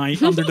Nurgle guy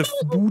under the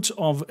boot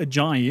of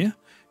Ajay.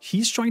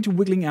 He's trying to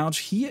wiggling out.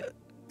 He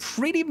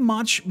pretty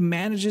much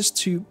manages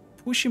to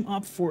push him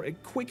up for a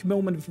quick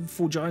moment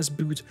before Jai's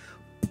boot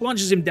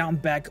plunges him down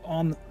back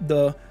on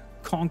the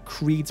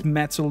concrete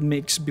metal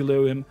mix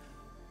below him.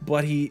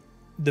 But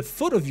the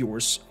foot of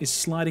yours is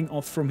sliding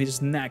off from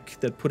his neck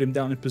that put him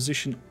down in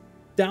position.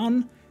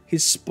 Down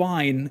his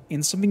spine,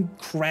 and something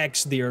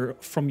cracks there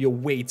from your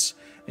weight,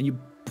 and you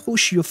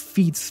push your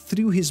feet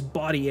through his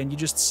body, and you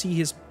just see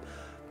his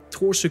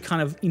torso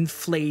kind of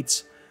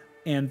inflate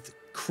and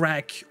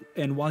crack,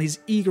 and while he's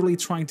eagerly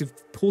trying to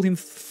pull him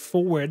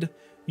forward,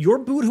 your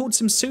boot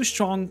holds him so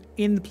strong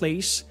in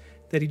place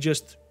that he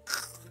just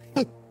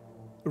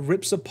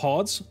rips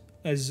apart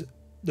as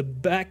the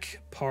back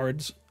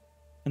part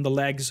and the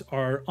legs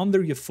are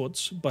under your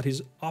foot, but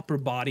his upper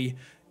body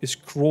is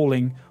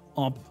crawling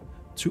up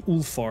to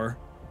Ulfar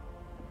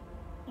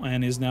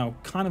and is now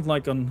kind of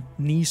like on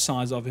knee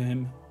size of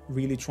him,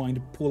 really trying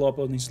to pull up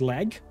on his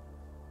leg.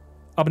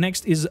 Up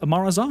next is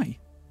Marazai.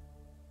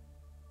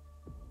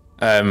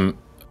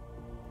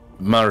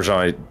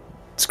 Marazai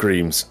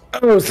screams,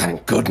 "Oh,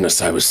 thank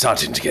goodness, I was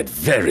starting to get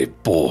very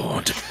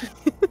bored."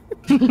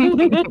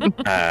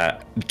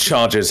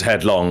 Charges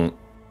headlong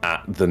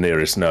at the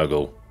nearest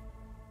Nurgle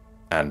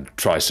and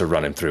tries to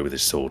run him through with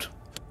his sword.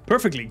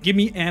 Perfectly. Give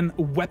me an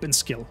weapon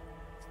skill.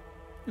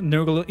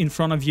 Nurgle in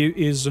front of you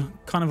is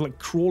kind of like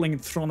crawling in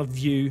front of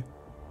you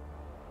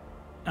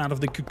out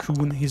of the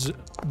cocoon. He's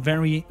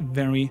very,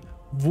 very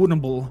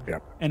vulnerable.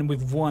 Yep. And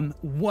with one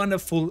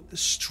wonderful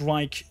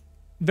strike,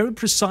 very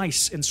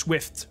precise and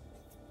swift.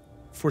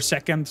 For a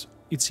second,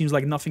 it seems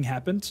like nothing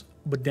happened,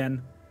 but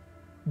then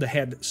the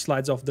head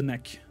slides off the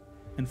neck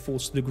and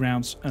falls to the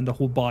ground, and the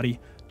whole body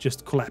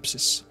just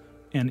collapses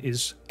and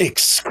is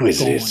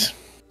exquisite. gone.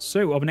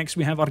 So up next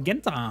we have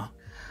Argenta.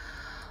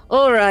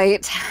 All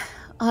right.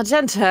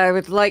 Argenta, I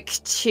would like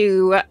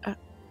to...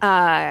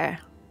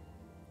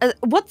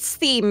 what's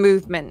the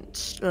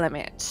movement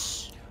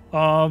limit?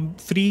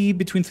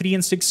 Between 3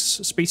 and 6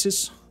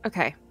 spaces.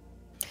 Okay.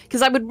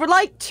 Because I would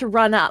like to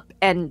run up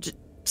and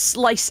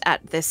slice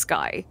at this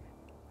guy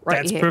right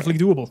That's here. perfectly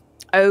doable.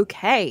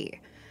 Okay.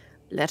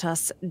 Let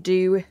us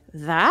do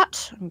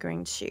that. I'm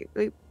going to...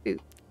 Boop, boop,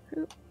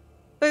 boop,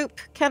 boop.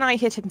 Can I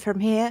hit him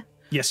from here?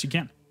 Yes, you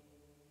can.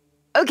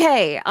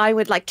 Okay, I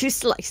would like to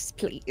slice,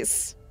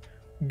 please.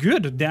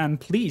 Good, then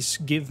please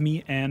give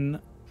me an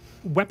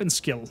weapon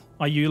skill.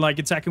 Are you like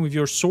attacking with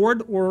your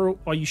sword or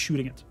are you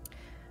shooting it?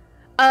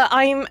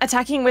 I'm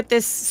attacking with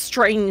this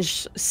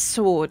strange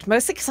sword,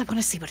 mostly because I want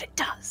to see what it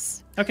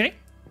does. Okay,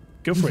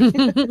 go for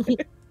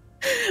it.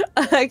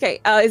 Okay,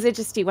 is it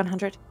just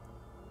D100?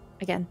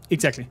 Again.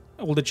 Exactly.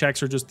 All the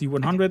checks are just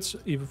D100s,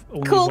 if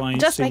only Cool, if I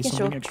just say making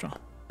something sure. extra.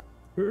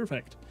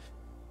 Perfect.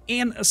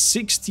 And a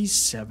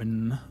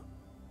 67.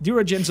 Dear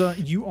Argenta,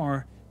 you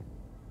are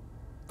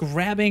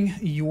grabbing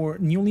your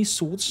newly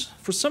swords.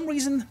 For some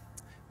reason,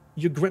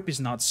 your grip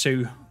is not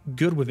so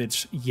good with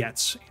it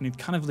yet, and it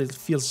kind of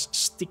feels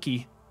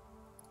sticky.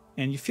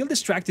 And you feel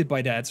distracted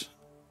by that,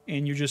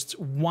 and you just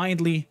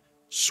wildly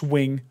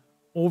swing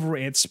over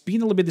it,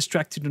 being a little bit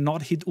distracted to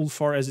not hit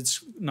Ulfar as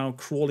it's now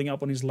crawling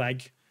up on his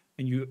leg,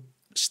 and you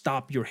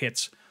stop your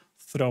hits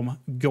from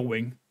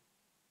going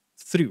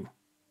through.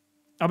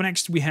 Up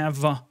next, we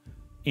have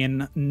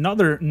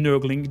another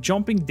Nurgling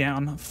jumping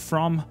down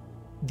from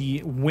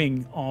the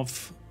wing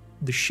of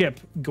the ship,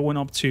 going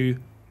up to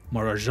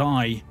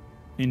Marajai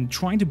and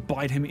trying to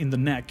bite him in the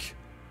neck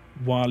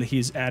while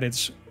he's at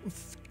it,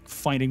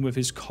 fighting with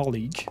his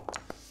colleague.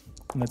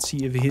 Let's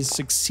see if he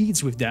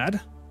succeeds with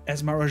that.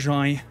 As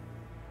Marajai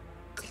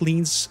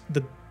cleans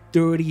the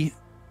dirty,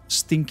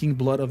 stinking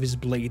blood of his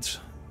blade,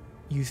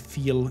 you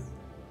feel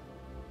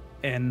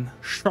an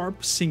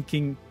sharp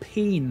sinking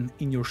pain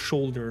in your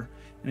shoulder.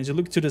 And as you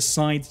look to the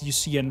side, you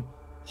see an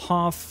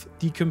half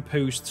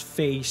decomposed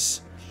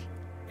face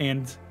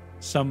and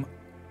some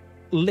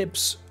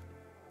lips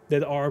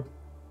that are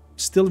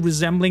still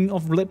resembling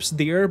of lips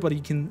there, but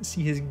you can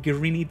see his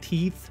grimy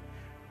teeth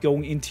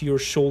going into your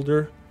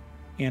shoulder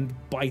and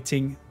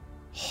biting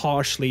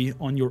harshly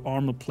on your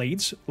armor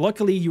plates.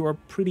 Luckily, you are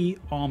pretty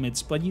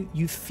armored, but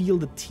you feel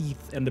the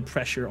teeth and the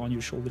pressure on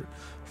your shoulder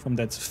from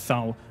that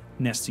foul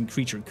nesting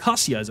creature.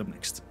 Cassia is up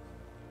next.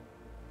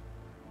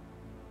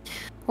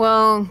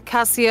 Well,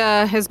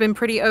 Cassia has been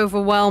pretty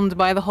overwhelmed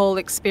by the whole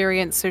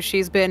experience, so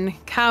she's been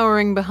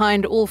cowering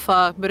behind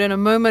Ulfar, but in a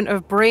moment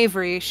of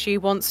bravery, she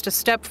wants to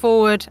step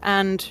forward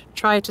and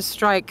try to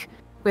strike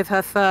with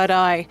her third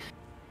eye.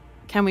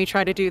 Can we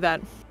try to do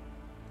that?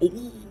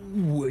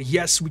 Oh,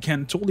 yes, we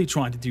can totally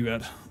try to do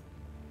that.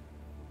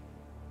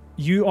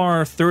 You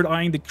are third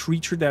eyeing the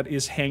creature that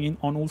is hanging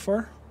on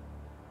Ulfar?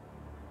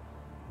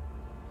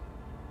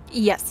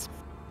 Yes.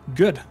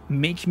 Good.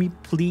 Make me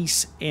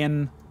please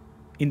an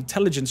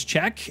intelligence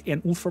check,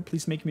 and Ulfar,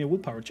 please make me a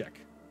willpower check.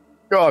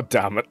 God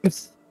damn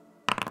it.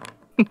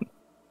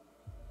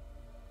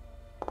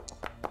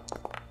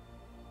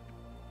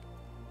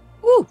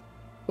 Ooh.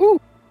 Ooh.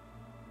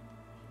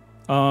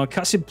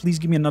 Cassia, please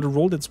give me another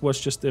roll. That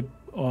was just a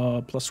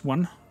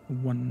 +1.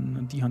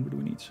 1 D100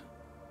 we need.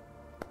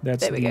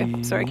 That's there we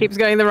go. Sorry, it keeps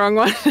going the wrong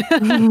one.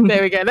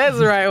 There we go. That's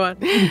the right one.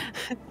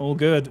 All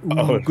good.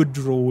 Ooh, good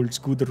rolls.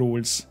 Good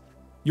rolls.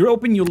 You're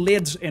opening your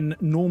lids, and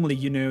normally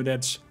you know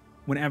that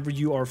whenever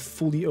you are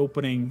fully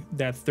opening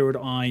that third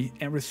eye,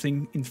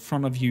 everything in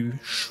front of you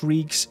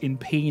shrieks in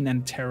pain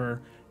and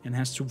terror and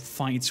has to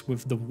fight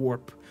with the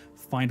warp,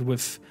 fight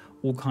with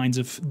all kinds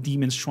of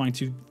demons trying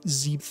to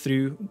seep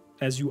through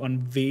as you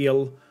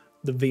unveil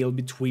the veil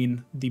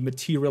between the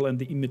material and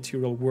the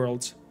immaterial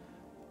worlds.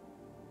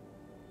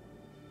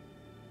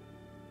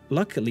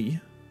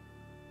 Luckily,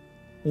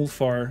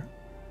 Ulfar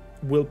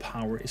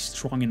willpower is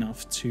strong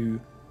enough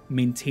to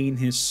maintain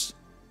his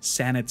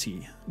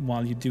sanity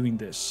while you're doing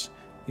this.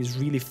 He's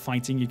really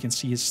fighting. You can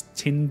see his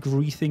tin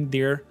breathing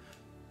there,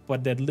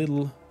 but that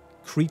little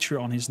creature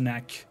on his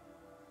neck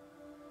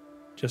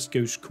just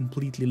goes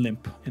completely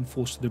limp and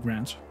falls to the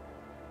ground.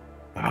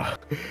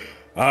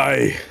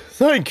 I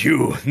thank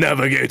you,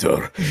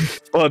 Navigator,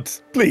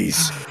 but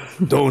please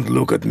don't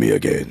look at me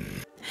again.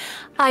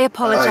 I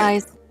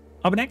apologize.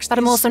 Up next, but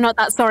I'm also not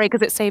that sorry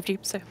because it saved you.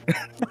 So.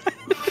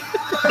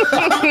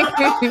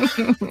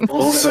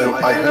 Also,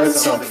 I heard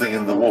something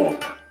in the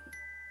warp.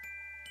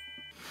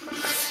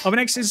 Up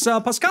next is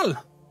Pascal.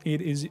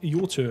 It is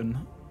your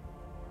turn.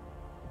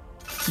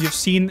 You've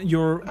seen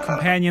your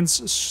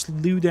companions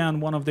slew down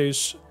one of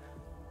those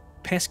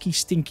pesky,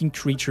 stinking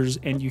creatures,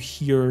 and you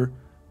hear,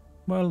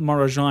 well,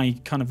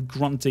 Marajai kind of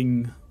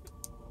grunting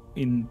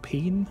in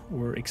pain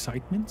or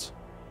excitement.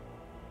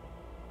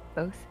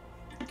 Both.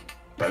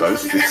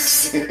 Both?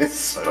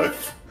 Yes,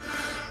 both.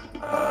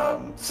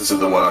 So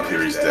the one up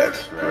here is dead,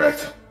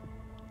 correct?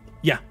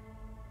 Yeah.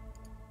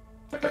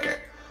 Okay.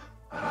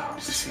 What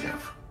does he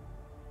have?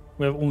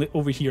 We have only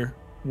over here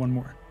one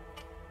more.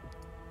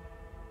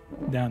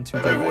 Down to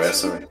over where,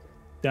 sorry?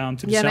 Down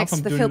to the yeah, south. next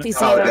to the filthy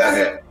down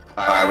here.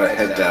 I'm gonna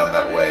head down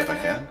that way if I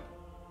can.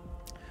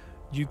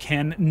 You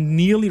can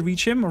nearly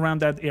reach him around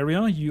that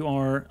area. You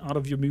are out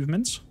of your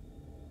movements.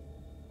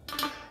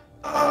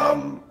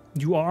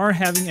 You are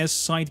having a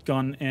sight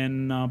gun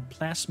and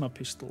plasma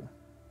pistol.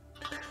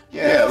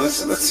 Yeah,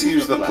 let's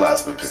use the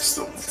plasma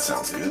pistol. That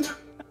sounds good.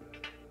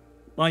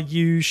 Like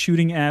you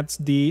shooting at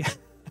the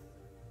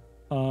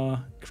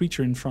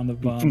creature in front of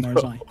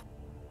Marzai.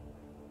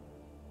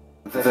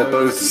 They're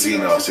both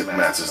Xenos, it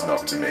matters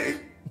not to me.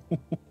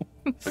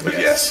 But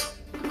yes.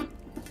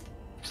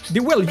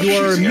 Well,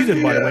 you are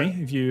muted, by the way,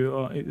 if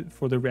you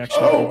for the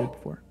reaction you did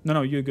before.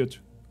 No, you're good.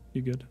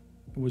 You're good.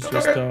 It was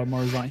just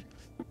Marzai.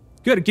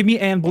 Good. Give me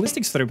a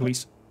ballistics throw,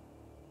 please.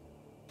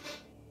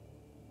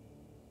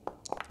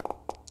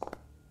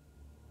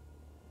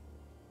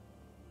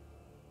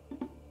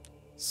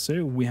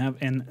 So we have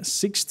an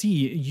 60.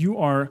 You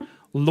are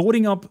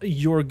loading up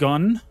your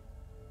gun.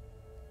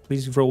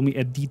 Please roll me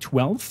a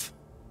d12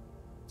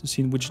 to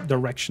see in which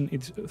direction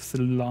it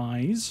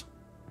flies.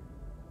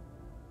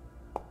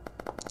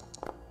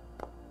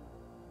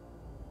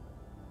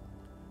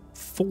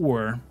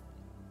 Four.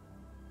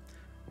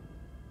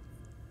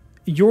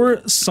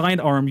 Your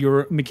sidearm,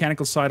 your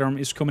mechanical sidearm,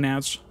 is coming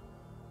out,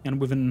 and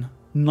with a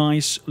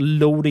nice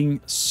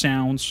loading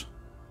sound,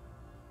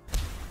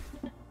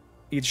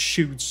 it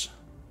shoots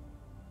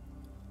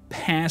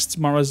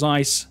past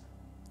Marazai's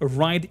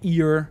right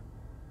ear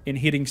and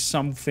hitting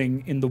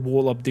something in the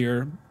wall up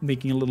there,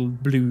 making a little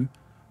blue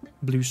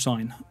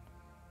sign.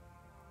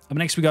 Up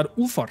next, we got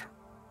Ulfar.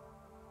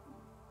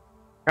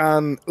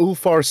 Can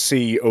Ulfar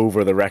see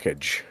over the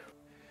wreckage?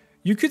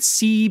 You could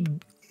see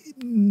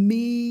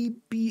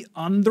maybe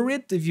under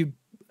it if you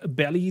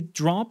belly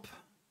drop,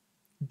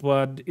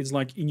 but it's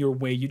like in your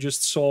way. You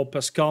just saw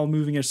Pascal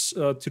moving us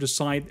to the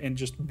side and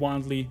just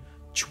wildly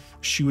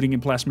shooting a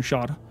plasma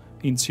shot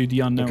into the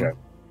unknown. Okay.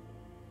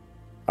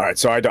 All right,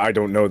 so I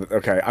don't know.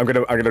 Okay, I'm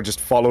gonna just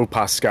follow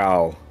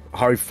Pascal.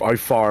 How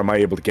far am I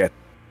able to get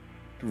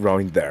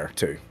round there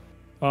to?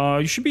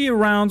 You should be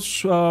around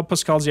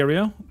Pascal's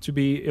area to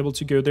be able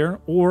to go there,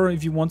 or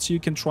if you want to, you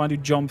can try to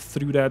jump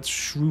through that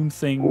shroom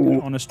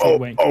thing on a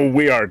straightway. Oh,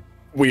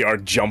 we are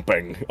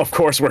jumping. Of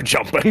course, we're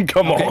jumping.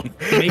 Come on.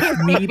 Make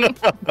me.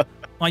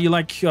 Are you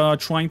like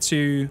trying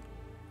to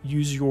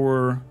use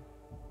your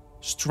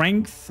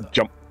strength?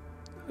 Jump.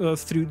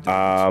 Through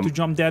to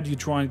jump that, you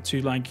trying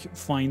to like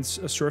find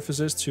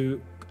surfaces to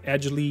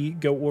agilely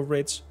go over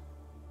it.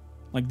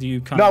 Like, do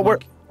you kind of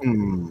like...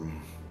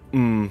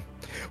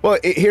 Well,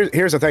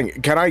 here's the thing.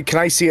 Can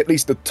I see at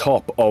least the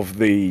top of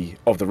the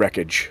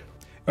wreckage?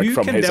 Like, you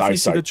from can his definitely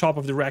eyesight? see the top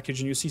of the wreckage,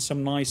 and you see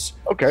some nice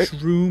Okay.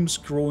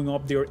 shrooms growing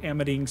up. They're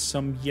emitting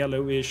some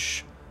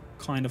yellowish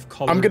kind of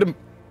color. I'm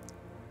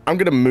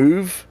gonna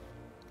move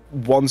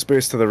one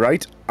space to the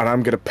right, and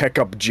I'm gonna pick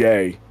up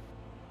Jay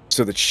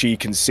so that she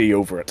can see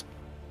over it.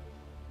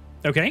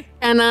 Okay.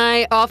 And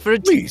I offer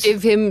to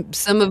give him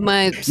some of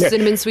my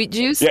cinnamon sweet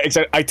juice. Yeah,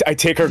 exactly. I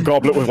take her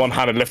goblet with one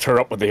hand and lift her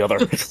up with the other.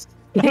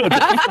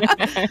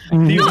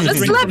 No,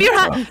 just slap your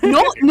hand.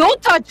 No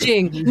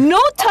touching.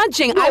 No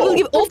touching. I will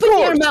give. Open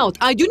your mouth.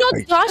 I do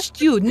not touch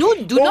you. No,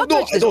 do not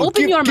touch this.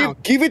 Open your mouth.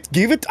 Give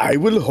it. I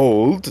will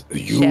hold.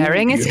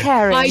 Sharing is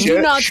caring. I do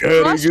not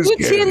trust you,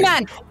 Tin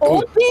Man.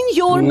 Open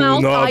your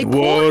mouth. I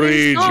pour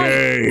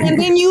inside, and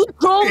then you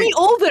throw me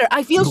over.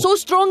 I feel so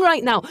strong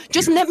right now.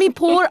 Just let me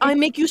pour. I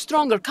make you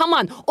stronger. Come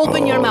on.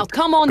 Open your mouth.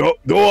 Come on.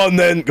 Go on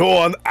then. Go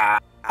on.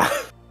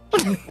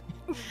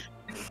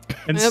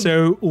 And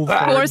so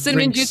Ulfar pour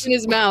cinnamon drinks juice in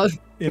his mouth.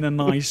 in a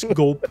nice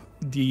gulp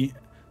the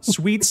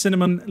sweet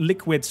cinnamon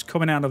liquids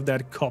coming out of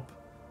that cup.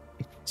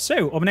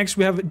 So up next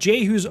we have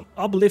Jay, who's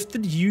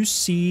uplifted. You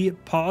see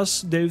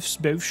past those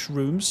both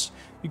shrooms.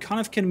 You kind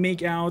of can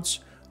make out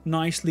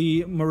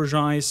nicely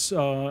Marajai's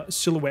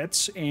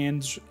silhouettes,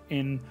 and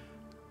in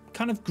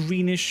kind of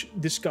greenish,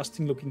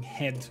 disgusting looking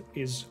head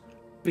is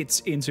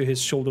bits into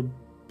his shoulder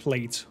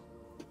plate.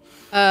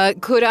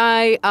 Could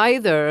I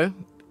either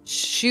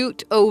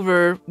shoot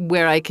over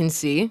where I can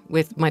see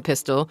with my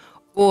pistol,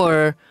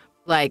 or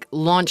like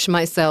launch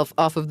myself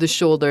off of the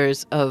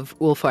shoulders of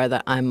Ulfar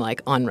that I'm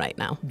like on right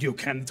now? You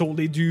can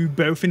totally do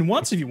both in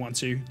once if you want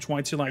to.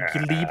 Try to like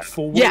leap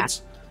forward. Yeah.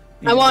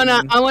 I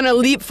wanna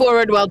leap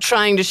forward while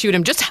trying to shoot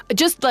him.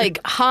 Just like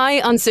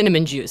high on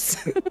cinnamon juice.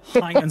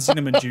 High on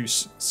cinnamon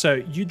juice. So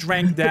you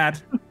drank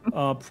that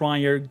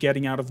prior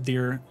getting out of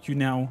there. You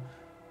now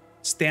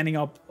standing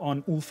up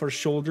on Ulfar's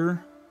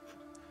shoulder.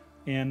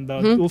 And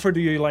Ulfar,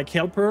 do you like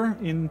help her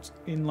in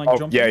like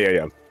jumping?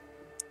 Yeah.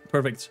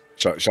 Perfect.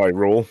 Shall I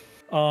roll?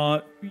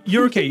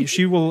 You're okay.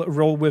 She will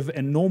roll with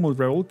a normal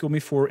roll. Go me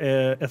for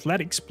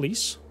athletics,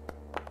 please.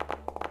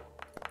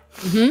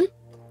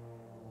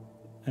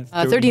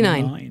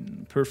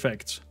 39.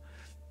 Perfect.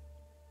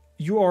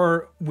 You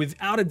are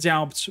without a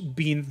doubt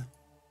being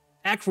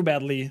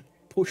acrobatically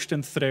pushed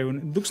and thrown.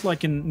 It looks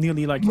like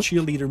nearly like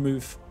cheerleader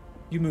move.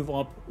 You move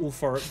up,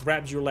 Ulfar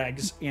grabs your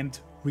legs and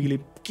really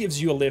gives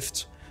you a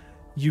lift.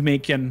 You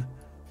make a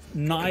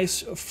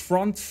nice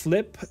front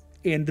flip.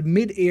 In the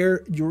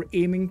mid-air, you're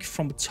aiming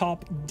from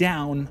top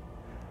down,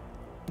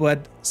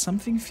 but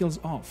something feels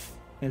off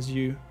as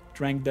you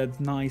drank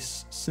that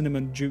nice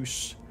cinnamon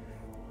juice.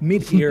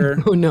 Mid-air,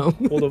 oh no!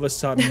 All of a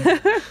sudden,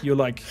 you're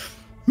like,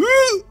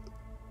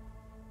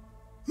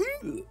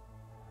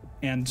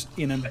 and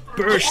in a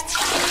burst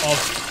of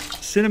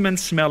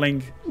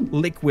cinnamon-smelling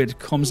liquid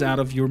comes out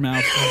of your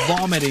mouth,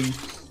 vomiting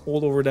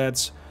all over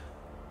that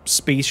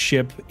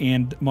spaceship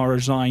and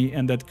Marajai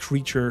and that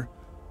creature.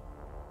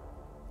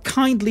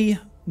 Kindly,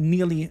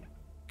 nearly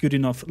good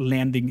enough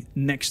landing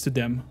next to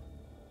them,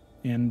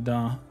 and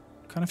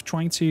kind of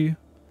trying to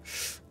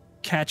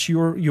catch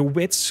your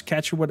wits,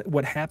 catch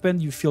what happened.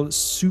 You feel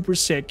super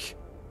sick,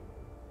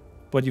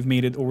 but you've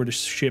made it over the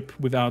ship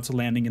without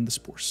landing in the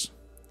spores.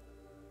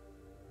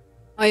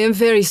 I am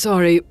very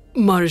sorry,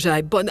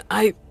 Marajai, but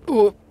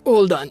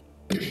hold on.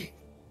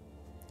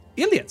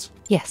 Iliad.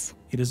 Yes.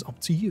 It is up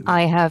to you.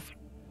 I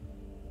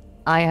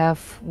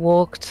have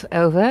walked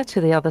over to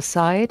the other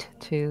side,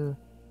 to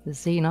the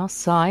Xenos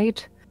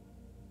side.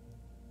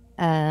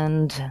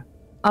 And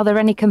are there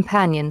any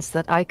companions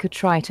that I could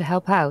try to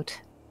help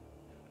out?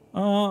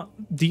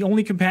 The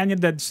only companion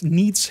that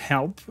needs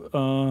help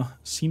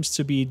seems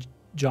to be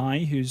Jai,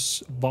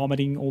 who's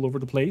vomiting all over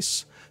the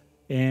place,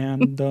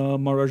 and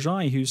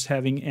Marajai, who's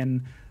having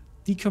an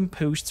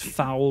decomposed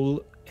foul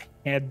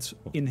head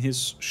in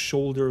his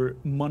shoulder,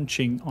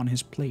 munching on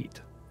his plate.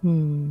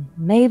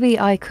 Maybe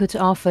I could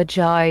offer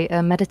Jai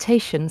a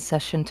meditation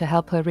session to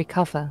help her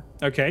recover.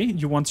 Okay,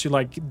 you want to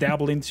like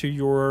dabble into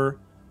your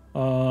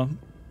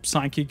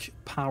psychic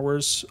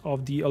powers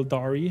of the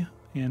Eldari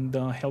and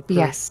help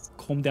her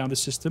calm down the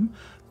system.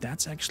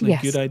 That's actually a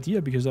good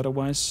idea, because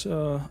otherwise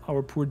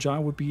our poor Jai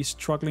would be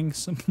struggling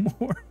some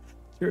more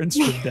turns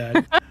with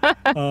that.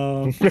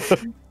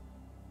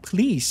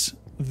 Please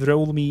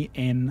roll me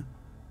an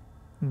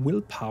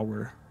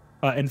willpower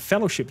and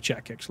fellowship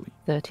check, actually.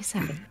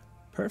 37.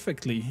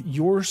 Perfectly.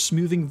 Your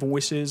smoothing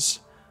voices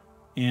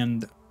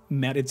and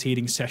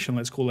meditating session,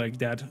 let's call it like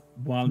that,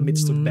 while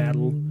midst of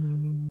battle,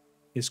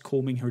 is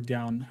calming her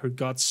down. Her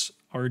guts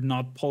are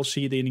not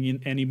pulsating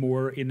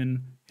anymore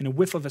in a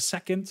whiff of a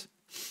second.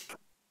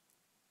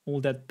 All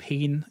that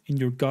pain in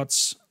your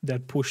guts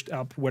that pushed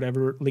up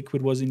whatever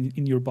liquid was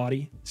in your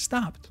body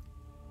stopped.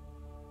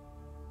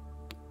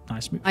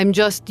 Nice move. I'm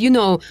just,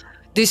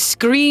 the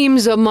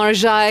screams of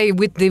Marajai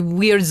with the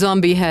weird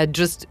zombie head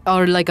just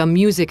are like a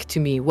music to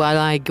me while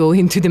I go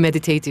into the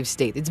meditative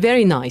state. It's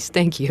very nice,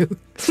 thank you.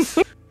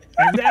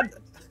 And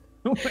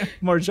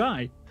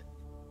Marjai,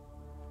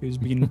 who's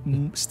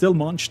been still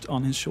munched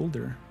on his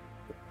shoulder.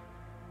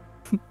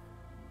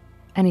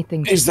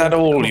 Anything. Is that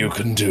all you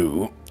can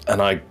do?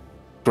 And I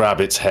grab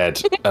its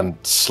head and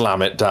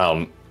slam it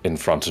down in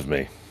front of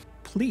me.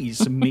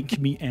 Please make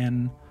me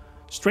an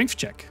strength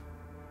check.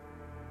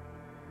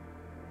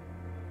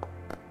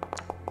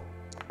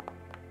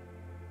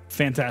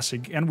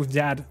 Fantastic. And with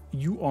that,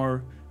 you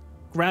are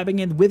grabbing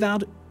it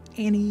without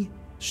any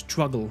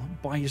struggle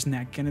by his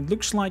neck. And it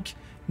looks like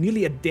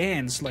nearly a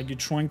dance, like you're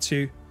trying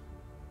to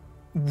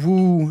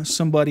woo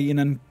somebody in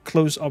a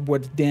close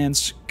upward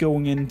dance,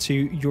 going into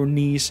your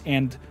knees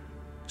and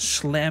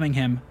slamming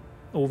him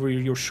over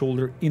your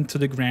shoulder into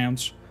the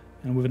ground.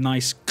 And with a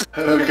nice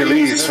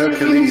Hercules,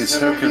 Hercules,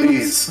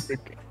 Hercules.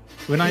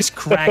 with a nice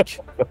crack,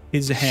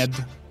 his head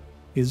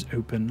is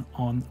open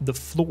on the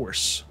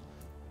floors.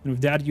 And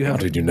with that, you have...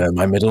 How did you know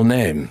my middle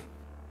name?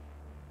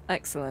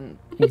 Excellent.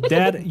 With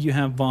that, you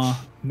have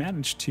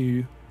managed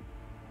to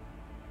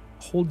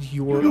hold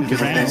your ground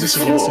against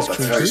these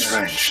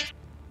creatures.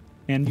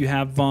 And you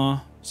have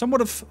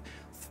somewhat of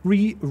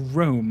free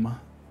roam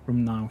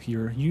from now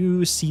here.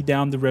 You see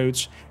down the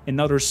roads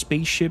another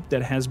spaceship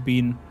that has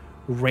been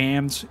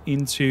rammed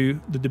into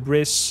the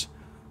debris.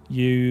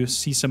 You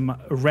see some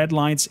red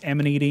lights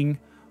emanating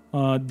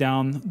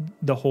down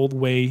the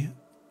hallway,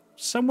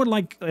 somewhat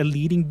like a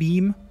leading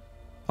beam.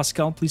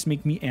 Pascal, please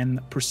make me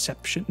an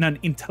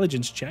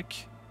intelligence check.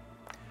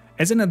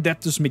 As an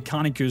Adeptus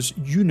Mechanicus,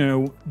 you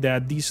know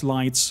that these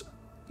lights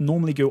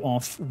normally go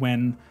off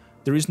when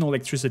there is no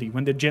electricity,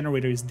 when the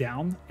generator is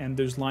down, and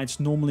those lights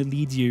normally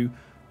lead you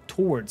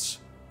towards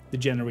the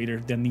generator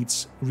that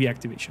needs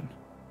reactivation.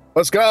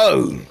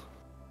 Pascal,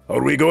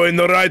 are we going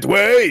the right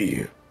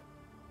way?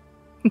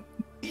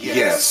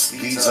 Yes,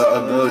 these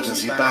are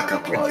emergency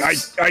backup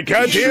lights. I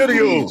can't hear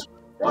you.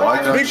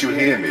 Why don't you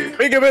hear me?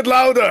 Speak a bit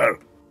louder.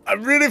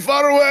 I'm really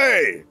far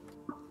away.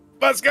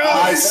 Pascal!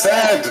 I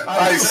said!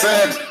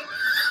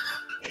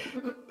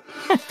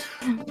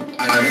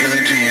 I'm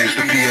going to use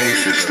the PA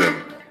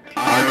system.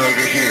 I'm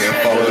over here,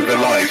 follow the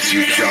lights,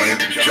 you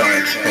giant,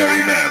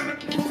 hairy man.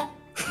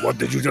 What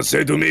did you just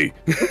say to me?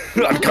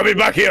 I'm coming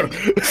back here.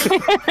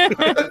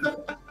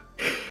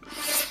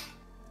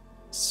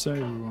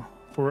 So,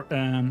 for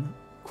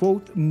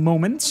quote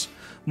moment,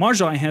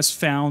 Marjai has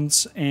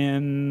found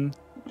an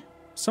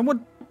somewhat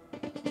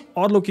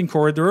odd-looking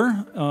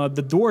corridor.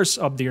 The doors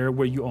up there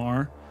where you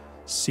are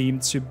seem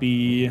to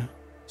be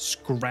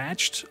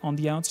scratched on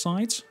the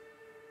outside,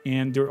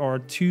 and there are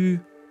two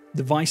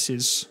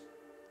devices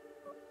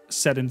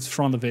set in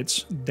front of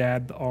it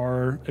that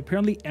are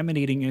apparently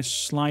emanating a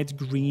slight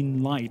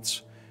green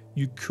light.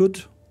 You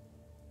could,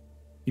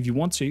 if you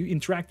want to,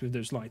 interact with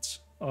those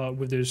lights,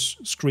 with those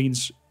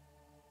screens.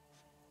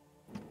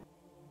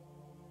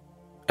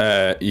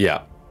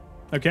 Yeah.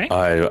 Okay.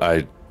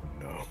 I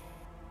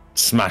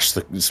smash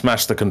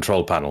the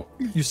control panel.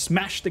 You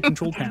smash the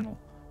control panel.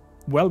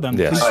 Well done.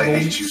 Yes. I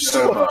hate you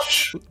so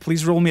much.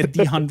 Please roll me a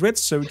d100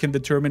 so we can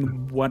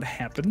determine what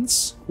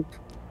happens.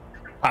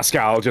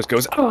 Pascal just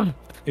goes, oh.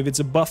 If it's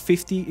above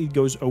 50, it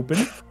goes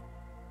open.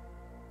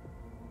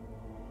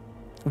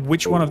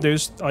 Which one of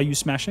those are you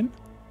smashing?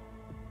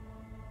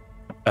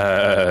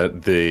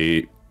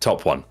 The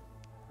top one.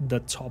 The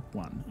top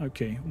one.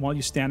 Okay. While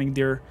you're standing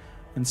there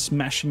and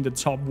smashing the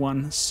top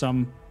one,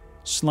 some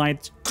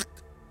slight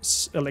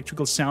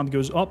electrical sound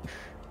goes up,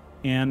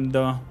 and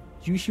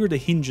you hear the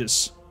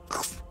hinges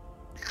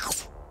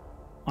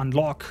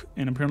unlock,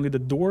 and apparently the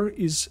door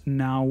is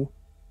now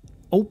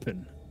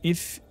open.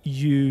 If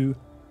you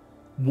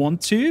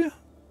want to,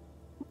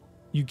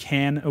 you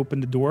can open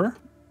the door.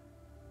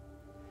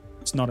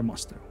 It's not a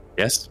must, though.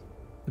 Yes.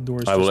 The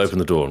door is I will open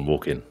the door and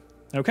walk in.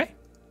 Okay.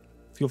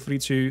 Feel free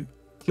to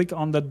click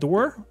on that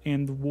door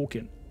and walk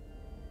in.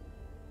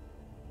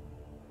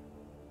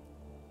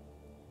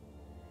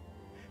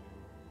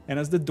 And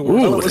as the door...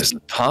 Ooh, there's a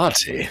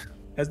party.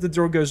 As the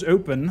door goes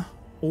open,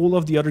 all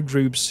of the other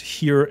groups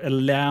hear a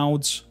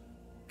loud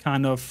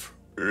kind of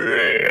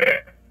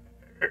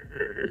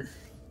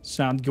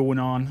sound going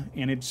on,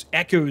 and it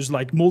echoes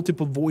like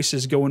multiple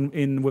voices going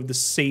in with the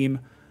same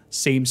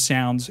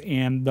sounds.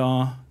 And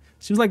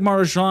seems like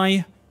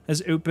Marjai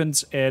has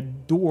opened a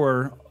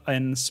door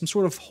in some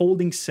sort of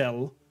holding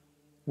cell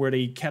where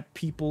they kept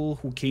people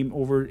who came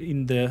over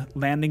in the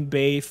landing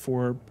bay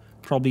for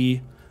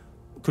probably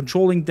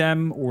controlling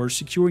them or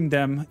securing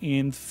them,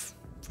 and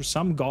for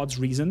some god's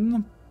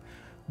reason,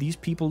 these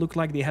people look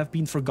like they have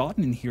been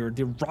forgotten in here.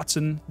 They're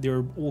rotten, there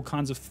are all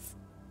kinds of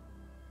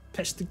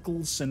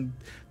pesticles and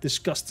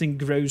disgusting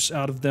gross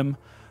out of them,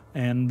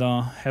 and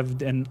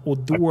have an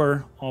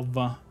odor of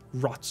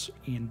rot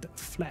and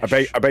flesh.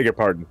 I beg your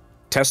pardon.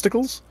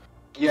 Testicles?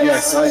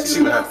 Yes, I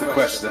too have the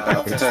question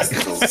about the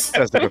testicles.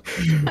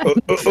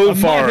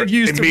 Ulfar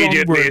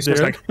immediately is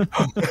just like...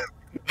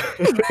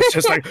 it's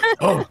just like,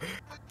 oh,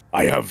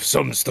 I have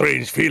some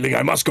strange feeling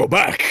I must go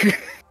back.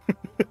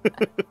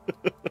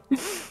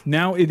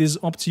 Now it is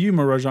up to you,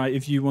 Marjai,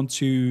 if you want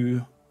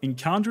to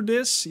encounter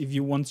this, if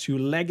you want to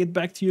leg it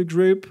back to your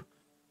group.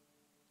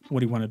 What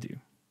do you want to do?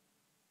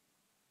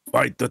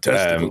 Fight the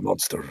testicle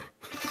monster.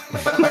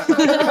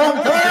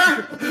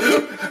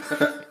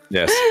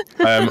 Yes.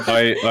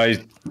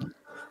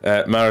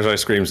 Marazai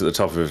screams at the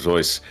top of his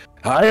voice,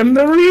 "I am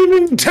the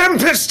Reaming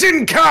Tempest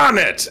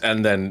incarnate!"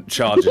 And then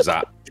charges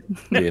at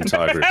the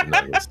entire group.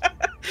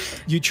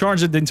 You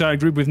charge at the entire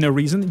group with no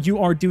reason. You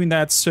are doing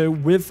that, so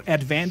with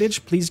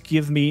advantage, please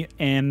give me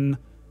an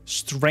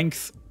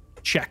strength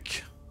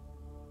check.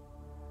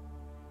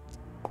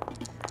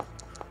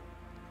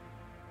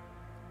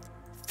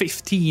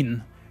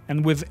 $15.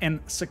 And with a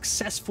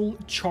successful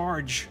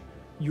charge,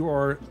 you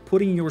are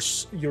putting your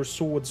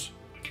swords,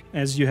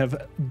 as you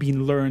have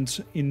been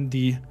learned in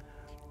the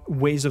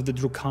ways of the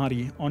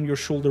Drukari, on your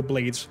shoulder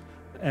blades,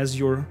 as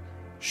your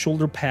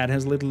shoulder pad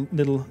has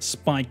little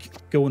spike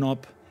going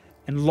up,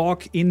 and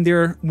lock in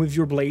there with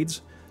your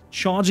blades,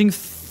 charging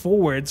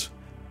forward,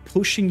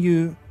 pushing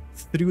you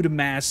through the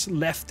mass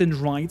left and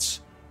right,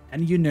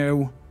 and you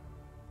know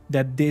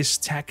that this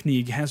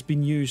technique has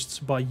been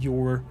used by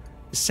your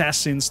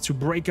assassins to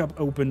break up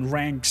open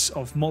ranks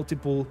of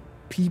multiple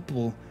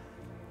people.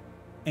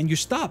 And you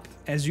stop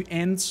as you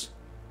end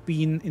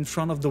being in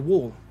front of the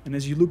wall, and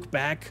as you look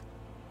back,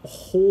 a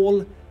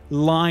whole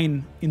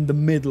line in the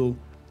middle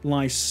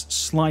lies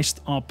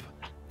sliced up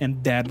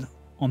and dead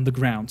on the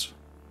ground.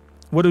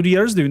 What do the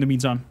others do in the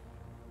meantime?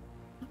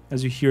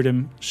 As you hear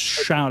them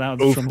shout out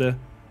from the...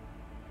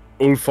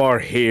 Ulfar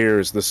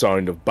hears the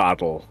sound of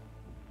battle.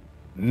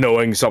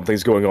 Knowing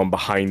something's going on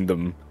behind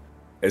them,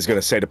 is going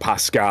to say to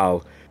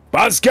Pascal,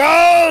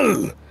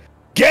 "Pascal!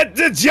 Get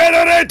the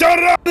generator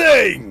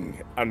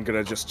running!" I'm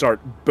going to just start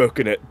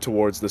booking it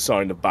towards the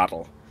sound of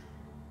battle.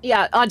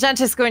 Yeah,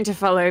 Argenta's going to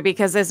follow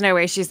because there's no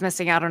way she's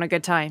missing out on a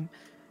good time.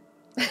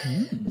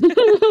 Very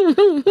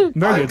I'm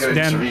good. going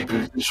Then to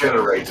reboot the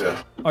generator.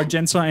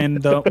 Argenta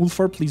and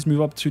Ulfar, please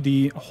move up to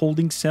the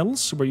holding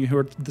cells where you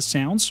heard the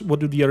sounds. What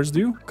do the others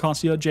do?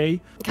 Cassia,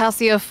 Jay?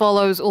 Cassia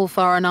follows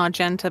Ulfar and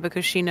Argenta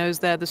because she knows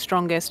they're the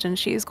strongest and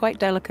she is quite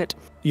delicate.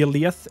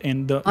 Eliath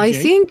and I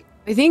Jay?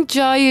 think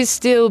Jai is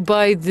still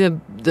by the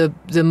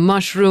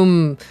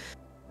mushroom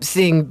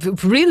thing,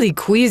 really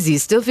queasy,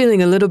 still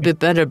feeling a little bit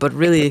better, but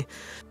really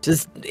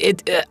just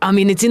I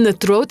mean, it's in the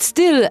throat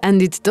still,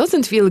 and it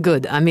doesn't feel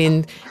good. I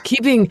mean,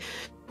 keeping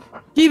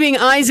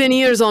eyes and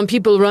ears on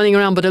people running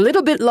around, but a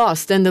little bit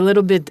lost and a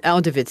little bit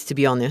out of it, to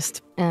be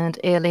honest. And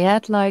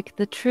Iliad, like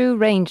the true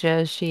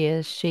ranger she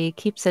is, she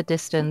keeps a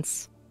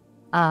distance,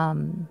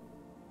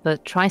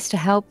 but tries to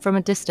help from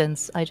a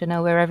distance. I don't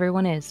know where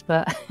everyone is,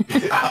 but...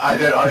 I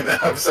don't either.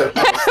 I'm so...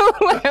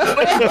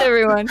 Where's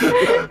everyone?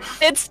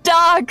 It's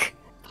dark!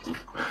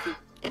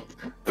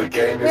 The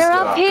game is We're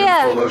dark up and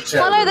here. full of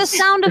Follow the terrors.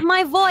 sound of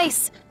my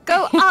voice.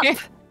 Go up.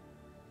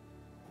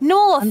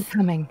 North. I'm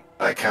coming.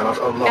 I cannot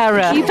unlock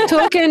Era. the door. Keep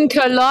talking,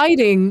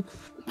 colliding.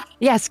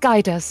 Yes,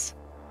 guide us.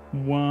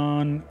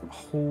 One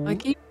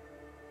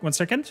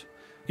second.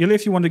 Ilya,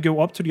 if you want to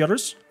go up to the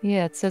others.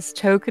 Yeah, it says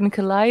token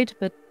collide,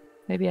 but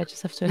maybe I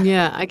just have to...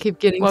 Yeah, I keep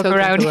getting walk token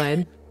around.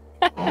 collide.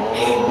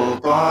 All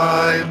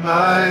by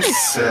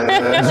myself.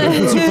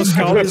 So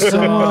Pascal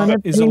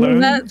is alone,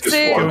 That's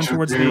it. going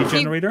towards the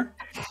generator.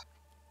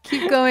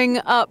 Keep going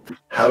up.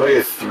 How do I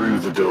get through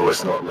the door?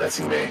 It's not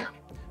letting me.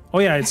 Oh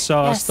yeah, it's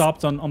Yes.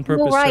 stopped on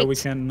purpose so right. we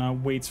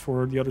can wait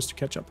for the others to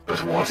catch up.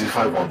 But what if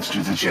I want to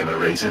do the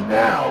generator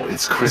now?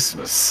 It's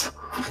Christmas.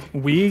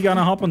 We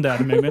gonna hop on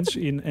that moment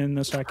in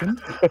a second.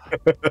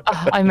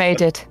 I made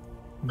it.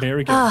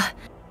 Very good. Ah,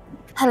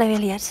 hello,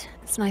 Iliad.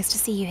 It's nice to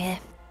see you here.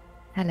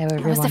 Hello, I was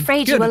everyone.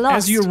 afraid you Good. were lost.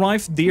 As you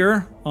arrive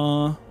there,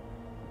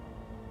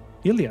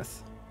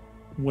 Iliath,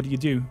 what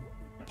do?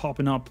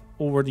 Popping up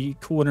over the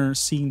corner,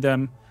 seeing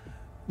them,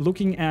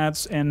 looking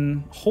at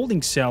an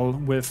holding cell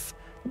with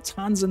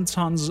tons and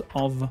tons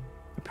of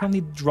apparently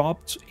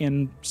dropped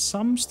and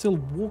some still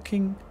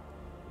walking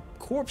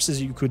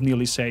corpses, you could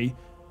nearly say.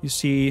 You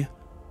see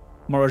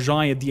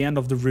Marajai at the end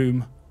of the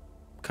room,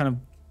 kind of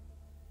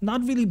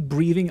not really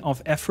breathing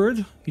of effort.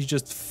 He's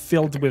just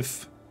filled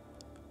with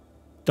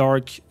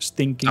dark,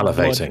 stinking blood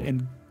Salivating.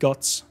 and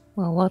guts.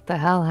 Well, what the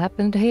hell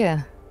happened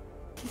here?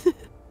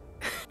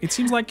 It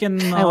seems like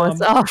an I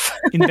was off.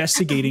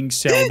 investigating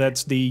cell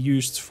that they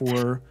used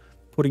for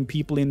putting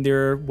people in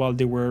there while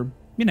they were,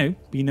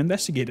 being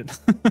investigated.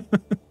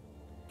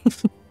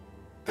 This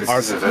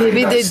is a very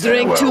Maybe they nice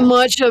drank stairwell. too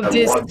much of And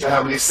this. wonder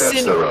how many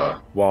steps there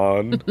are.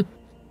 1,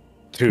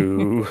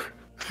 2.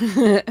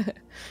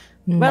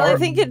 Well, I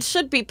think it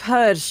should be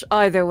purged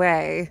either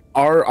way.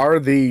 Are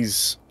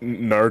these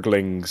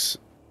nurglings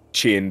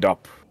chained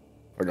up?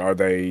 Or are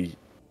they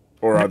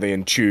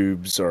in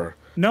tubes or?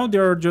 No,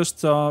 they're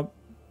just the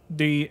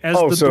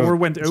door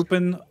went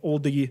open, all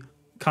the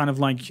kind of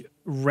like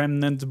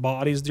remnant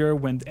bodies there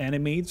went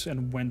animate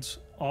and went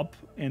up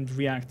and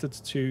reacted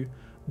to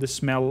the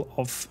smell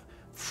of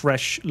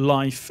fresh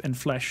life and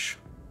flesh,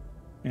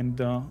 and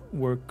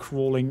were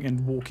crawling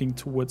and walking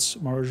towards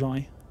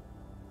Marajai.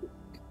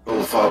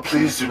 Ulfar,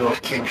 please do not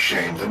kink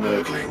shame the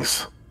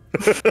nurglings.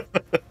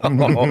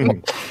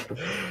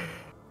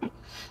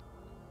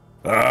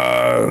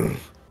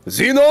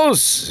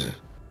 Xenos!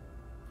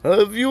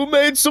 Have you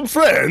made some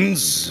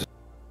friends?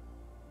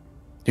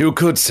 You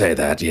could say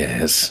that,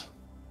 yes.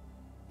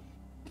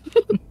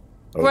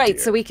 Great,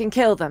 so we can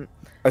kill them.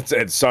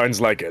 It sounds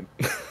like it.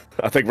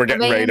 I think we're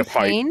getting ready to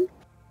fight.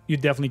 You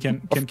definitely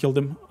can kill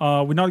them.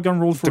 We're not gonna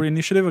roll for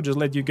initiative. I'll just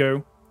let you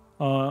go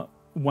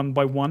one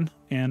by one,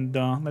 and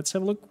let's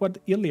have a look what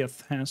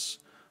Iliath has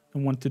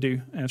and want to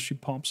do as she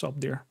pops up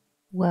there.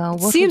 Well,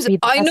 what Seems, would be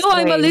the I know best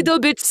I'm a way? little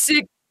bit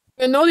sick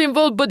and not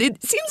involved, but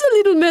it seems a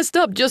little messed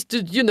up just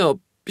to, you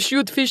know,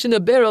 shoot fish in a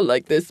barrel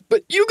like this.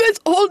 But you guys,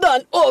 hold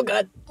on. Oh,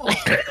 God.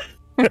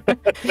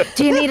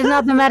 Do you need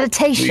another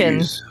meditation?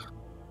 Please.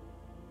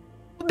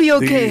 I'll be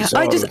okay. These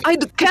I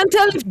can't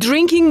tell if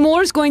drinking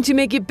more is going to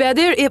make it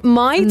better. It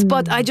might,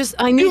 but I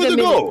need Give a it a minute.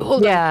 go.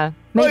 Hold on. Yeah, I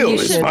maybe you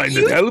always should. find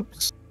it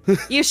helps.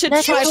 You should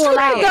Let's try all to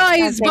out,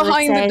 Guys as they would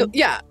behind the say. door.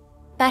 Yeah.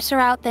 Better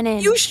out than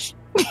in. You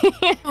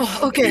Oh,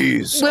 okay.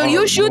 These Well, are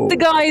you shoot the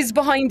no- guys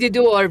behind the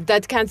door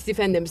that can't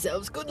defend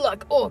themselves. Good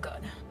luck. Oh,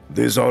 God.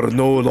 These are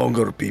no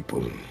longer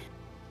people.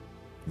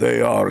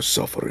 They are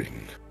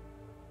suffering.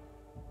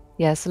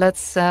 Yes,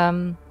 let's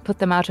put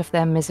them out of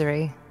their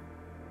misery.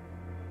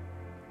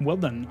 Well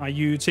then, are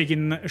you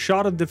taking a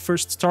shot at the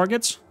first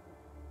targets?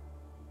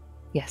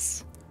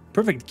 Yes.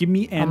 Perfect. Give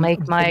me I'll an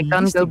make my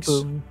gun go ballistics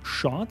boom.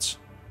 shot.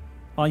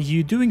 Are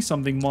you doing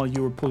something while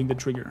you were pulling the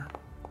trigger?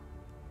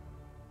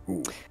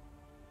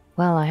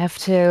 Well, I have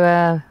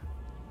to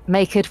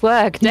make it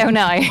work, don't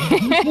I?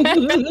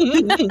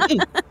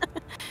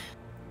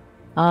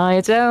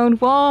 I don't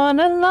want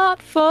a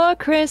lot for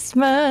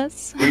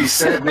Christmas. We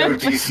said no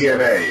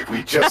DCMA.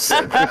 We just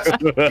said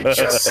that. We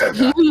just said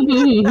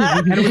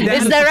that.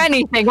 Is there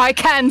anything I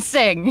can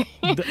sing?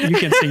 You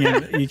can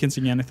sing. You can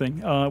sing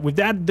anything. With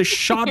that, the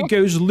shot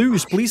goes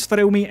loose. Please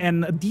throw me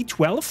an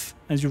D12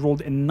 as you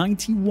rolled a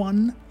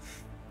 91.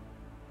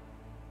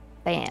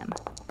 Bam.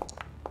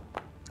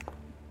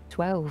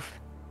 12.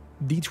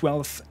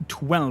 D12,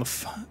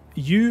 12.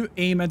 You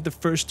aim at the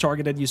first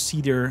target that you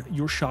see there.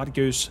 Your shot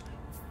goes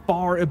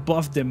far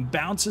above them,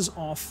 bounces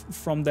off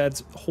from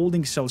that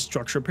holding cell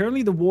structure.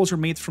 Apparently the walls are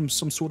made from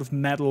some sort of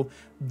metal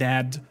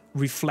that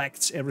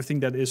reflects everything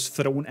that is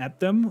thrown at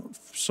them,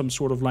 some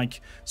sort of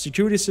like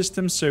security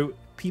system, so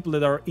people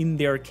that are in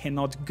there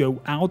cannot go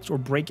out or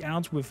break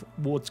out with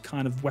what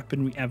kind of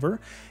weaponry ever,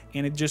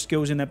 and it just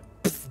goes in a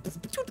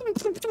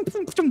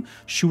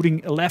shooting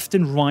left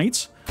and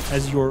right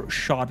as your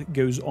shot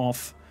goes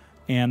off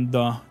and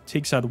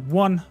takes out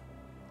 1,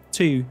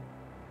 2,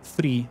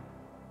 3,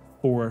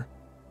 4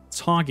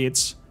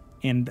 targets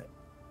and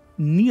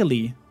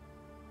nearly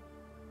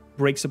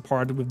breaks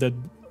apart with that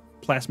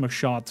plasma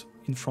shot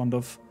in front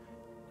of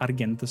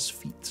Argenta's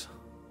feet.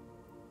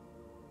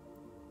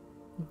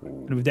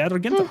 And with that,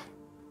 Argenta,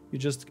 you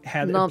just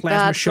had a Not plasma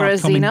bad for shot a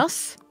coming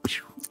Xenos.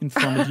 in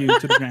front of you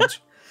to the ground.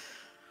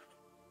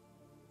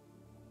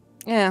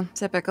 Yeah,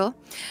 typical.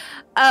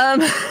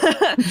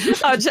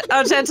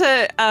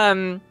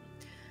 Argenta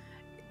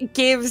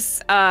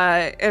gives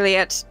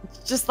Iliad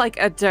just like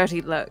a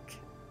dirty look,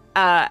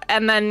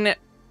 and then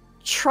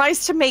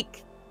tries to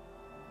make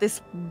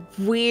this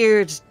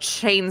weird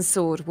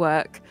chainsword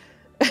work.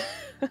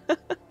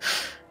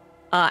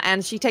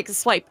 And she takes a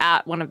swipe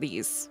at one of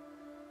these.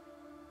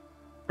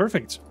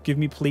 Perfect. Give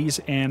me, please,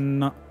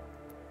 an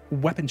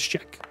weapons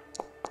check.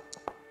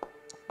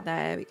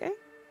 There we go.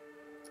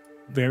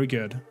 Very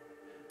good.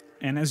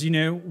 And as you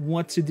know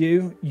what to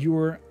do,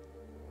 you're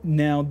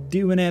now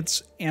doing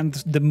it, and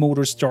the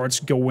motor starts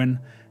going,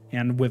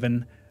 and with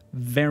an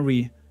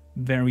very,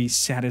 very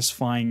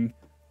satisfying,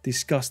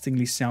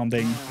 disgustingly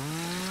sounding,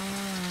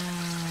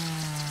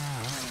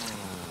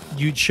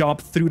 you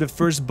chop through the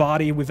first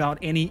body without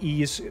any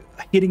ease,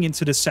 hitting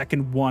into the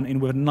second one,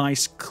 and with a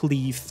nice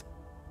cleave,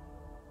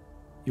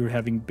 you're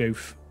having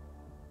both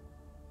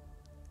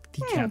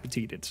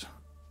decapitated.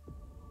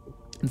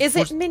 Is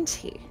it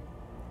minty?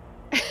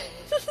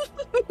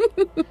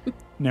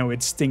 No,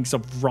 it stinks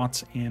of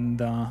rot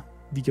and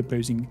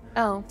decomposing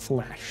Oh.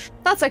 flesh.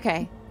 That's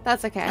okay.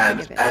 That's okay. I can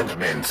give it. And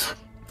mint.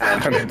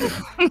 And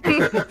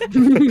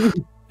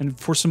mint. And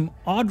for some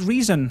odd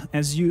reason,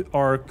 as you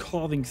are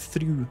carving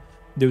through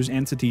those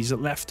entities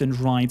left and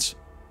right,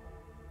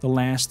 the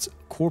last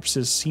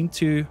corpses seem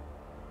to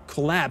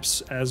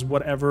collapse as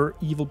whatever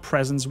evil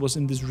presence was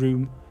in this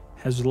room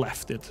has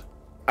left it.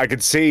 I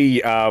could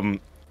see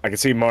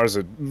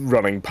Marza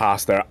running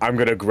past there. I'm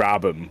gonna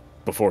grab him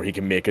before he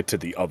can make it to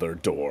the other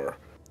door.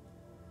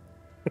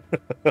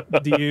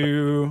 Do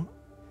you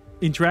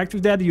interact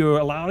with that? Do you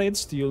allow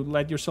it? Do you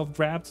let yourself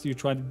grab? Do you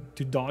try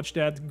to dodge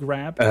that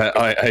grab?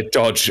 I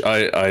dodge.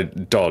 I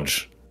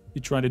dodge.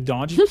 You try to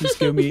dodge it? Please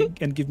go me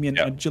and give me an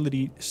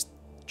agility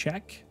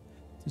check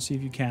to see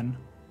if you can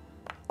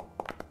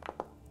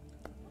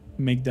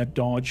make that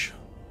dodge.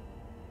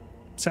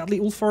 Sadly,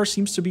 Ulfar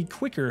seems to be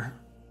quicker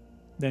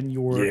than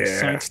your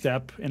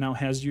sidestep and now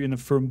has you in a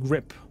firm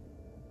grip.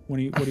 What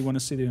do you want to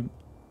say to him?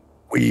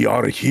 We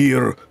are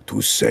here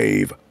to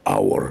save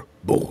our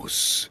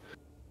boss.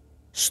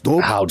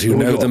 Stop. How do you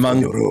know the on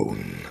your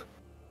own.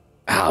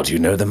 How do you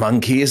know the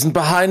monkey isn't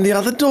behind the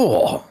other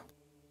door?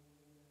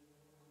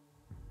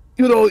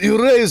 You know,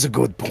 you raise a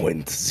good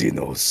point,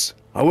 Xenos.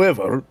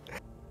 However,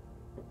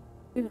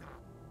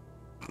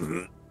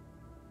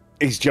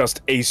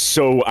 he's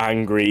so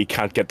angry he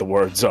can't get the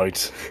words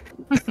out.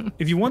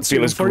 If you want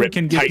to, you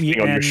can give me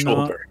an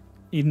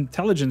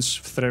intelligence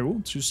throw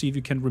to see if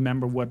you can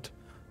remember what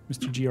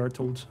Mr. GR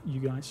told you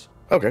guys.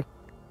 Okay.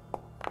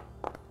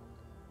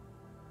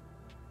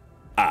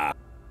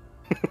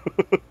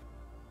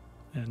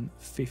 And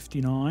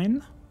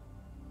 59.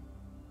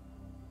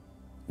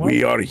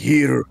 We are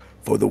here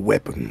for the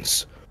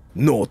weapons,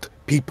 not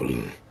people.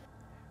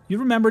 You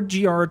remember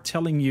GR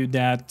telling you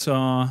that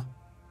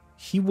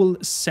he will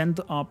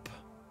send up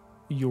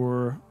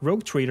your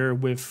rogue trader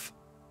with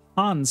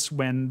Hans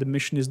when the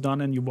mission is done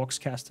and you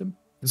boxcast him?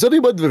 Does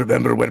anyone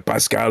remember where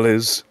Pascal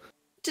is?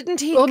 Didn't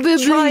he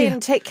try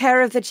and take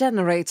care of the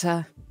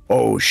generator?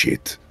 Oh,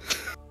 shit.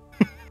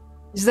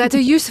 Is that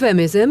a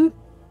euphemism?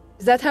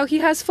 Is that how he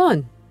has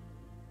fun?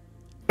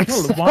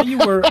 Well, while you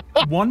were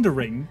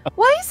wondering...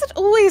 Why is it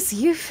always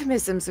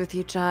euphemisms with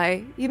you,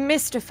 Jai? You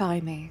mystify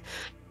me.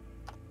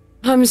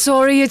 I'm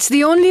sorry, it's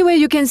the only way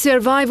you can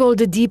survive all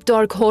the deep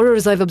dark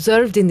horrors I've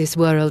observed in this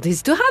world,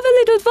 is to have a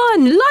little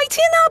fun.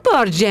 Lighten up,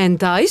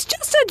 Argenta, it's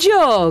just a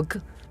joke.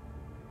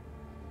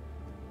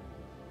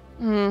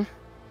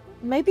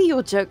 Maybe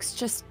your jokes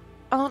just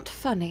aren't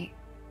funny.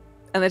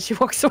 And then she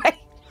walks away.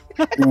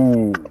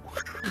 Ooh.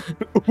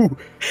 I'm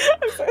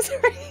so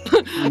sorry.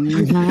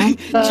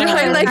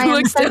 Jai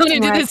looks down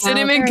into the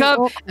cinnamon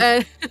cup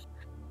and...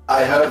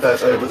 I heard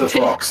that over the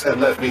box, and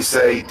let me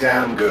say,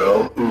 damn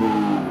girl,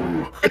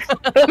 ooh.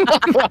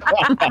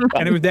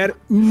 And with that,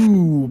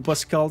 ooh,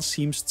 Pascal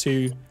seems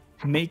to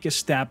make a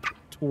step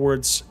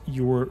towards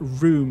your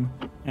room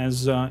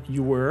as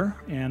you were,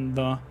 and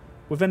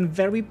with a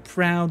very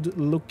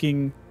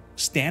proud-looking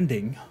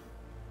standing,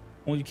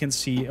 all you can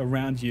see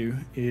around you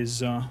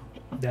is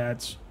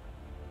that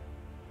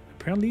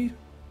apparently,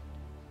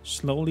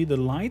 slowly the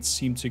lights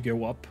seem to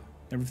go up.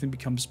 Everything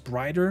becomes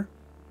brighter.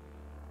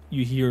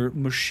 You hear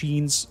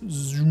machines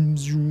zoom,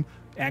 zoom,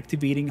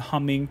 activating,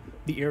 humming.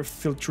 The air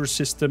filter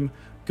system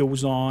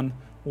goes on.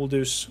 All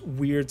those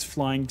weird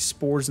flying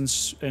spores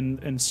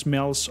and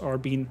smells are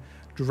being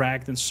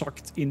dragged and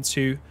sucked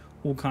into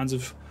all kinds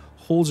of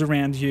holes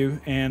around you.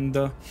 And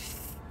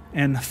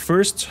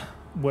first,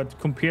 what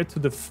compared to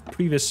the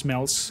previous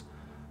smells,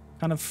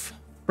 kind of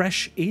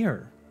fresh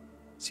air.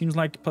 Seems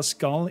like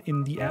Pascal,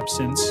 in the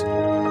absence,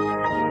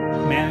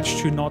 managed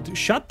to not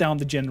shut down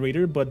the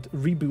generator, but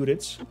reboot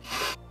it.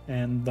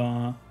 And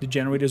the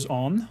generator's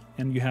on,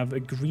 and you have a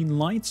green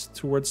light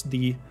towards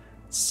the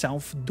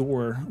south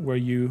door where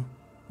you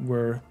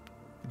were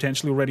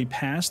potentially already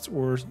passed,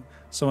 or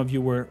some of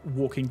you were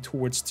walking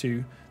towards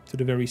to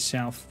the very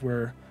south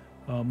where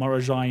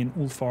Marajai and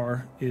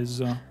Ulfar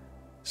is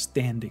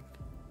standing.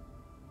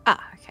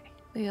 Okay.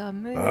 We are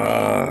moving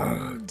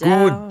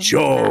Good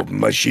job,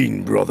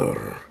 machine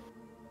brother.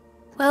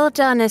 Well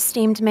done,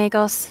 esteemed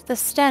Magos. The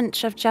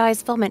stench of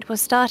Jai's vomit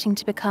was starting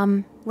to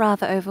become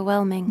rather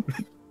overwhelming.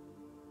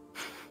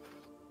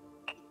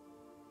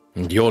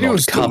 You're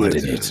not covered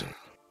in it.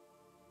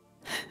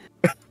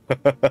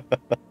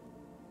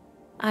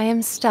 I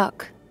am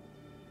stuck.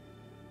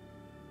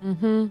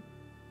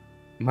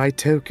 My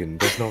token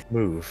does not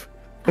move.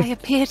 I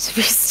appear to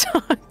be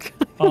stuck.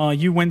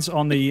 You went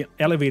on the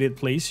elevated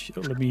place.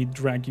 Let me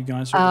drag you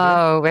guys over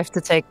Oh, we have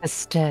to take the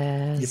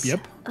stairs.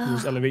 Yep.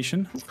 Here's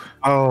elevation.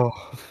 Oh.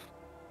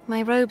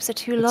 My robes are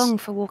too long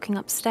for walking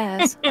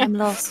upstairs. I'm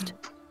lost.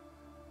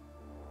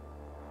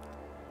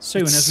 So,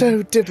 it's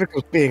so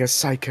difficult being a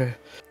psycho.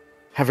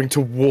 Having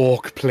to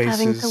walk places.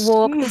 Having to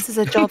walk. This is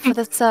a job for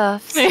the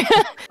serfs.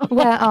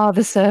 Where are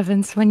the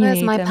servants when you Where's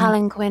need my them?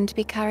 palanquin to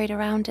be carried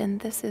around in?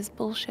 This is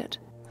bullshit.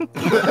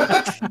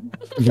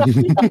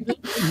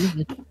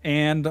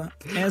 And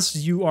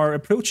as you are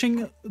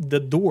approaching the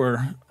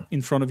door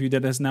in front of you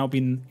that has now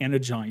been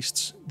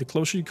energized, the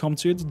closer you come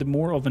to it, the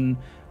more of an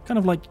kind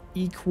of like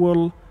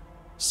equal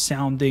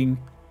sounding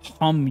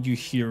hum you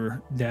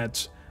hear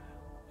that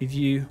if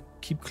you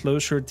keep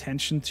closer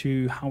attention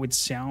to how it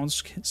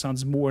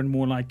sounds more and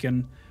more like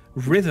an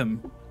rhythm,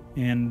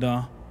 and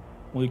all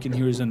you can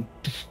hear is an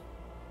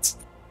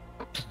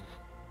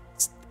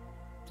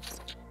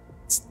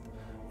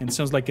and it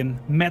sounds like a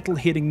metal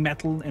hitting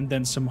metal, and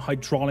then some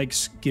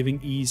hydraulics giving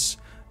ease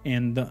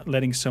and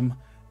letting some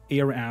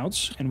air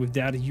out. And with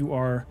that, you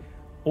are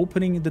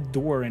opening the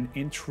door and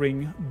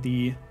entering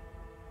the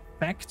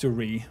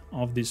factory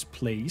of this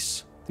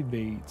place.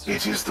 Debate.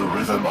 It is the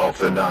rhythm of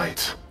the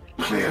night,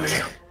 clearly.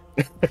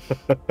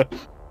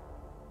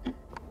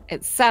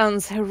 It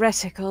sounds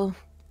heretical.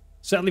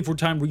 Sadly, for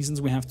time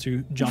reasons, we have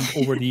to jump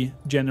over the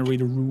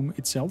generator room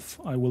itself.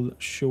 I will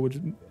show it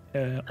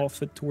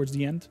off it towards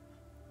the end.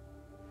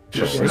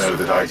 Just know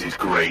that I did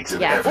great.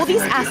 And Yeah, all these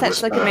everything I did assets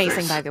was look perfect.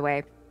 amazing, by the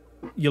way.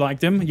 You like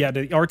them? Yeah,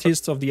 the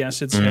artists of the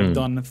assets have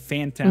done a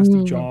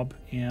fantastic job,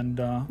 and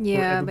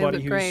Yeah, they for everybody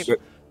look who's great.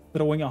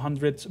 throwing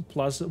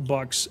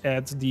 $100+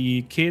 at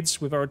the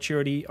kids with our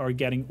charity are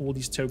getting all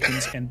these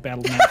tokens and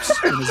battle maps.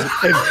 Throw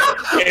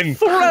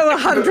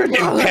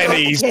 $100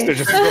 pennies. They're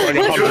just throwing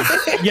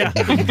 100. Yeah.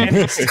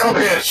 Come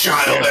here,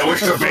 child. I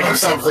wish to throw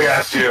something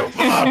at you.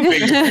 A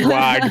big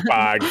swag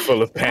bag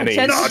full of pennies.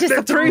 Jen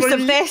disapproves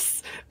of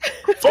this.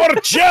 For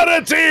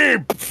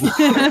charity!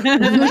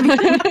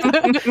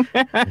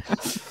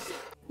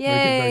 Yay!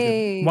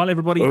 Very good. While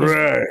everybody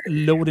is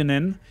loading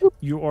in,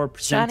 you are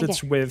presented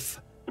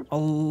with a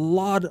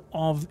lot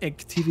of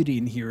activity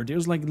in here.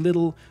 There's like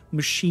little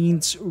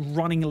machines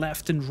running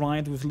left and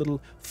right with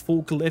little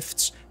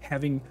forklifts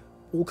having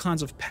all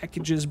kinds of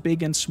packages,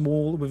 big and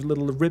small, with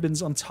little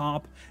ribbons on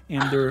top,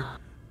 and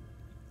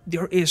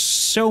there is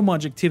so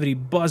much activity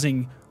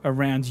buzzing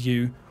around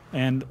you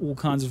and all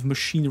kinds of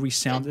machinery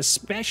sounds,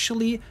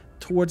 especially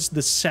towards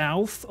the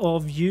south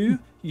of you.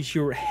 You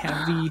hear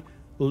heavy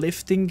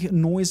lifting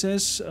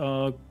noises,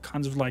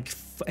 kinds of like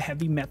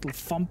heavy metal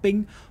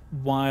thumping,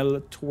 while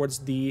towards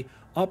the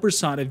upper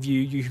side of you,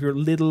 you hear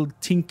little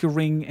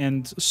tinkering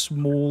and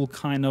small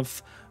kind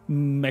of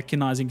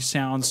mechanizing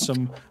sounds,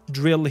 some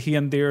drill here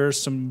and there,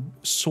 some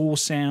saw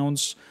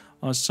sounds,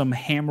 some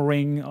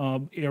hammering,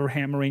 air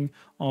hammering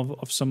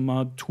of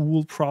some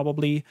tool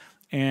probably,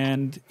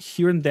 and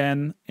here and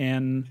then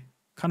an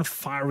kind of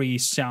fiery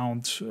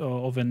sound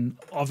of an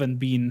oven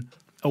being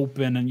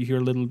open, and you hear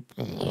a little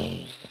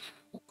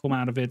come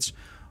out of it.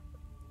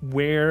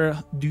 Where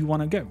do you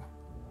want to go?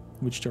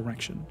 Which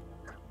direction?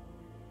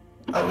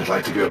 I would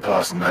like to go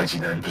past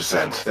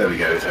 99%. There we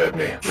go, it heard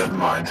me. Never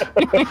mind.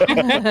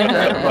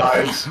 Never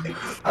mind.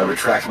 I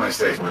retract my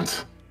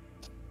statement.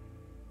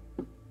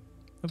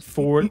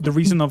 For the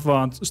reason of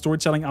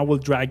storytelling, I will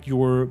drag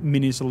your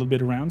minis a little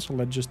bit around, so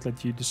let's just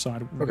let you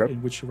decide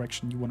in which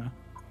direction you want to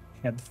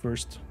head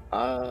first.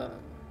 I'd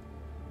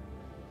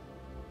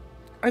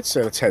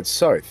say let's head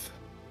south.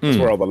 That's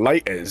where all the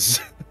light is.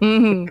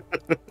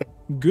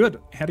 Good.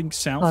 Heading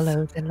south.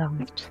 Follow the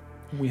light.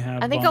 We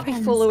have. I think I'll be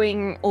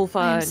following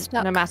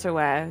Ulfa no matter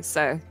where,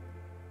 so.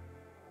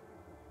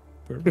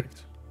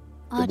 Perfect.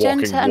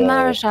 Argenta and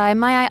Marajai,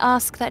 may I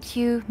ask that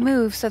you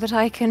move so that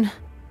I can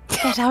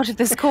get out of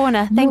this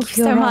corner? Thank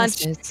you so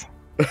much. Do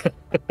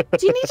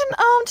you need an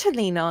arm to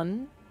lean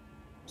on?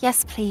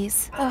 Yes,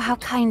 please. Oh, how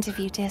kind of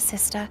you, dear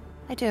sister.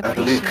 I do I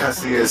appreciate believe it.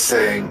 Cassie is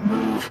saying,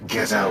 move,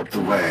 get out the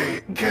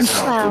way, get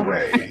out the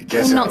way,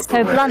 get In out not the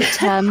way. so blunt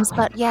terms,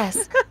 but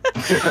yes.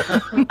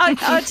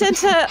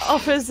 Argenta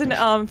offers an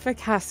arm for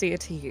Cassia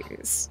to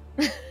use.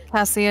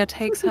 Cassia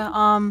takes her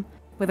arm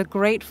with a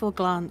grateful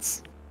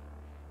glance.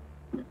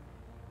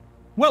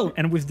 Well,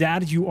 and with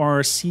that, you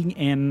are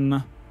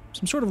seeing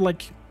some sort of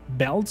like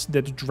belt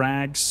that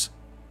drags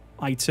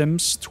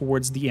items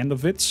towards the end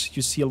of it.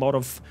 You see a lot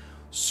of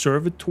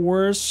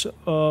servitors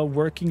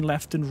working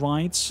left and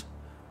right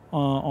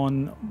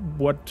on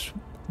what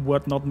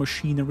not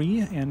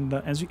machinery, and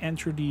as you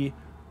enter the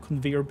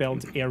conveyor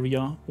belt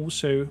area,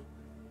 also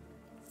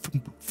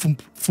thump,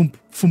 thump, thump,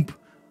 thump,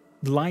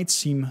 the lights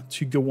seem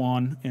to go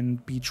on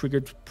and be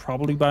triggered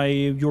probably by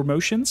your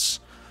motions,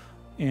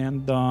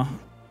 and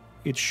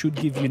it should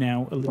give you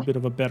now a little bit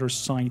of a better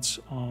sight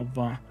of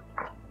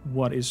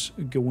what is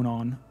going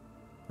on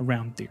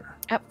around there.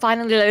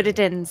 Finally loaded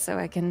in so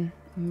I can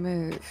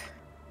move.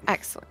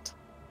 Excellent.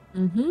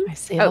 I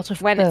see a lot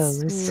of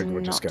bows. We're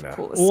just gonna...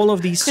 All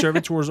of these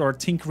servitors are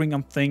tinkering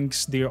on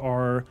things. They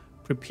are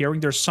preparing.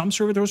 There's some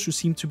servitors who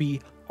seem to be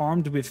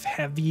armed with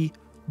heavy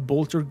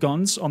bolter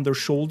guns on their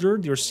shoulder.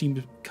 They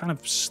seem kind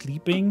of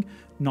sleeping,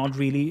 not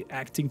really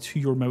acting to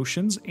your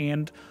motions.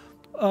 And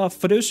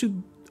for those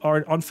who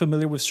are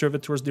unfamiliar with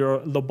servitors, they are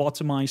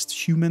lobotomized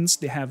humans.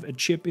 They have a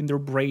chip in their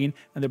brain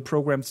and they're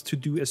programmed to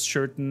do a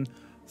certain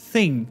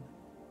thing,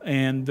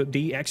 and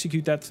they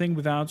execute that thing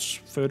without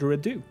further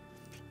ado.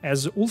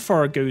 As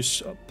Ulfar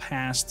goes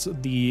past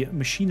the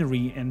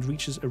machinery and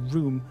reaches a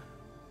room,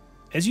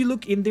 as you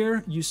look in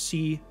there, you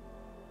see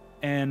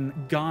a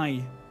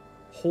guy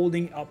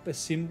holding up a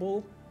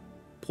symbol,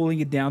 pulling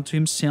it down to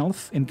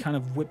himself and kind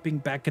of whipping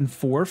back and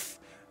forth,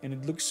 and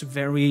it looks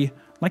very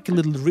like a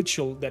little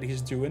ritual that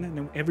he's doing,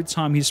 and every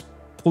time he's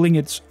pulling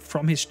it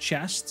from his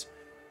chest,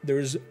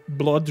 there's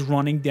blood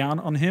running down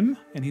on him,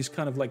 and he's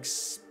kind of like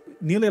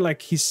nearly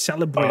like he's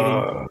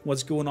celebrating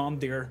what's going on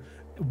there,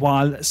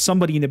 while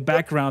somebody in the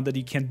background that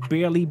you can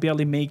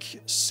barely make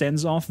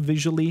sense of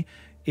visually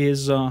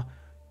is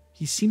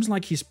he seems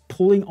like he's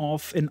pulling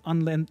off an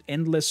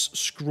endless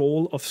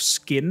scroll of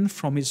skin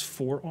from his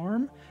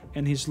forearm,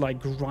 and he's like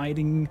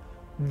writing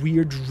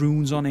weird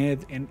runes on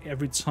it, and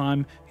every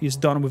time he's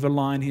done with a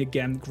line, he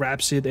again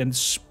grabs it and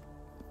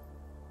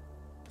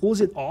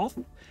pulls it off.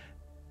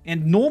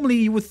 And normally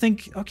you would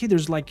think, okay,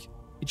 there's like,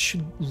 it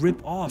should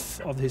rip off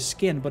of his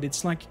skin, but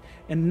it's like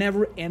a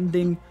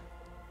never-ending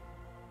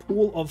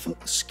pool of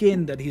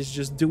skin that he's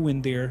just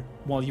doing there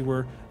while you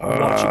were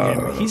watching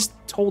him. He's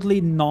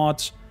totally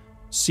not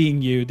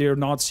seeing you. They're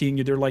not seeing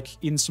you. They're like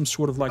in some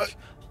sort of like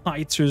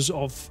hiatus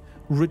of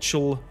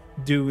ritual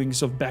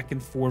doings of back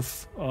and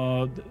forth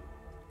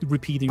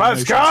repeating.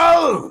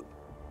 Pascal!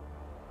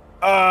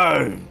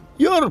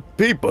 Your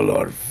people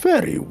are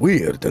very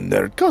weird in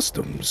their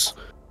customs.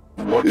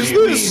 What do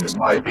you mean,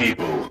 my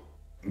people?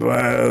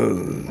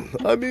 Well,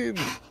 I mean...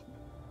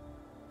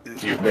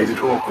 You've made it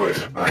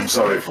awkward. I'm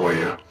sorry for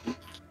you.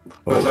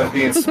 But let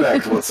me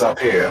inspect what's up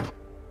here.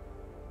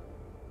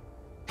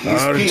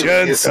 He's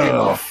peeling his skin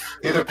off.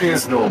 It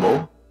appears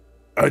normal.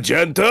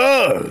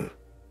 Argenta!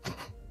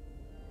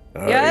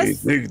 Yes? I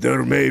think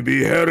there may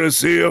be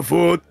heresy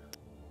afoot.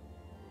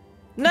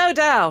 No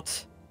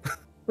doubt.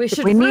 We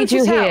should We need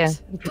you here.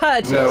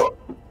 Purge it. No,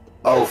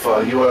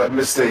 Alpha, you are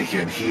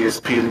mistaken. He is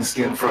peeling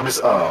skin from his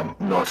arm,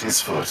 not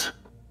his foot.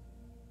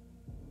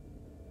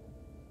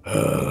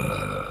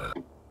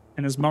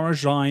 And as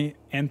Marajai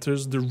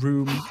enters the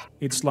room,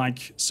 it's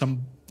like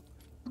some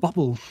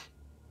bubble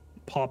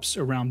pops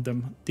around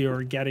them. They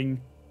are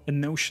getting a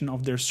notion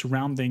of their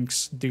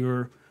surroundings.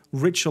 Their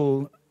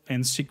ritual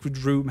and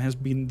secret room has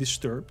been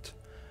disturbed.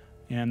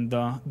 And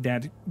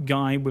that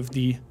guy with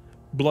the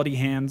bloody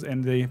hand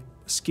and the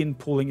skin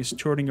pulling is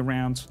turning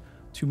around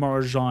to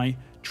Marajai,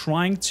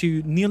 trying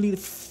to nearly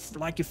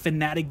like a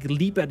fanatic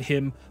leap at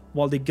him,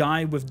 while the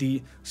guy with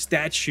the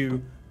statue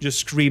just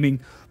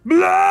screaming,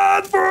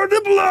 "Blood for the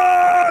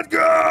blood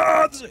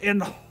gods!"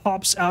 and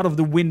hops out of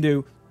the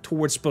window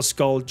towards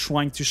Pascal,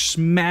 trying to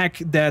smack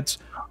that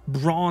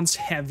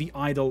bronze-heavy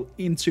idol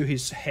into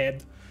his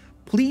head.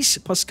 Please,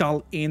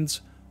 Pascal and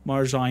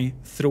Marajai,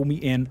 throw me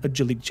in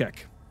agility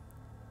check.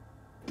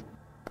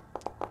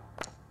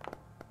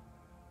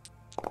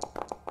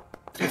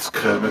 It's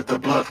Kermit the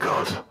Blood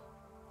God.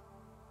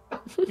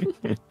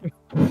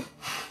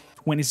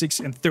 26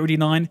 and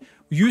 39.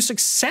 You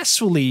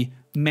successfully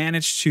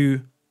managed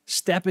to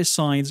step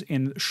aside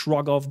and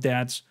shrug off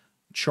that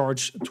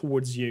charge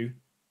towards you.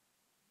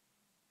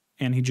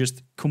 And he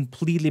just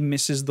completely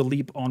misses the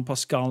leap on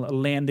Pascal,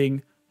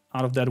 landing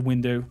out of that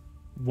window,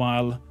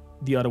 while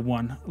the other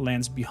one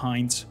lands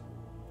behind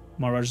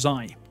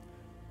Marajai.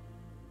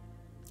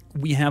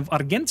 We have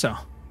Argenta.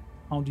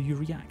 How do you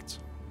react?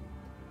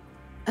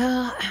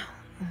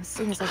 As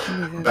soon as I can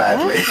move over.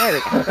 Badly. There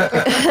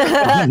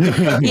we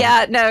go.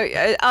 Yeah, no,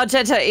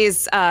 Argenta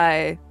is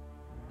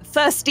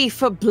thirsty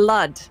for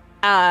blood.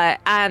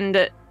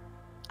 And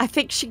I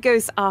think she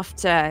goes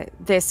after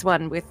this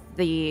one with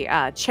the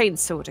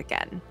chainsword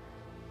again.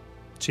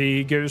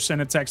 She goes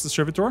and attacks the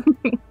servitor.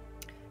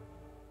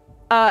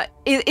 Wait,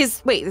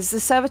 is the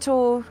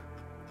servitor...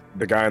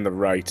 The guy on the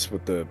right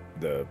with the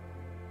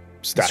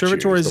statue. The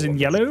servitor is in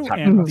yellow,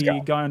 and the Yeah.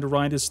 guy on the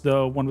right is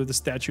the one with the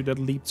statue that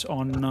leaped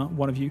on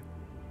one of you.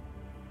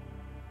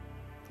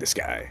 This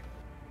guy.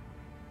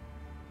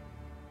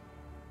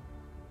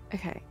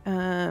 Okay.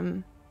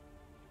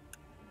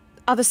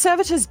 Are the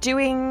servitors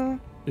doing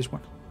This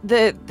one.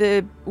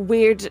 the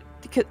weird...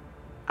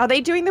 Are they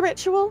doing the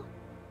ritual?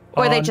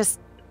 Or are they just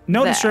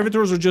No, there? the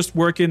servitors are just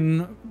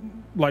working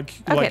like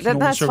normal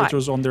that's fine.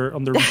 servitors on their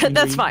machinery.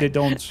 That's fine.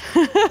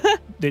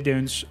 They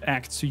don't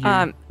act to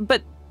you.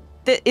 But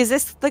is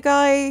this the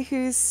guy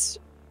who's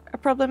a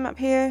problem up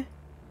here?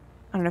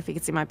 I don't know if you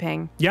can see my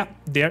ping. Yeah,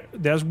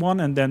 there's one,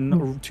 and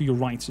then to your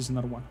right is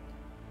another one.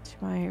 To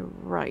my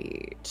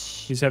right.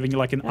 He's having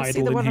like an I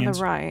see idol the in one hand. on the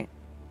right.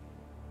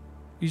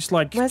 He's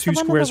like Where's two the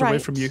one on the squares away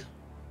right? from you.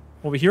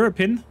 Over here, a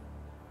pin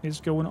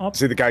is going up.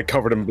 See the guy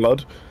covered in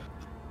blood?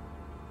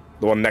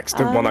 The one next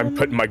to the one I'm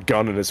putting my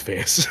gun in his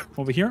face.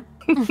 Over here?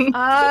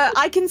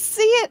 I can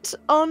see it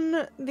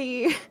on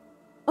the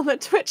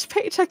Twitch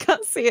page. I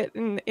can't see it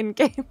in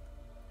game.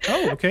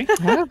 Oh, okay.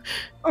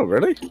 Oh,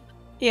 really?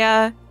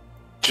 Yeah.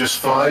 Just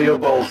fire your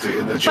bolter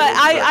in the But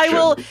I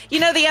will,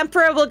 the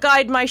Emperor will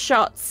guide my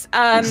shots.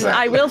 Exactly.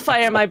 I will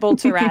fire my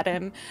bolter at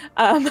him.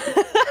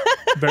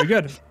 Very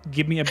good.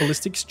 Give me a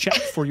ballistics check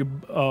for your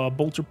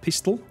bolter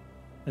pistol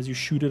as you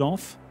shoot it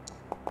off.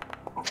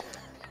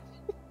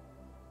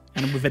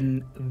 And with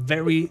a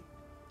very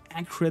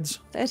accurate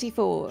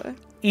 34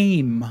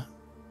 aim,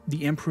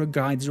 the Emperor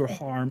guides your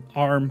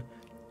arm.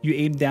 You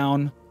aim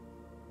down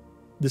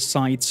the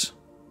sights,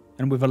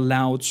 and with a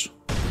loud,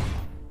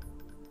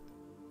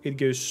 it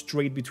goes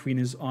straight between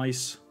his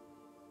eyes,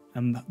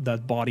 and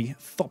that body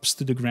thups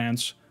to the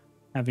ground,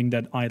 having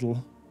that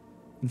idol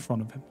in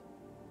front of him.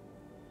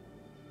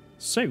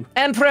 So,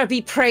 Emperor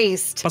be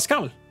praised.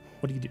 Pascal,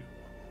 what do you do?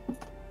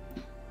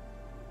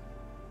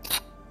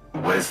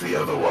 Where's the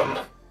other one?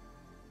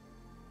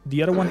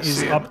 The other one is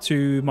see up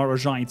to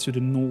Marajai, to the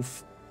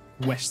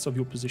northwest of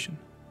your position.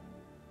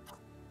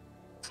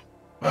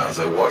 Well, as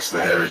I watch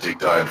the heretic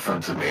die in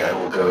front of me, I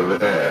will go over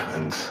there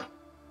and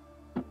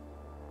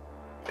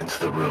into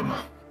the room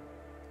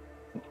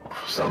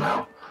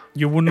somehow.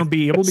 You would not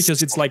be able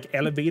because it's like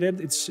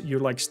elevated. You're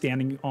like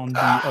standing on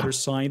the other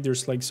side.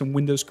 There's like some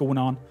windows going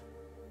on.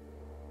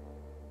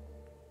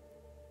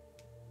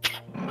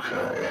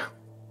 Okay.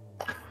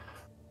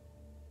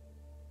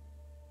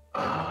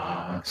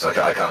 So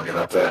I can't get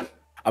up there.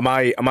 Am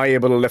I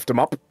able to lift him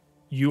up?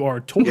 You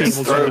are totally Yes,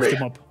 able to throw lift me.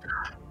 him up.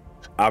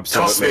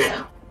 Absolutely.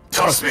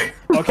 Toss me.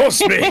 Okay.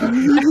 Toss me.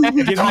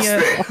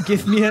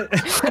 Give me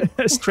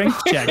a strength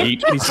check.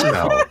 Eat please.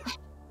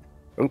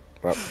 Oh,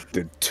 that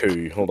did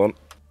 2. Hold on.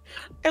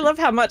 I love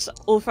how much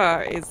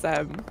Ulfar is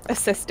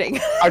assisting.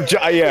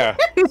 Yeah.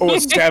 Or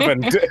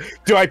 7.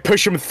 Do I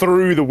push him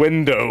through the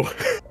window?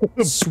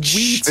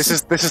 Sweet. This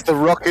is the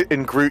rocket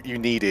in Groot you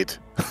needed.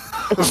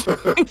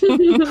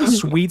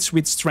 Sweet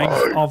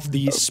strength of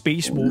the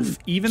space wolf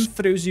even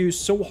throws you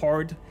so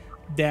hard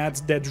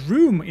that that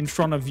room in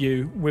front of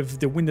you with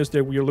the windows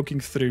that we are looking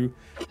through,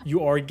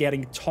 you are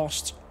getting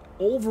tossed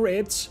over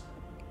it,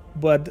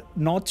 but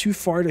not too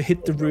far to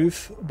hit the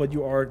roof, but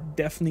you are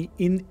definitely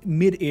in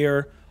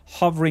mid-air,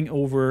 hovering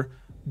over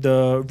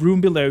the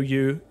room below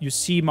you. You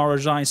see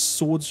Marajai's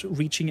swords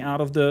reaching out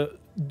of the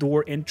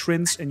door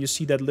entrance, and you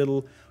see that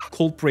little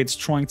culprit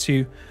trying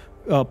to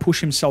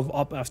push himself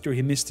up after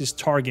he missed his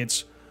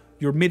targets.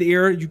 You're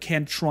mid-air, you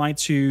can try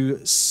to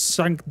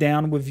sink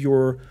down with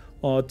your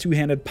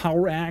two-handed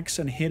power axe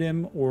and hit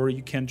him, or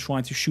you can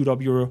try to shoot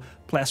up your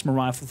plasma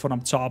rifle from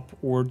up top,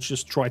 or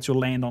just try to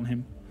land on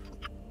him.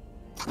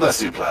 Let's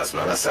do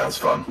plasma, that sounds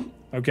fun.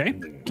 Okay,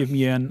 give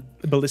me a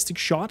ballistic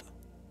shot.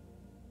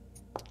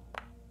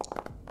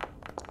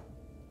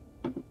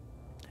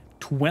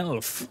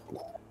 12.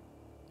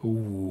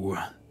 Ooh.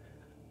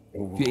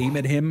 You aim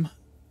at him,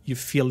 you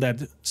feel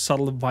that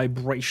subtle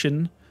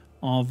vibration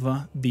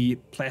of the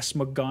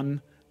plasma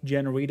gun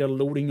generator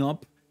loading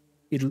up.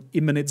 It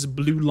emanates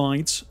blue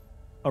light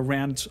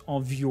around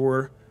of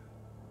your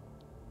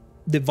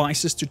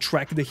devices to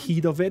track the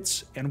heat of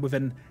it, and with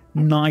a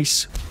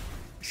nice,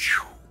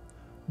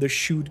 the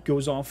shoot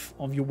goes off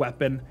of your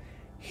weapon,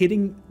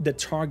 hitting the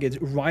target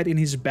right in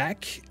his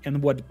back.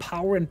 And what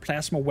power and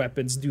plasma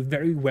weapons do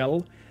very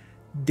well,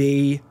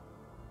 they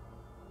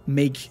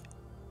make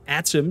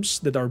atoms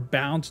that are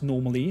bound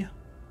normally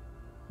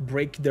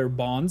break their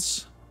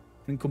bonds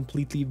and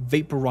completely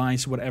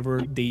vaporize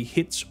whatever they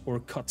hit or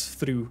cut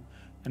through.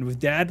 And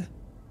with that,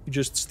 you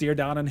just stare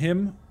down at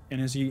him,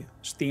 and as he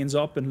stands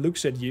up and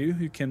looks at you,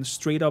 you can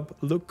straight up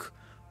look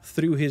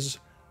through his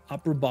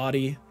upper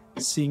body,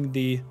 seeing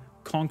the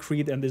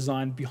concrete and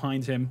design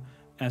behind him,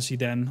 as he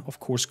then, of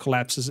course,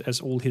 collapses as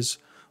all his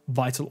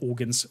vital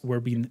organs were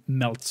being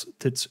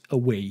melted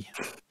away.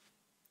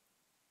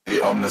 The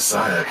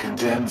Omnissiah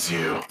condemns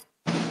you.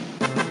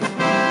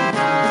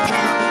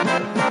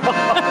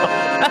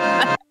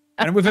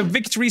 And with a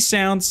victory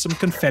sound, some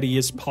confetti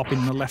is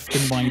popping left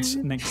and right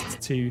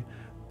next to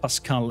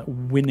Pascal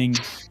winning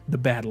the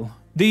battle.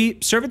 The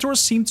servitors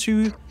seem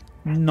to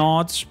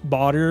not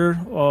bother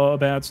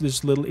about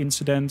this little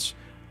incident.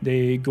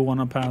 They go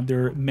on about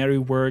their merry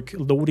work,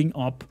 loading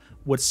up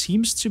what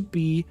seems to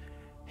be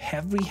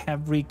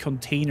heavy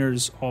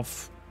containers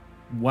of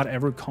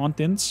whatever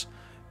contents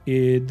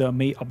it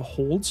may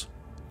uphold,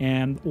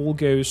 and all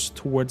goes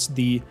towards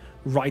the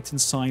right-hand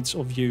sides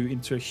of you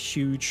into a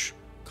huge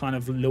kind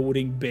of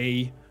loading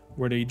bay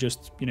where they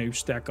just, you know,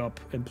 stack up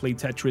and play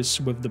Tetris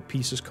with the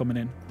pieces coming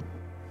in.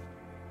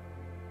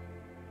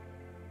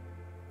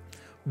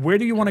 Where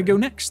do you want to go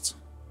next?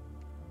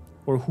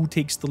 Or who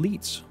takes the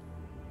leads?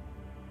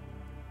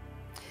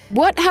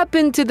 What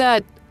happened to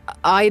that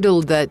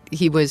idol that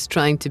he was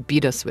trying to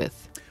beat us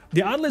with?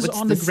 The idol is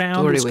on the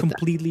ground. It's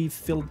completely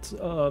filled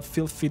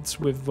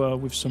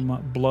with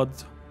some blood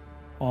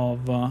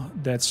of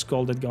that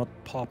skull that got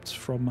popped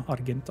from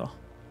Argenta.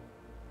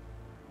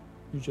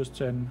 You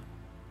just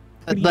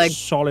pretty like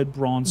solid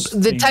bronze.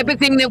 The type of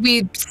thing that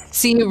we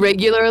see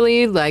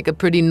regularly, like a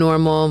pretty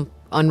normal,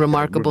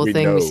 unremarkable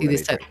thing. We see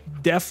this type.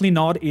 Definitely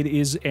not. It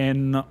is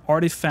an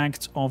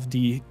artifact of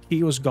the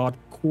chaos god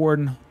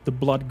Korn, the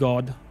blood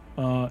god,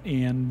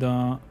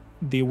 and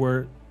they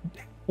were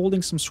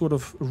holding some sort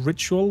of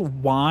ritual.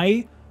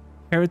 Why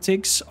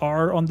heretics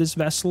are on this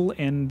vessel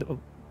and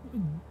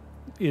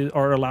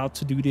are allowed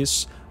to do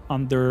this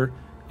under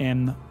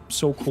an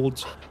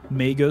so-called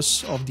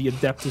magus of the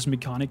Adeptus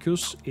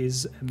Mechanicus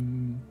is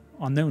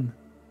unknown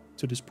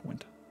to this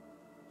point.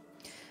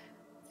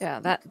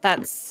 Yeah,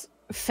 that's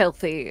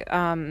filthy.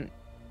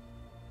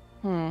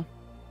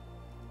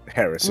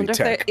 Heresy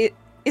tech.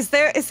 Is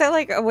there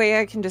like a way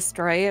I can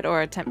destroy it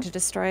or attempt to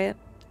destroy it?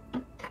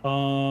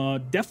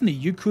 Definitely,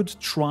 you could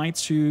try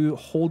to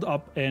hold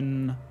up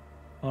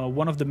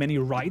one of the many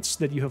rites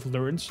that you have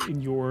learned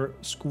in your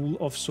school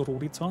of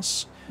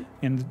sororitas,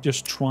 and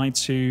just try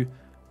to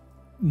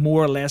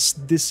more or less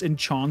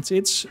disenchant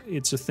it.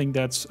 It's a thing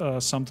that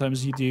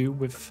sometimes you do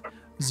with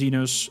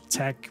Xenos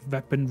tech,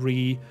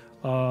 weaponry,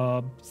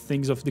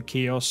 things of the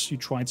chaos. You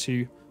try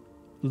to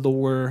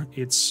lower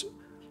its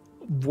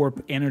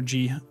warp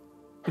energy.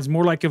 It's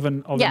more like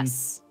an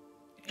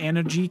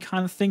energy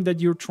kind of thing that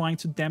you're trying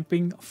to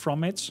dampen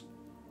from it.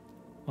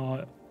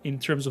 In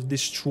terms of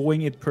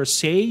destroying it per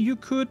se, you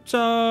could,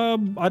 I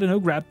don't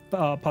know, grab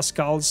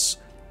Pascal's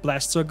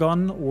blaster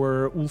gun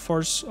or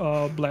Ulfar's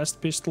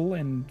blast pistol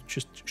and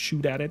just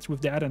shoot at it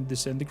with that and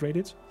disintegrate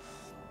it.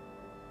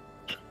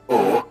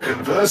 Or,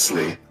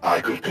 conversely,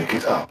 I could pick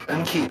it up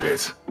and keep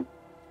it.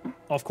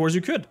 Of course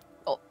you could.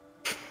 Oh.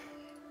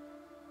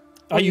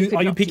 Are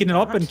you picking it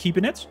up and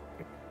keeping it?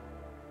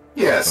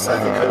 Yes, I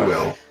think I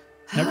will.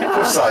 Okay.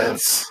 For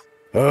science.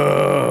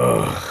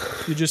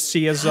 You just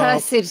see as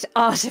Cursed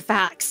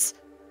artifacts.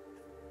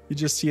 You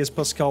just see as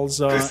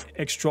Pascal's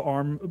extra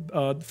arm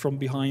from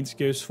behind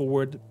goes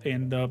forward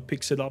and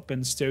picks it up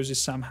and stows it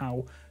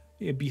somehow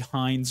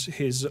behind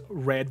his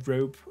red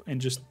robe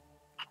and just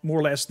more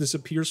or less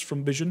disappears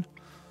from vision.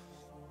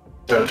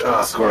 Don't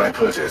ask where I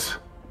put it,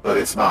 but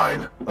it's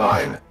mine.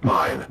 Mine.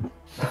 Mine.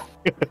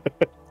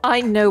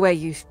 I know where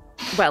you,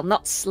 well,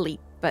 not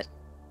sleep, but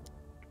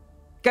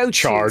go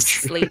charge.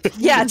 to sleep.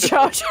 Yeah,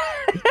 charge.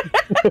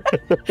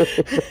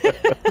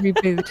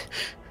 Reboot.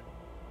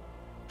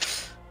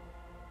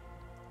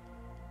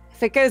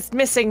 If it goes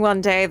missing one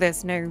day,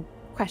 there's no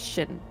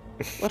question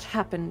what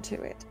happened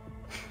to it.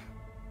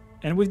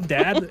 And with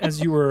that, as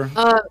you were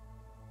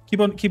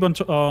keep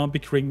on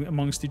bickering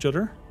amongst each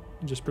other,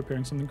 and just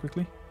preparing something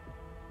quickly.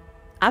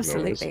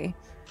 Absolutely.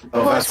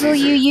 Oh, What that's will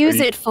easy. you use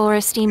it for,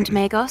 esteemed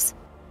Magos?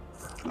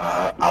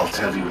 I'll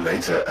tell you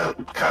later,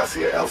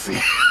 Cassia, Elsie.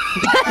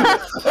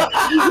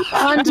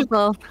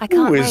 Wonderful. I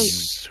can't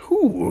wait.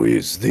 Who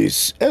is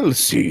this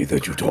Elsie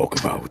that you talk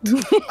about?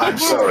 I'm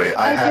sorry,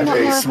 I had do not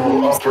know a if small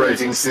I used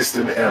operating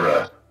system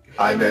error.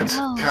 I meant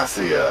Oh.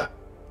 Cassia.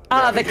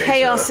 Ah, the Navigator.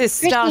 chaos is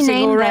Pretty starting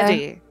name, though.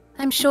 already.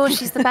 I'm sure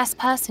she's the best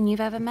person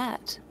you've ever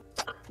met.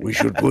 We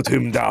should put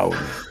him down.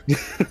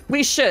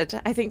 We should.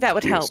 I think that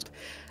would help.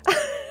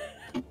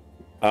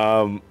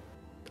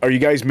 Are you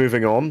guys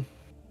moving on?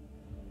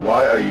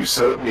 Why are you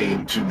so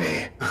mean to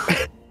me?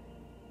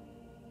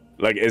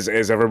 Like, is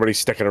everybody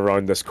sticking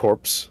around this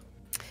corpse?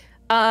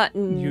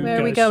 You Where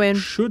are we guys going?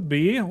 Should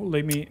be.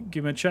 Let me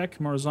give him a check.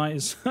 Marzai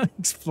is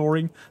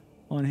exploring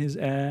on his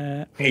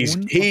own.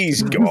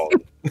 He's gone.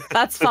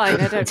 That's fine.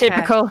 I don't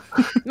Typical.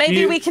 care.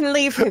 Maybe we can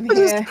leave him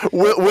here.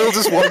 Will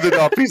just wandered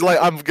up. He's like,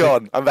 I'm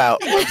gone. I'm out.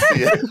 I'll see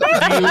you.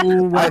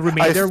 You want to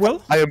remain there,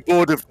 Will? I am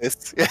bored of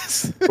this.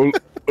 Yes.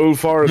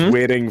 Ulfar is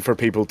waiting for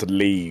people to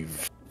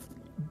leave.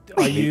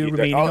 Are you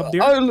remaining up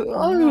there?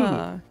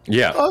 I'll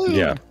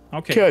Yeah.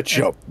 Okay. catch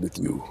up with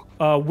you.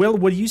 Will,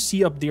 what you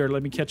see up there,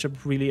 let me catch up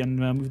really and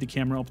move the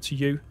camera up to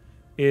you,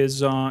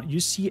 is you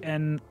see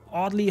an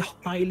oddly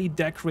highly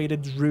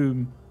decorated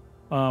room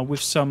with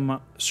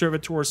some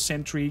servitor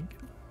sentry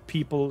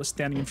people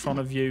standing in front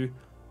of you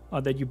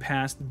that you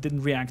passed, that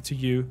didn't react to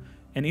you.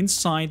 And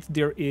inside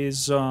there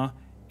is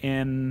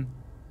an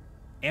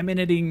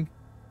emanating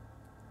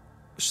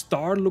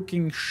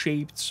star-looking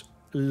shaped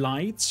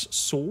light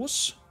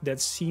source that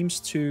seems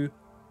to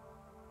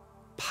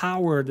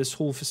power this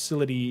whole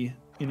facility,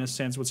 in a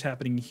sense, what's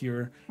happening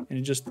here, and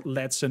it just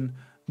lets a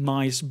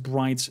nice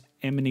bright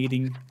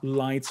emanating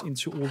light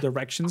into all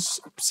directions,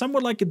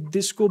 somewhat like a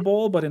disco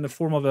ball, but in the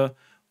form of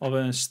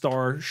a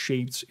star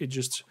shaped. It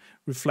just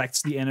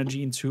reflects the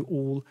energy into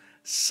all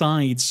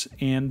sides,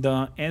 and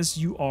as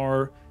you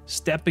are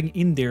stepping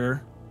in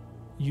there,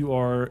 you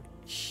are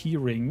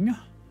hearing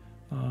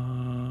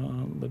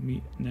let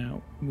me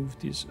now move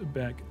this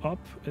back up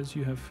as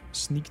you have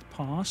sneaked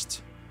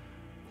past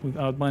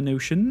without my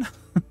notion.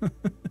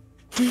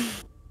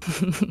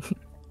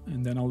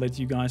 And then I'll let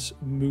you guys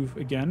move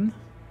again.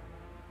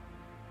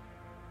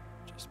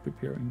 Just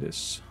preparing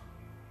this.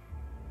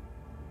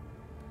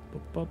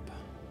 Up.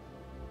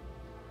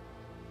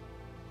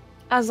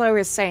 As I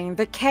was saying,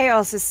 the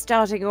chaos is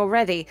starting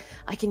already.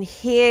 I can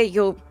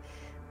hear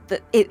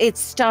it's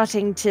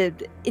starting to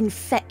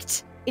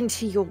infect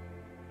into your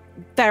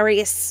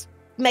various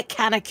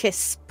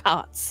mechanicus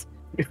parts.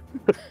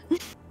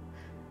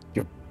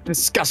 You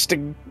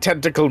disgusting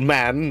tentacle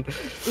man.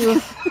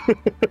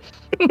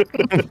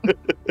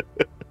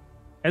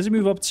 As you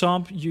move up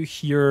top, you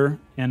hear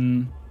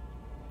an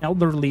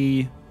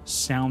elderly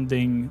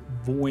sounding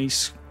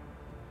voice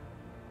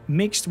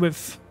mixed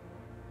with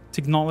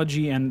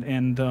technology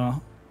and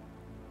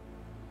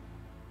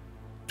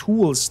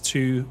tools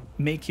to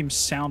make him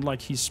sound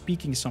like he's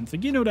speaking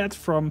something. You know that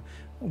from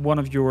one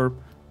of your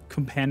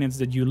companions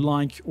that you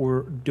like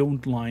or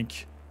don't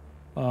like,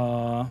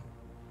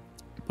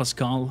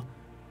 Pascal,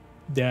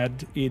 that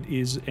it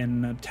is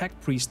an tech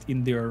priest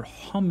in there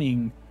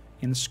humming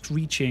and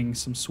screeching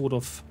some sort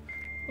of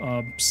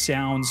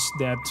sounds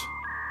that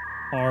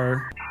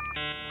are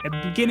at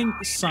the beginning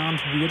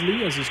sound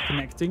weirdly as he's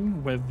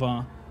connecting with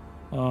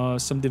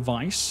some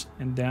device,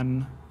 and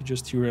then you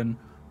just hear an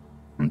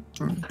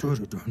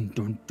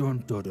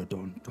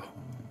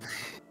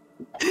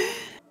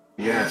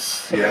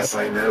Yes,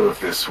 I know of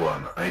this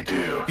one. I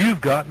do.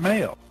 You've got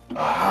mail.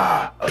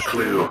 Aha, a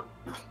clue.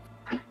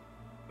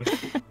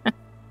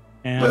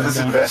 And, Let us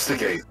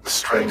investigate the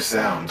strange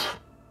sound.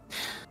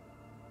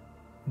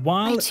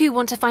 While I too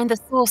want to find the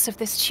source of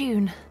this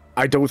tune.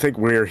 I don't think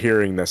we're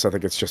hearing this. I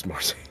think it's just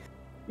Marcy.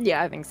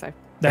 Yeah, I think so.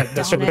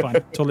 that's totally fine.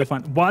 Totally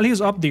fine. While he's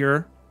up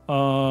there,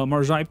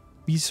 Marzai,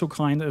 be so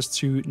kind as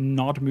to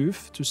not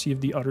move to see if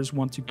the others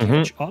want to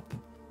catch up.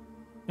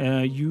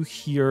 You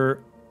hear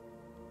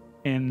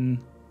an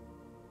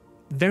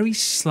very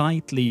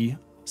slightly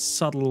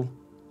subtle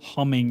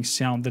humming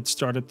sound that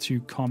started to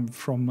come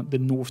from the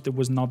north that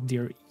was not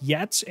there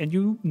yet, and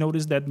you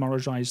notice that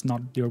Marzai is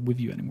not there with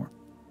you anymore.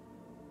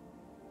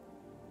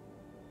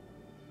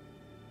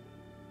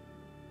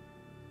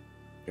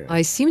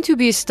 I seem to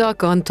be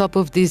stuck on top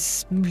of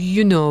this,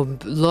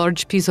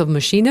 large piece of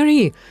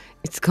machinery.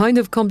 It's kind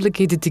of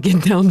complicated to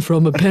get down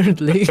from,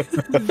 apparently.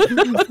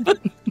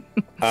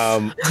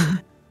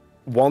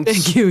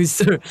 Thank you,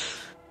 sir.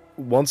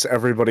 Once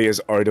everybody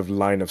is out of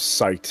line of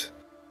sight,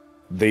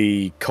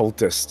 the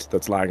cultist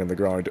that's lying on the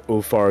ground,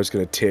 Ulfar is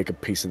going to take a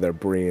piece of their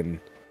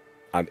brain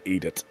and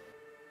eat it.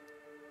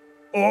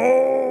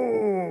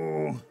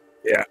 Oh!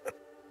 Yeah.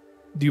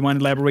 Do you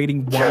mind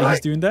elaborating why he's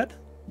doing that?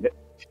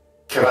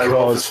 Can I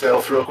roll for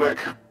stealth real quick?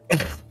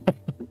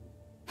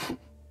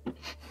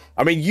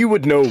 I mean, you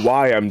would know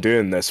why I'm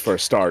doing this for a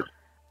start.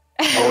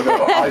 Oh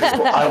no,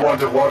 I want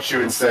to watch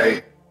you and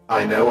say,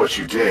 I know what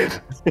you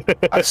did.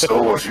 I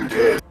saw what you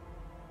did.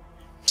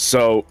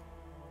 So,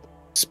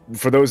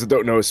 for those that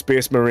don't know,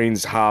 Space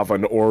Marines have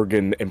an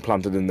organ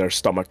implanted in their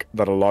stomach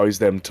that allows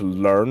them to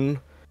learn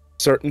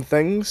certain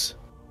things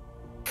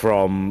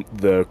from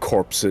the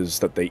corpses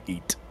that they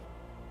eat.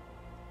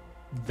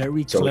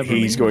 Very so clever.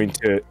 He's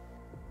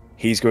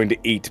going to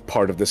eat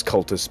part of this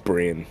cultist's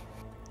brain.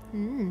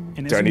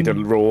 And Do I need to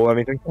roll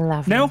anything?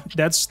 No,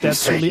 that's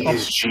totally up.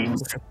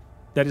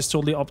 That is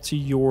totally up to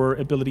your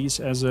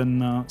abilities as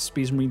a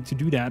Space Marine to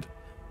do that.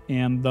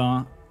 And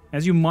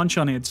as you munch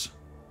on it,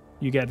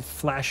 you get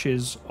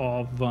flashes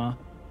of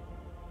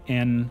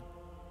an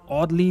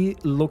oddly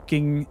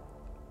looking,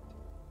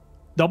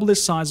 double the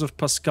size of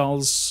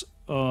Pascal's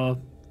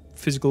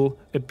physical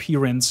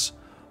appearance,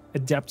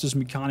 Adeptus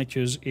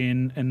Mechanicus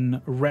in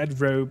a red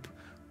robe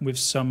with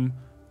some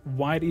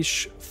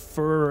whitish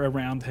fur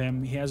around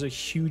him. He has a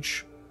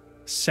huge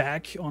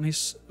sack on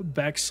his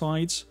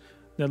backside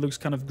that looks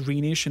kind of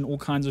greenish, and all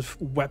kinds of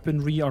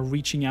weaponry are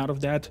reaching out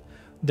of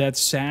that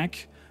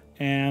sack.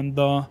 And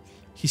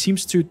he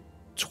seems to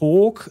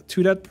talk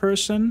to that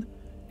person,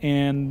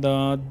 and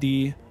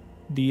the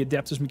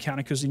Adeptus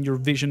Mechanicus in your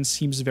vision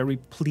seems very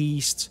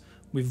pleased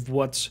with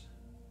what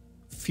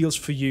feels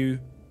for you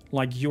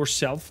like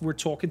yourself were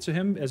talking to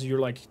him, as you're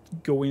like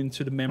going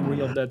into the memory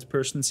of that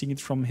person, seeing it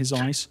from his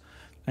eyes.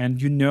 And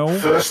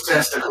First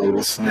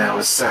testicles, now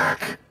a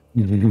sack.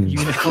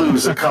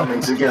 Clues are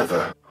coming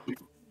together.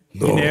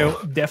 You know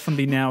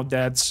definitely now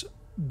that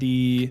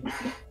the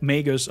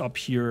Magus up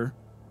here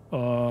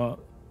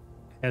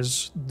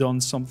has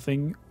done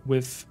something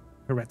with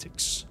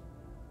heretics.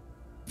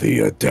 The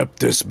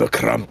Adeptus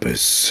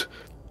Mechanicus.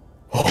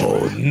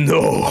 Oh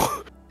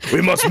no!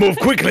 We must move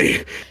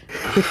quickly!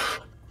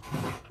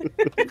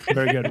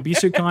 Very good. Be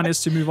so kind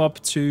as to move up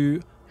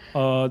to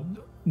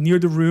near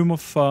the room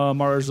of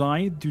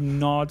Marazai. Do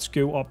not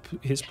go up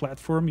his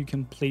platform. You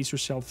can place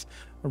yourself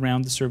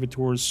around the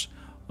servitors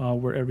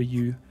wherever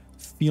you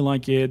feel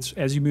like it.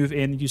 As you move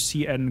in, you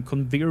see a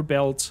conveyor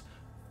belt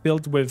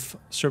filled with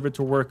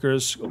servitor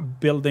workers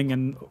building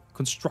and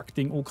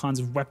constructing all kinds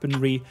of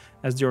weaponry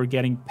as they are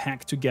getting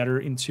packed together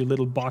into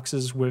little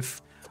boxes with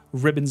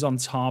ribbons on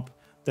top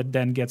that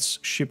then gets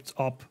shipped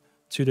up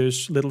to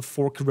those little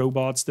fork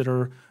robots that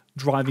are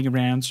driving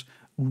around,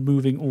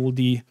 moving all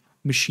the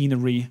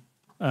machinery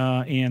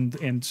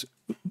and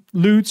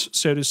loot,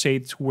 so to say,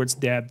 towards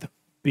that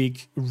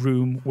big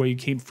room where you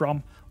came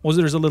from. Also,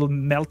 there's a little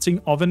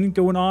melting oven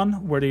going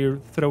on where they're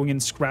throwing in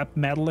scrap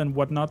metal and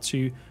whatnot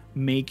to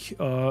make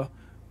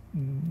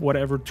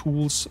whatever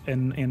tools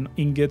and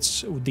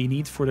ingots they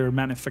need for their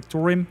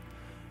manufacturing.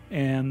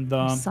 And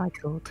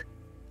recycled.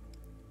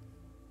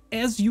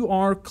 As you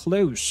are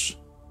close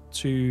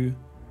to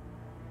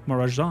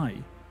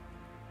Marajai,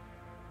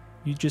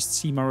 you just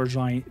see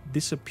Marajai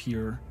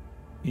disappear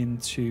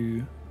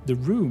into the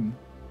room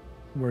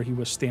where he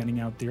was standing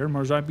out there.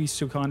 Marajai, be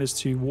so kind as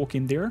to walk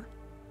in there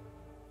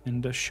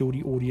and show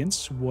the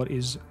audience what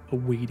is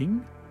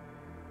awaiting.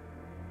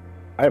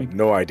 I have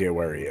no idea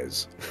where he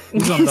is.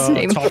 He's on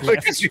the top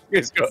left. His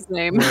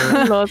name.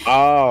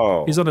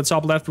 Oh. He's on the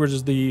top left where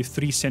just the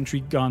 3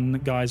 sentry gun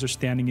guys are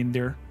standing in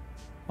there.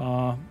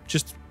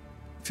 Just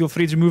feel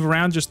free to move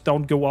around. Just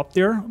don't go up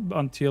there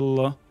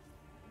until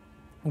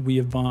we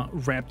have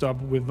wrapped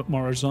up with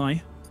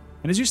Marazai.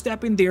 And as you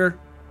step in there,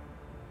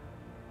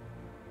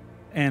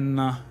 and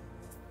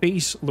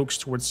face looks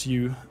towards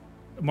you,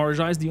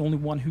 Marazai is the only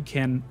one who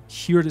can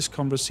hear this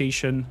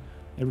conversation.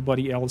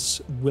 Everybody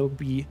else will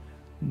be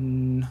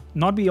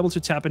not be able to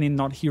tap in,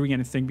 not hearing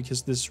anything,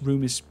 because this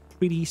room is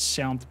pretty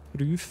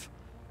soundproof.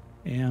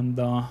 And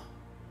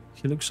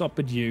he looks up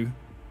at you,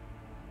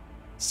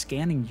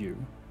 scanning you.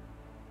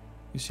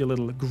 You see a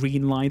little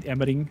green light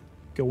emitting,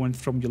 going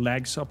from your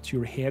legs up to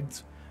your head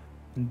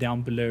and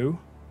down below.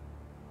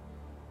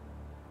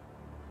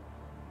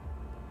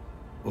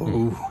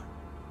 Oh,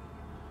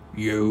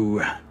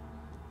 you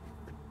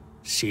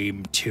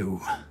seem to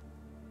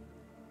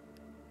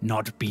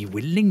not be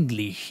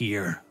willingly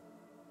here.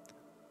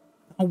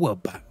 How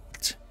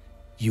about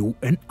you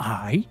and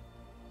I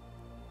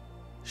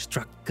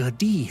struck a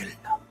deal?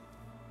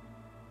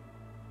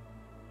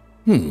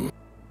 It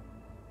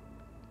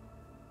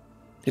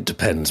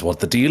depends what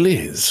the deal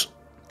is.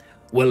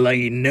 Well,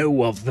 I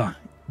know of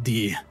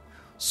the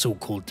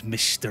so-called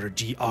Mr.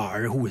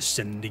 GR who is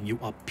sending you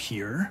up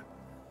here.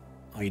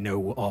 I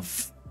know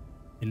of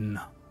in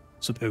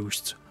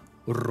supposed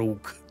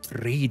rogue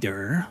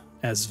trader,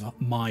 as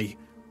my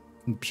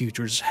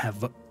computers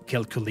have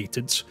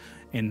calculated,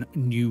 and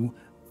new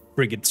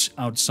frigates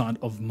outside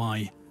of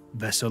my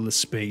vessel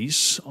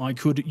space, I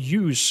could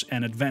use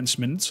an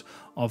advancement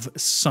of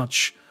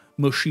such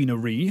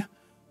machinery,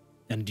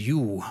 and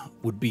you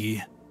would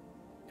be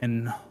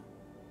an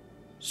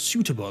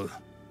suitable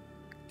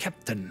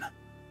captain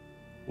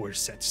for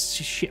such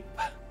ship.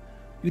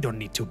 You don't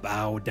need to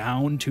bow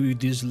down to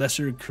these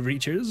lesser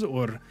creatures,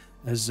 or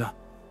as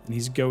and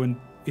he's going,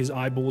 his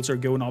eyeballs are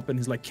going up and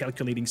he's like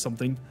calculating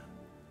something.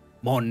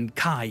 Mon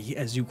Kai,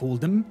 as you call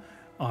them,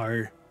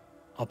 are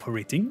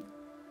operating.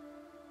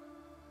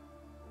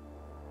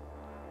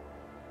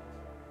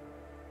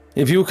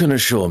 If you can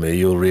assure me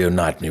you'll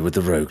reunite me with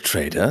the rogue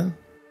trader,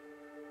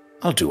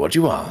 I'll do what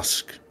you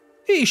ask.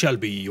 He shall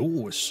be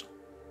yours.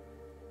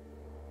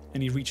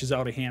 And he reaches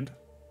out a hand.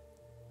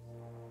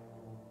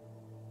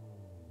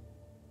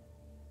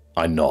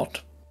 I nod.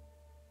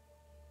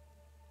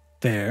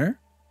 There.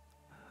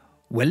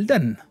 Well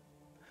done.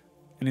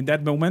 And in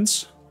that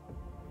moment,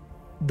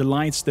 the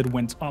lights that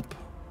went up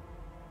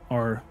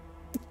are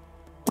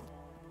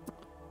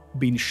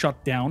being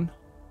shut down.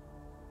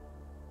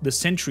 The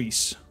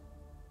sentries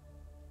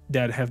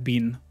that have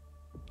been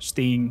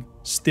staying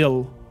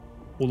still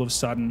all of a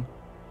sudden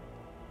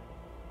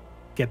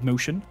get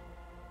motion.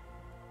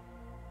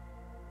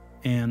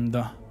 And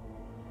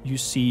you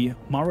see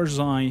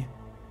Marazai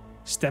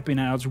stepping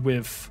out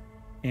with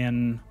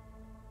an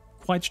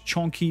quite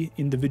chunky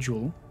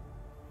individual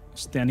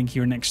standing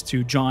here next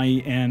to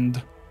Jai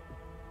and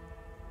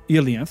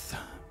Iliath.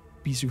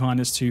 Be so kind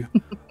as to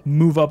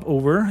move up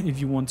over if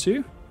you want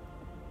to.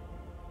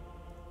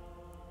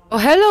 Oh,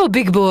 hello,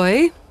 big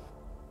boy.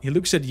 He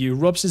looks at you,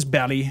 rubs his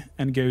belly,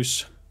 and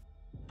goes,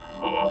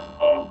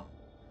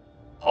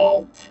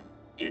 Halt,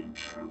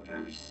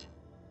 intruders.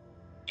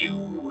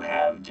 You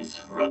have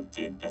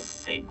disrupted the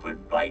sacred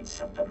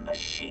rites of the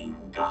machine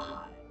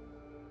god.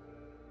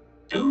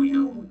 Do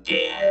you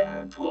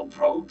dare to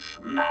approach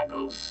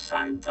Magos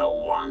Santa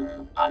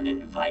One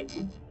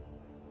uninvited?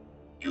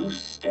 You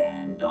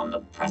stand on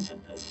the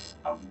precipice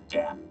of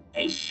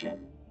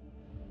damnation,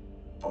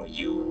 for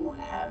you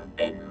have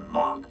been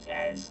marked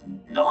as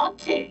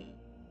naughty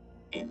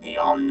in the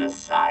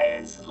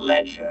Omnissiah's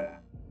ledger.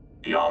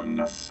 The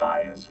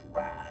Omnissiah's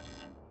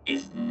wrath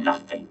is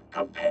nothing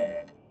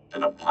compared to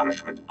the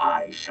punishment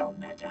I shall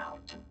mete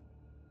out.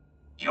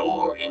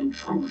 Your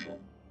intrusion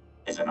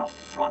is an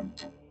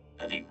affront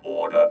to the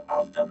order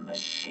of the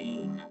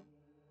machine,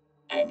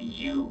 and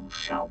you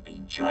shall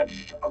be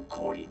judged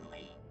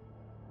accordingly.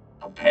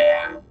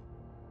 Prepare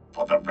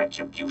for the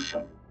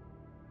retribution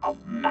of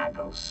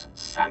Magos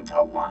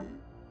Santa One,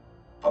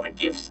 for the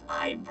gifts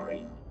I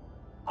bring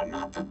are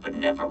not of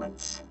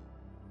benevolence,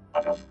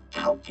 but of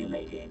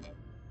calculated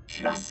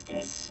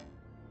justice.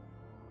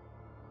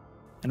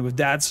 and with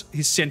that,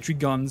 his sentry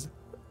guns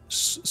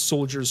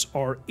soldiers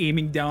are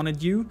aiming down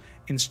at you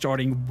and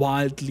starting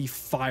wildly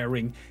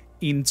firing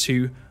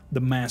into the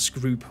mass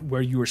group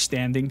where you are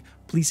standing.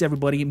 Please,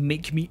 everybody,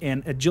 make me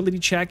an agility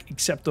check,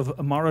 except of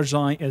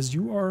Marazai, as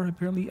you are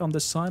apparently on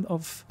the side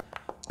of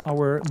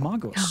our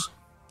Magos.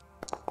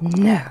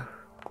 No.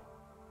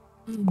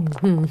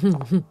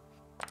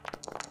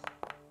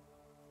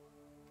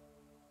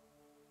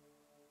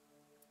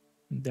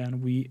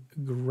 Then we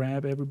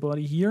grab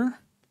everybody here.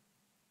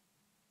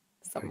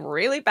 Some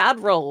really bad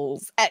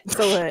rolls.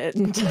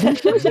 Excellent.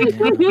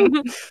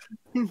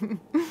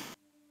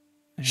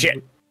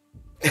 Shit.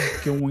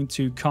 Going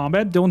to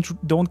combat.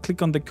 Don't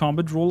click on the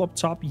combat roll up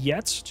top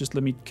yet. Just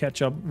let me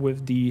catch up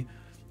with the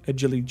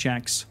agility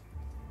checks.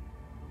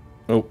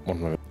 Oh,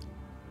 1 moment.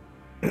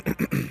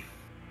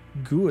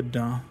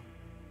 Good.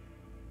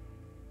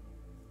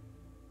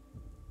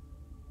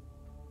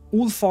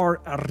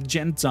 Ulfar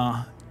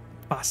Argenta,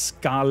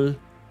 Pascal,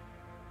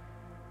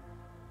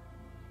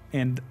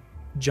 and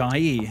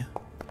Jai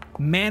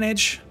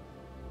manage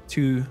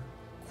to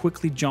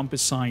quickly jump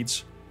aside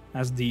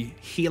as the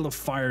hail of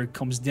fire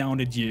comes down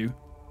at you.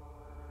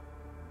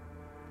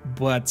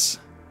 But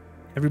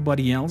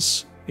everybody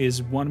else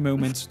is one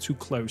moment too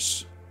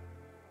close.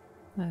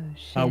 Oh,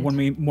 shit.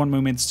 One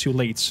moment too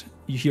late.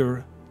 You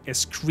hear a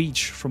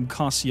screech from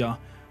Cassia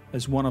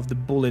as one of the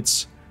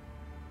bullets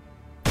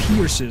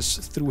pierces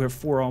through her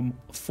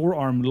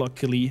forearm,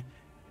 luckily,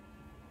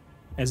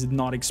 as it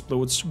not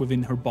explodes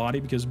within her body,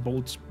 because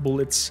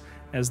bullets,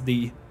 as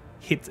they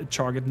hit a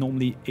target,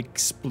 normally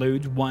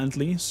explode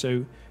wildly.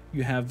 So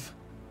you have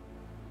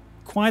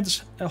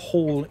quite a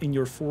hole in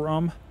your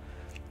forearm.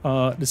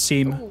 The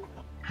same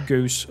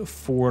goes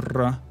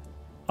for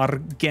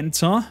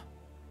Argenta.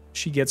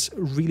 She gets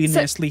really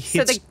nicely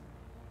hit.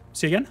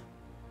 Say again?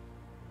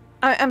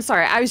 I'm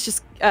sorry, I was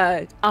just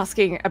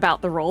asking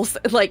about the rolls.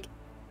 Like,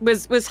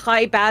 was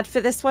high bad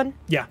for this one?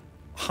 Yeah.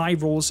 High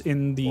rolls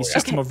in the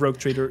system of Rogue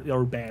Trader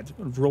are bad.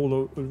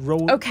 Low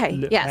rolls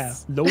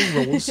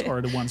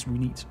are the ones we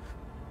need.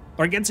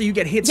 Argenta, you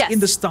get hit in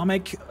the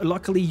stomach.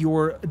 Luckily,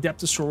 your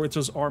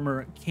Adeptus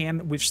armor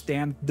can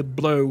withstand the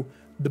blow.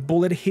 The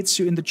bullet hits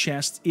you in the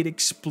chest. It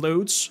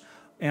explodes,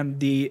 and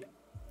the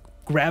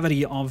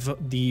gravity of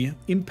the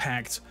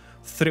impact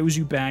throws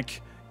you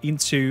back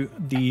into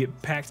the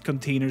packed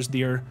containers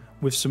there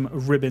with some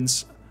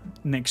ribbons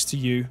next to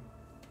you,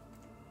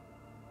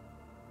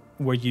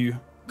 where you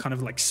kind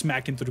of like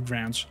smack into the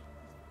ground.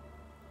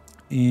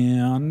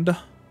 And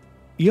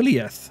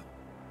Iliath,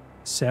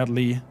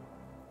 sadly,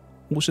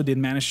 also did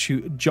manage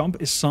to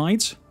jump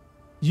aside.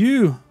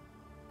 You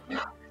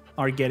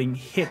are getting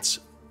hit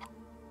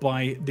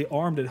by the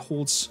arm that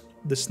holds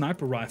the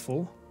sniper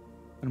rifle,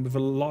 and with a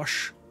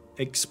lush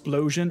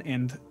explosion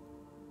and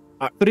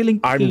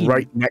thrilling pain. I'm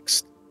right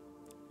next.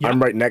 Yeah.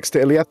 I'm right next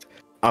to Iliath.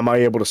 Am I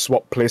able to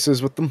swap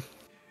places with them?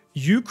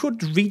 You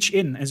could reach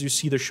in as you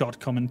see the shot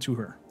coming to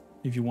her,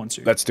 if you want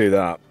to. Let's do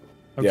that.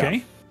 Okay.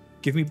 Yeah.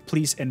 Give me,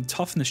 please, a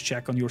toughness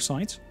check on your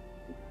side.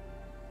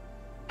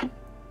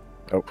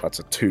 Oh, that's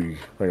a 2.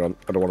 Hang on,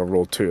 I don't want to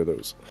roll 2 of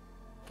those.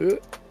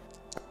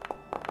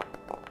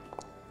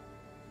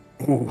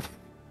 Ooh.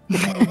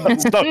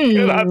 That's not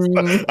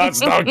good.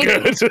 That's not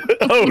good.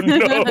 Oh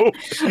no.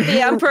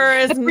 The Emperor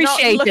is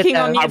not looking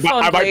on you fondly.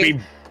 I might be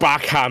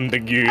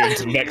backhanding you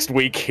into next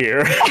week here.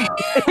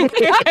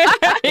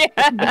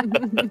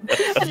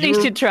 At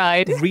least you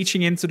tried.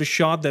 Reaching into the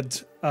shot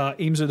that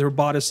aims at her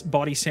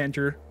body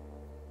center,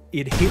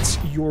 it hits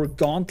your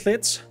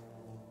gauntlets,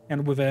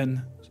 and with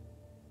an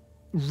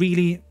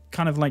really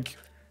kind of like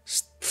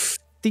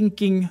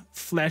stinking,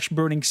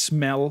 flesh-burning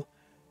smell,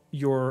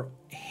 your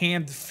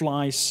hand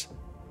flies,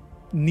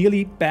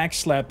 nearly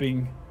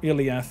backslapping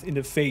Iliath in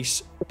the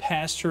face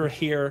past her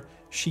hair.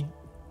 She,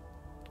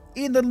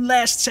 in the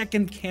last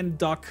second, can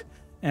duck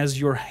as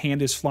your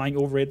hand is flying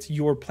over it.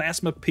 Your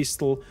plasma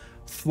pistol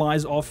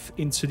flies off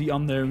into the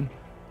unknown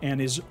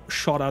and is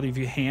shot out of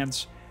your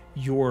hands.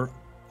 Your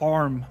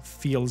arm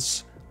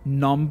feels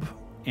numb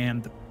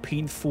and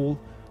painful,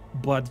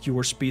 but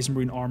your Space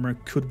Marine armor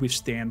could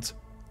withstand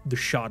the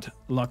shot,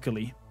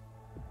 luckily.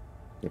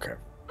 Okay.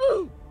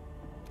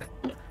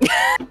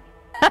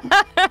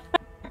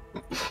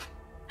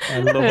 I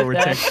love our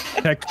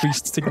tech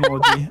priest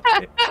technology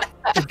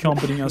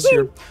accompanying us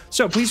here.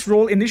 So please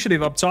roll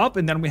initiative up top,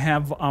 and then we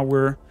have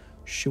our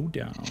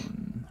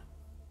showdown.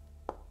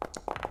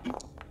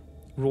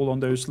 Roll on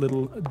those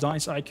little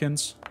dice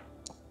icons.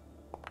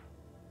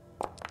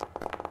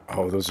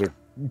 Oh, those are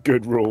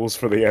good rolls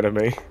for the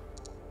enemy.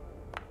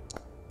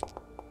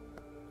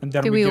 And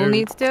then do we all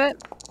need to do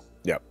it?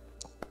 Yep.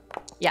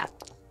 Yeah.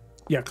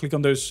 Yeah, click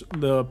on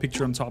the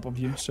picture on top of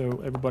you,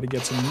 so everybody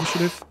gets an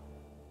initiative.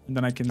 And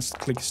then I can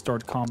click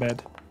start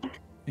combat.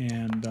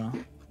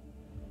 And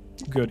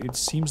good, it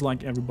seems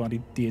like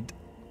everybody did.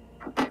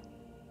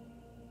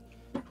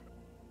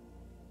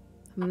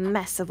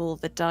 Mess of all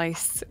the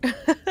dice.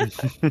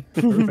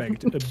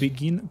 Perfect.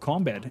 Begin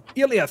combat.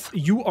 Iliath,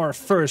 you are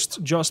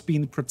first, just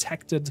being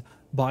protected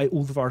by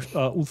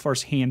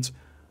Ulfar's hand,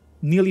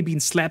 nearly being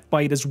slapped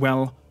by it as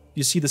well.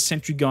 You see the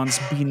sentry guns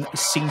being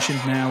sanctioned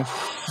now,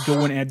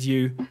 going at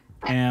you,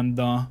 and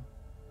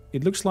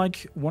it looks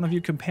like one of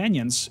your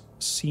companions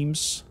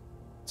seems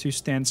to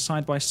stand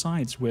side by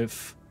side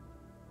with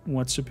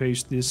what's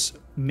supposed this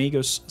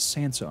Magos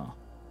Santa.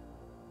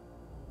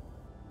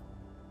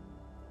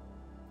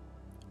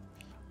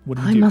 What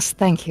do you do? Must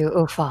thank you,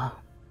 Ulfar.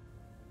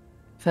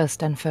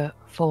 First and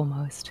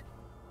foremost.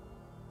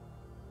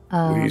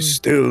 We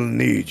still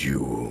need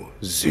you,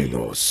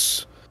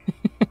 Xenos.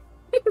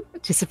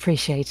 It is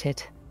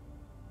appreciated.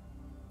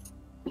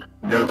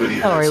 Nobody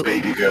hurts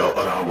baby girl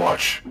on our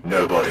watch.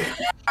 Nobody.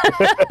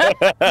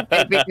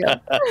 Baby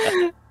girl.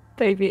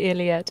 Baby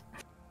Iliad.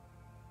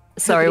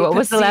 Sorry, what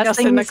was the last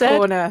thing you said?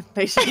 Corner.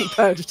 They should be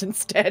purged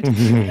instead.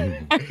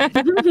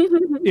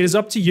 It is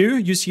up to you.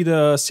 You see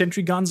the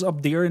sentry guns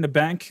up there in the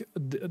back.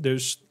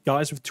 There's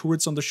guys with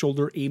turrets on the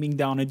shoulder aiming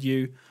down at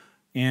you.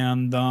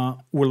 And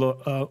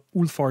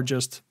Ulfar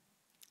just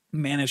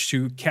managed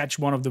to catch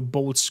one of the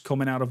bolts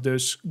coming out of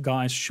those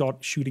guys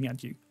shooting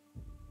at you.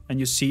 And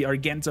you see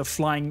Argenta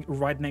flying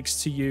right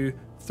next to you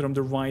from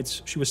the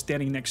right. She was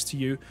standing next to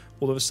you.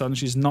 All of a sudden,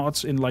 she's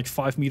not in like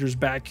 5 meters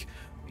back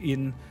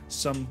in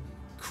some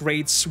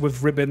crates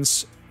with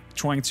ribbons,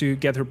 trying to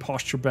get her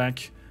posture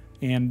back.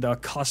 And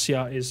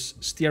Cassia is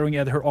staring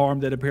at her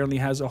arm that apparently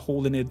has a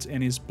hole in it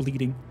and is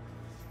bleeding.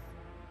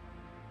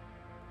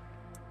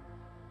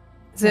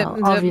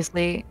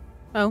 Obviously.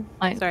 Oh,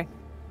 sorry.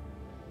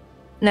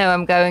 No,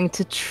 I'm going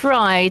to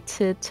try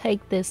to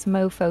take this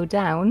mofo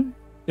down.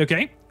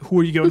 Okay, who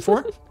are you going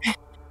for?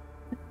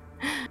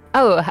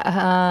 So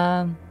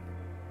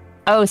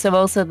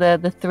also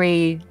the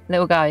 3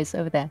 little guys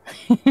over there.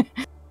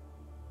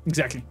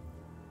 Exactly.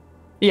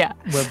 Yeah.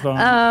 With,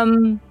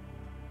 you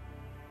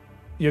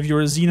have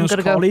your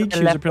Xenos colleague,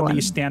 who's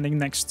apparently standing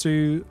next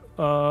to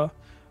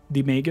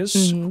the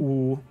Magus,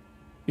 who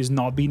is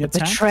not being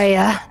attacked.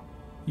 Betrayer.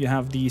 You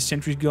have the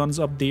sentry guns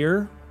up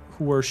there,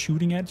 who are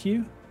shooting at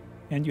you.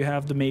 And you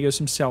have the Magus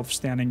himself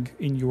standing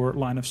in your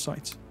line of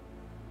sight.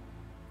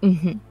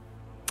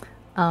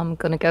 I'm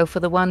gonna go for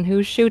the one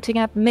who's shooting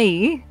at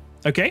me.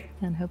 Okay.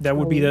 That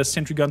would be the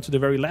sentry gun to the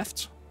very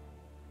left.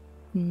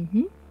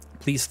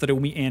 Please throw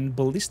me in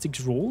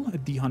ballistics roll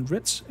at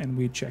D100, and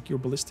we check your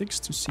ballistics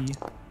to see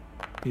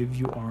if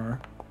you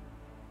are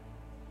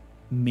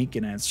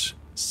making it.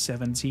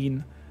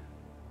 17.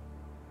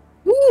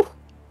 Woo!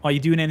 Are you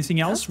doing anything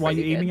else while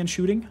you're aiming and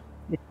shooting?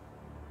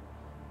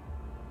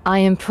 I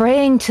am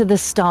praying to the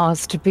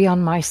stars to be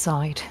on my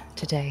side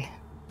today.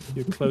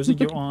 You're closing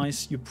your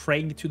eyes, you're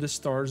praying to the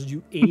stars,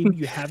 you aim,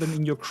 you have them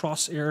in your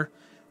crosshair.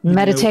 You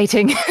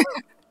Meditating. know,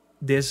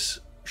 this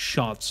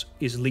shot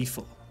is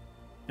lethal.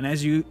 And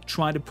as you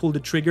try to pull the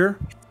trigger,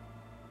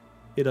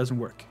 it doesn't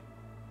work.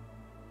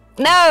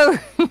 No!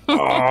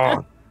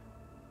 Oh.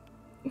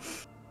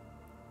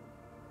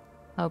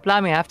 Oh,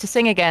 blimey, I have to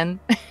sing again.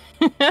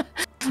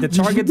 The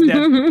target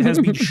that has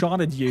been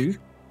shot at you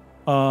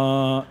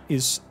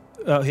has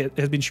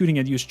been shooting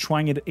at you is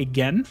trying it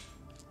again.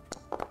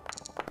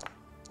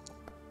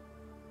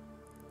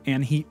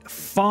 And he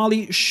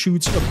folly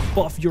shoots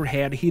above your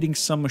head, hitting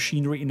some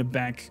machinery in the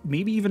back.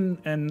 Maybe even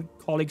a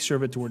colleague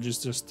servitor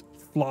just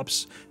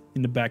flops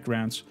in the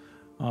background.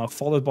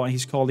 Followed by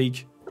his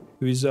colleague,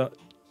 who is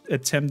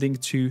attempting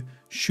to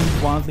shoot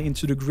wildly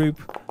into the group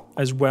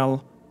as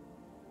well.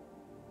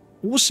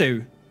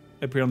 Also,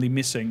 apparently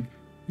missing.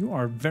 You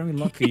are very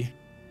lucky.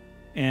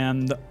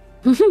 And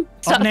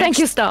thank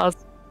you, stars.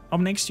 Up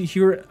next, you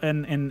hear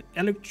an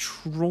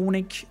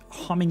electronic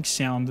humming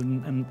sound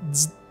and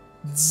zzz,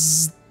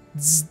 zzz,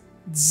 zzz,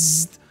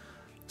 zzz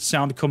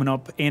sound coming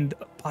up, and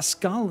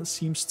Pascal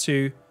seems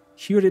to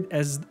hear it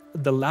as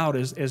the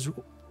loudest, as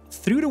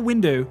through the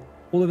window,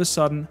 all of a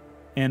sudden,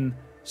 an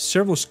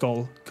servo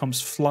skull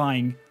comes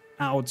flying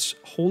out,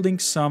 holding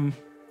some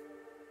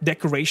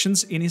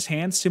decorations in his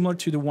hand, similar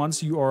to the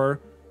ones you are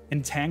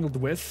entangled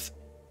with,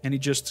 and he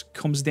just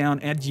comes down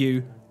at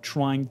you,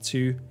 trying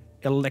to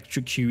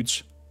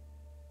electrocute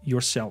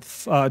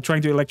yourself,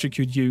 trying to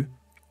electrocute you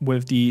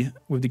with the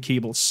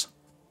cables.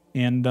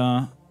 And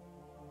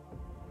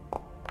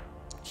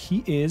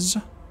he is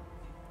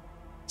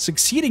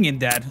succeeding in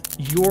that.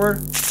 Your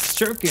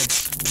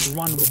circuits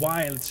run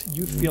wild.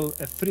 You feel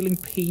a thrilling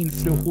pain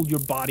through all your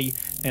body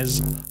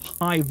as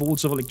high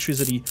volts of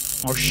electricity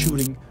are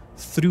shooting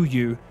through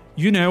you.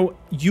 You know,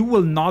 you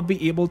will not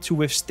be able to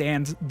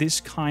withstand this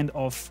kind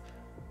of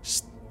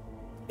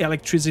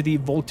electricity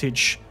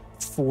voltage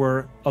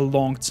for a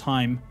long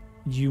time.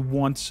 You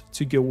want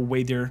to go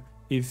away there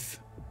if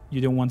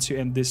you don't want to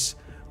end this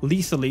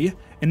lethally.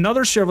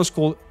 Another servo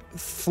skull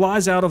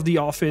flies out of the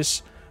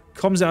office,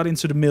 comes out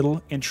into the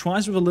middle, and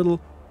tries with a little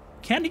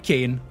candy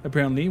cane,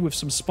 apparently, with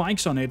some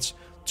spikes on it,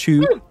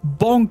 to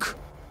bonk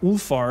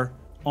Ulfar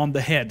on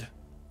the head.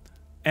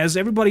 As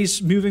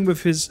everybody's moving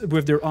with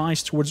their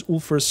eyes towards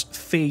Ulfar's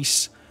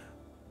face,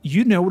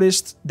 you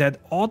noticed that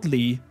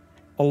oddly,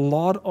 a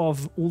lot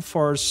of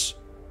Ulfar's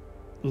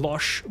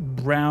lush,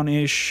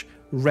 brownish,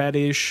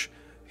 reddish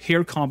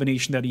hair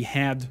combination that he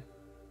had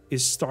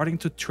is starting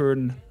to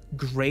turn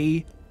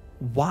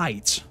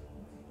gray-white.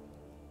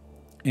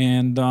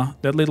 And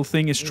that little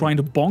thing is trying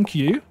to bonk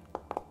you.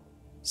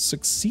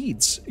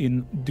 Succeeds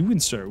in doing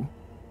so.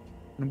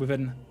 And with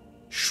a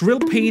shrill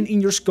pain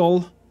in your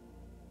skull,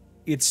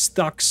 it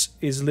stucks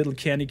his little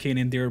candy cane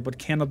in there, but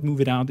cannot move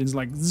it out. It's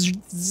like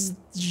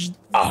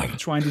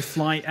trying to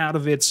fly out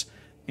of it.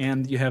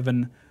 And you have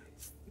an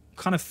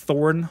kind of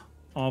thorn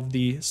of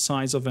the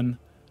size of an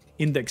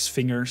index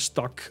finger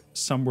stuck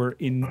somewhere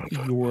in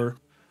your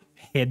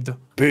head.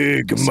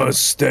 Big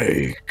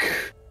mistake.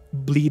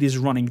 Bleed is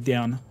running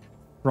down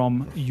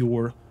from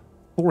your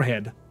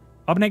forehead.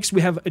 Up next,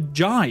 we have a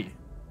Jai.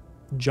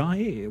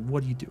 Jai,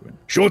 what are you doing?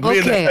 Shoot me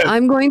in the head.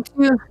 I'm going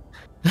to...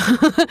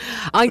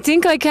 I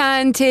think I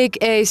can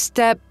take a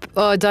step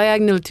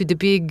diagonal to the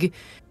big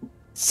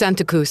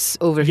Santacus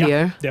over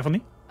here.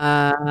 Definitely.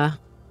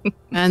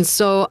 And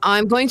so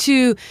I'm going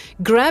to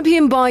grab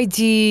him by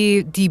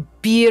the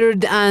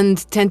beard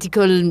and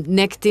tentacle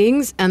neck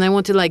things, and I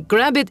want to like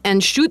grab it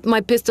and shoot my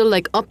pistol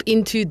like up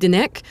into the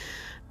neck,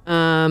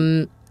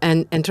 and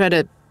try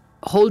to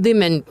hold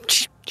him and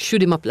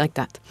shoot him up like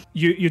that.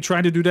 You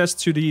trying to do this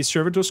to the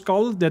servitor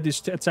skull that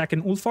is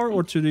attacking Ulfar,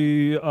 or to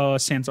the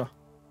Santa?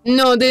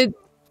 No, the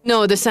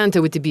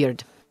Santa with the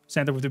beard.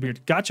 Santa with the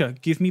beard. Gotcha.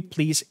 Give me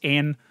please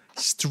an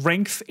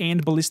strength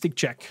and ballistic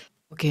check.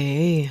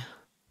 Okay.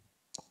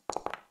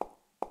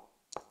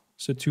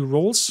 So 2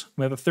 rolls.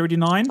 We have a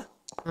 39.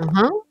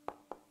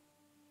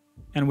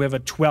 And we have a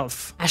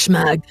 12.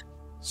 Ashmag.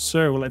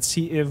 So let's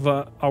see if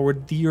our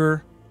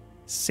dear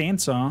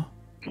Santa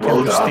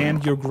can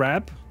withstand your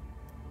grab.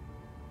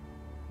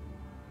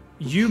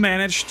 You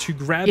manage to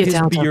grab his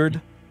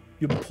beard.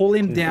 You pull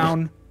him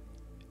down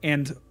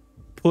and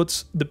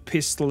put the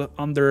pistol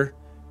under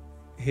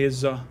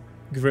his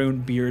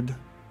grown beard,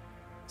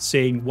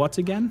 saying what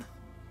again?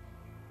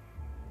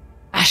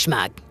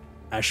 Ashmag.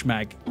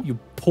 Ashmag. You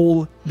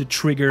pull the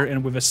trigger,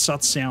 and with a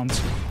sud sound,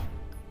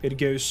 it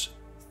goes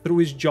through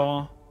his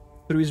jaw,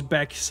 through his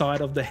back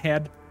side of the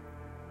head,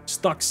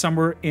 stuck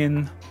somewhere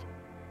in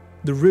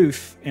the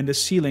roof and the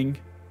ceiling,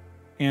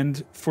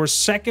 and for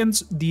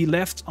seconds, the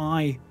left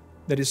eye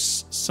that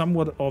is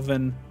somewhat of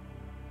an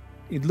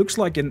it looks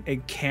like a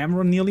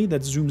camera nearly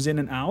that zooms in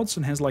and out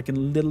and has like a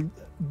little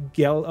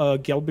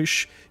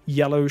gelbish,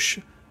 yellowish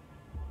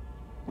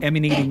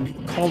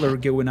emanating color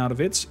going out of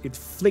it. It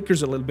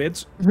flickers a little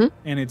bit,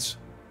 and its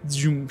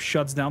zoom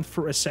shuts down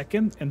for a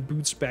second and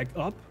boots back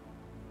up,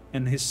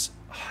 and his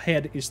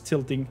head is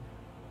tilting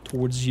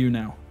towards you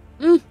now.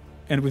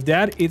 And with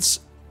that, it's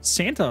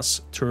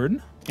Santa's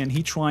turn, and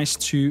he tries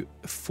to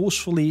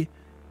forcefully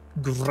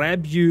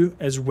grab you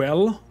as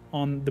well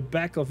on the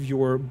back of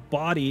your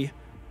body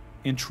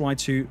and try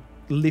to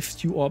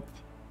lift you up,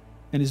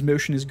 and his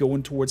motion is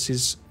going towards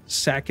his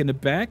sack in the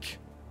back.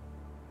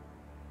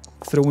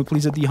 Throw me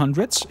please at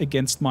D100s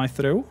against my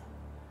throw.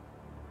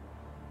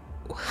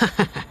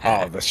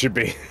 Oh, that should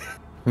be...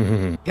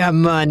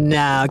 Come on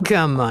now,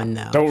 come on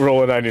now. Don't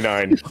roll a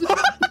 99.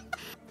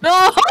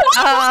 No!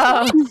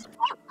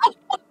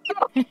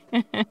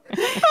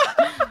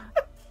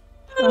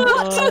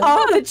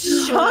 Oh, the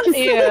shot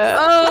here.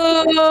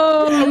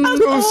 I'm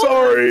so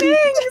sorry.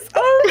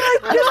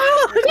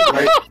 Oh my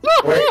god.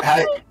 Wait,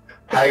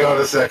 hang on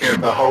a second.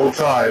 The whole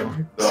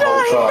time.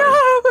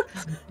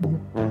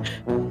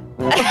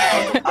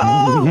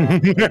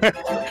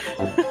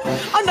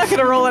 I'm not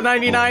gonna roll a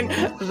 99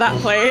 that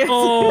play.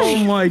 Oh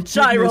my goodness.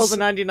 Shy rolls a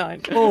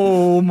 99.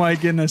 Oh my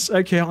goodness.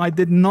 Okay, I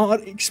did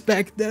not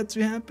expect that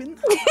to happen.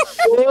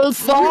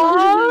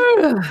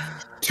 Ulfar!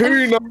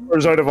 2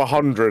 numbers out of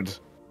 100.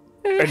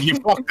 And you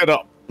fucked it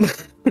up.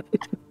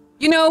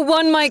 You know,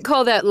 one might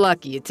call that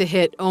lucky to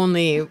hit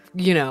only,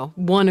 you know,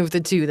 one of the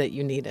 2 that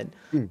you needed.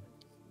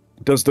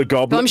 Does the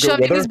goblin Come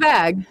shove in his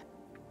bag.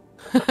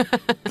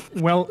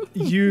 Well,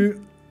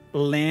 you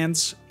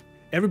land.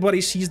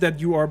 Everybody sees that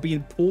you are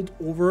being pulled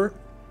over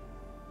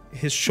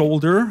his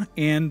shoulder,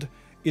 and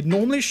it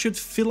normally should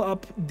fill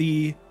up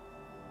the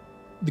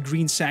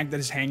green sack that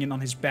is hanging on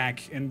his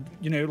back and,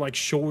 you know, like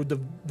show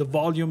the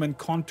volume and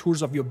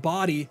contours of your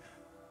body,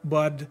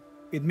 but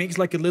it makes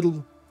like a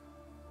little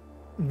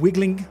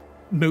wiggling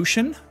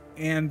motion,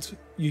 and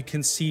you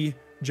can see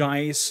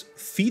Jai's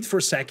feet for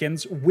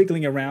seconds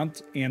wiggling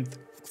around, and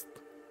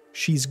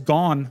she's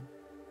gone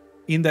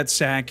in that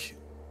sack,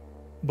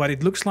 but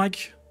it looks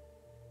like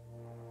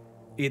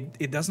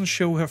it doesn't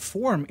show her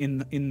form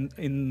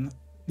in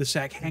the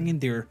sack hanging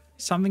there.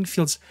 Something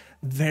feels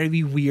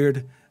very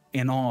weird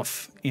and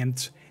off,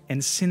 and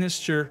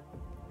sinister,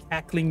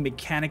 cackling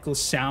mechanical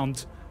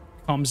sound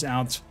comes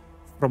out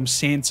from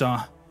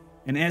Santa.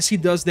 And as he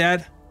does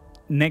that,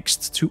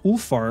 next to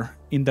Ulfar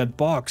in that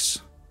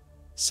box,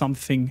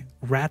 something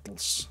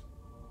rattles.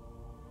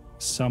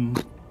 Some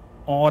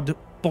odd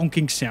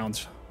bonking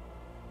sound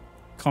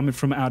coming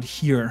from out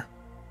here.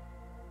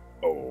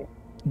 Oh.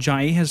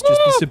 Jai has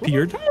just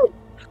disappeared. You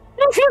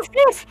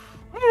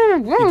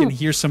can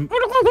hear some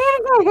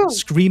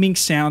screaming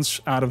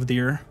sounds out of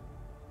there.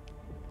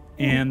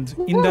 And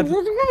in that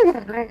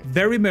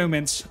very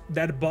moment,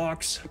 that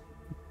box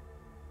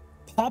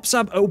pops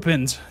up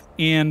opened,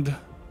 and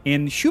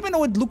an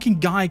humanoid-looking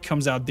guy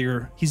comes out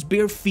there. He's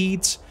bare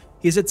feet,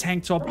 he has a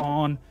tank top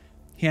on,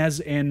 he has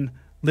a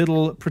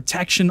little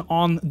protection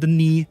on the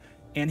knee,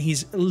 and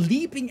he's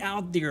leaping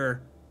out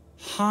there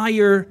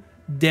higher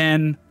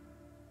than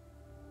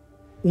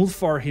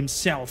Ulfar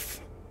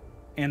himself,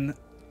 and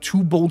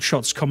 2 bolt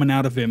shots coming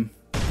out of him,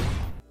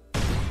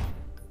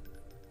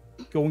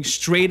 going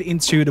straight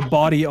into the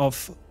body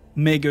of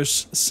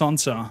Magus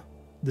Santa.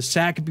 The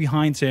sack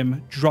behind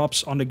him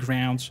drops on the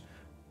ground,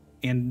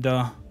 and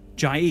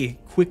Jai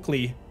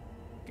quickly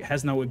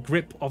has now a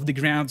grip of the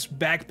ground,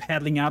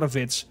 backpedaling out of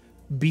it,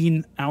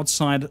 being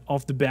outside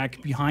of the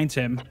back behind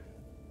him.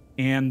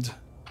 And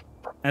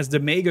as the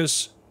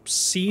Magus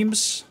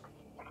seems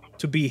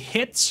to be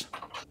hit,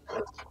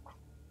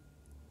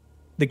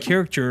 the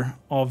character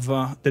of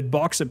that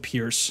box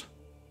appears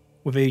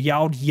with a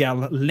loud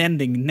yell,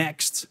 landing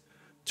next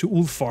to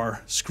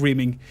Ulfar,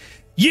 screaming,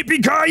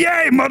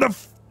 "Yippee-ki-yay,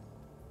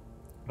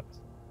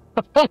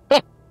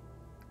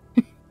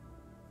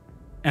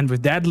 And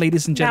with that,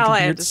 ladies and Now I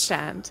gentlemen,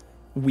 understand.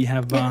 we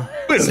have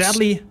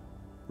sadly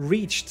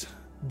reached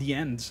the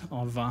end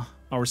of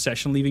our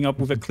session, leaving up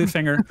with a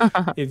cliffhanger.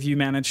 If you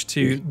manage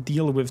to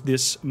deal with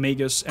this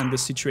Magus and the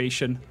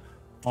situation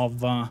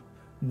of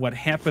what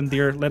happened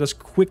there, let us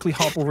quickly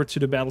hop over to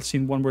the battle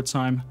scene one more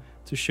time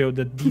to show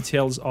the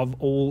details of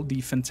all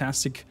the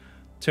fantastic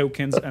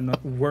tokens and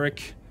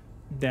work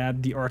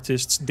that the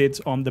artists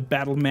did on the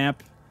battle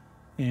map.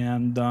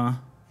 And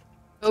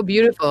Oh,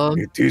 beautiful.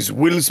 It is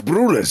Will's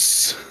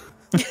Brulus.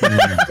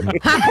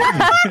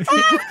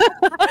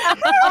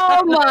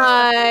 Oh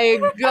my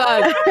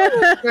god.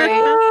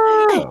 Great.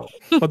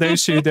 For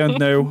those who don't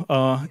know,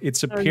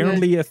 it's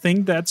apparently a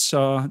thing that's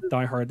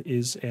Die Hard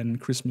is a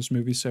Christmas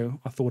movie, so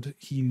I thought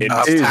he needs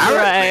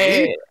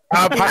Right.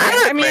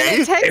 I mean,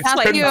 it takes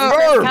like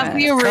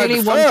Cassia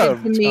really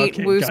wanted to meet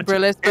Woos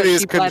Brillis, but It is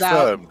she bled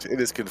out. confirmed.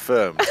 It is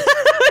confirmed.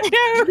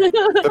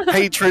 The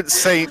patron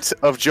saint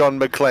of John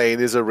McClane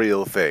is a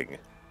real thing.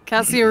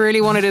 Cassia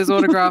really wanted his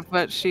autograph,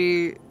 but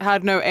she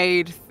had no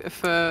aid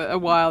for a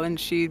while and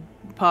she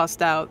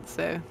passed out,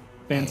 so...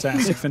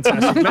 Fantastic,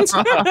 fantastic.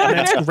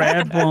 Let's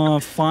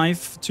grab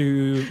 5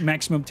 to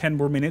maximum 10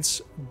 more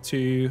minutes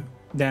to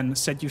then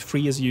set you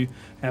free, as you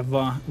have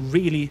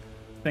really,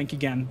 thank you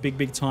again,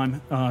 big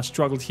time,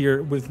 struggled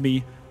here with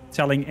me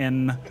telling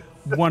an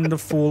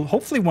wonderful,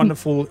 hopefully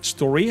wonderful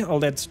story. I'll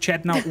let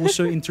chat now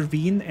also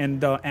intervene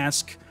and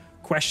ask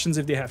questions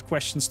if they have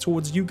questions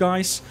towards you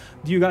guys.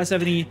 Do you guys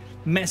have any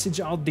message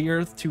out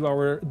there to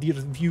our dear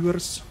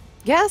viewers?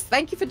 Yes,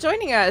 thank you for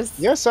joining us.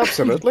 Yes,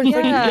 absolutely.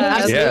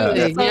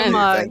 Absolutely. Thank you so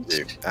much. Thank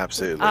you.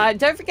 Absolutely.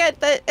 Don't forget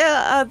that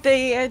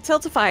the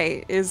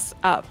Tiltify is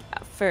up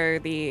for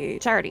the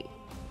charity.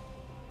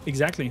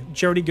 Exactly.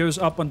 Charity goes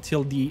up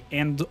until the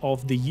end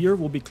of the year,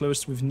 will be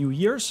closed with New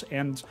Year's,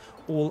 and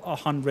all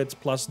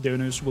 100+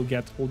 donors will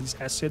get all these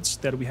assets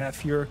that we have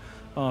here.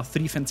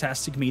 3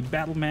 fantastic made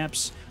battle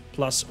maps,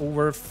 plus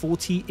over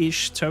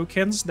 40-ish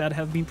tokens that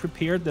have been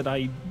prepared that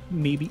I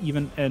maybe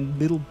even a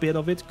little bit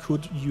of it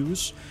could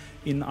use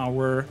in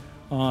our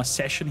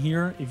session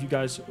here. If you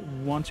guys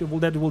want to, well,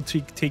 that will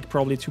take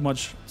probably too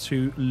much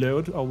to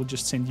load. I will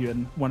just send you a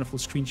wonderful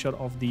screenshot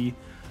of the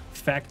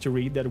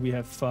factory that we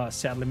have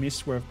sadly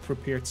missed, where I've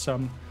prepared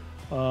some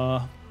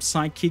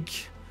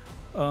psychic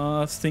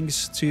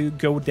things to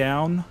go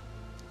down,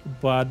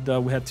 but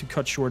we had to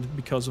cut short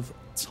because of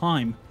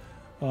time.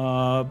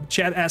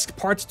 Chad asked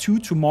part 2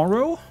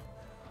 tomorrow.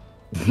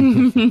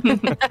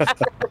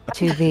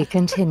 To be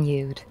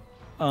continued.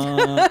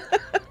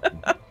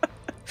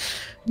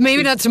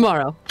 Maybe not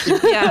tomorrow.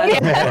 Yeah.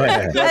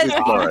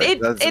 It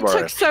it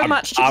took so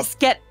much to just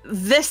get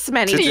this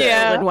many people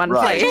in one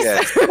place.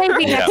 Yes.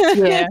 Maybe next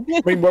year.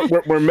 I mean,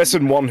 we're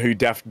missing one who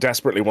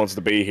desperately wants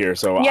to be here,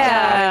 so I'm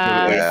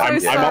I'm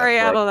sorry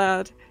up for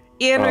about that.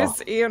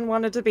 Ian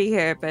wanted to be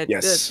here, but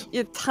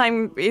your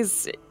time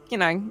is, you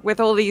know, with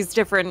all these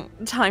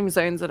different time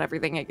zones and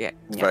everything,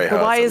 the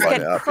wires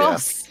get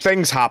crossed.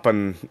 Things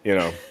happen, you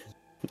know.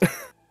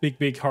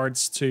 Big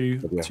hearts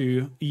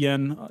to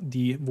Ian,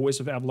 the voice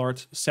of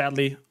Abelard.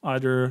 Sadly,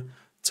 either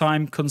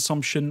time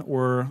consumption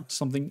or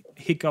something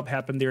hiccup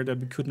happened there that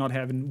we could not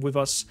have him with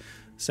us.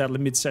 Sadly,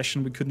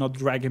 mid-session, we could not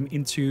drag him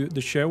into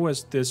the show,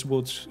 as this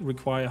would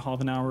require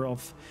half an hour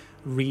of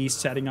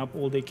resetting up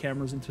all the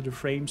cameras into the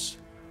frames.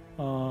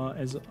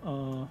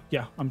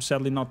 I'm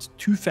sadly not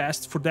too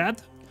fast for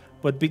that,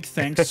 but big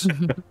thanks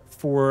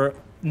for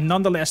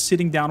nonetheless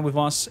sitting down with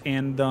us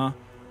and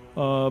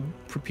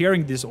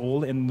preparing this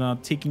all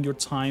and taking your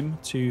time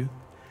to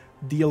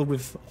deal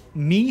with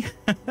me.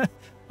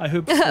 I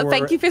hope.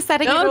 Thank you for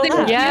setting it all up.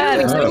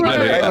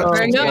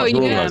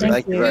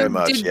 Thank you very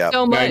much.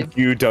 So much. Thank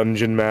you,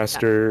 Dungeon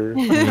Master.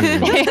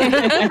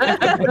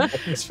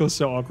 This feels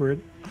so awkward.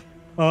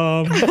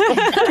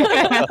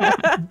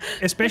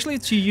 Especially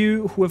to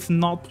you who have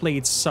not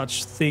played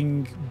such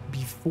thing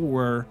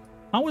before.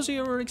 How was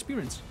your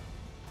experience?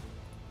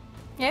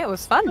 Yeah, it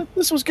was fun.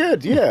 This was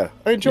good. Yeah,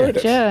 I enjoyed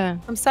it. Yeah.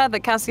 I'm sad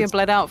that Cassia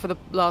bled out for the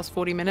last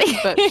 40 minutes,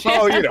 but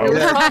Oh, you know.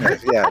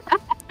 Yeah.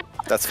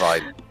 That's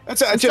fine.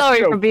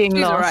 Sorry for being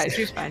she's lost. alright.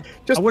 She's fine.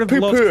 Just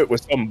poo-poo it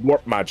with some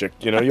warp magic,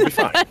 you know, you'll be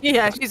fine.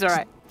 Yeah, she's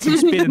alright.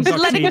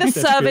 Letting the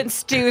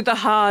servants do the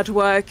hard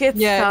work.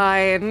 It's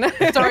fine.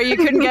 Sorry, you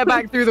couldn't get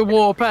back through the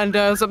warp and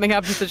something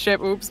happened to the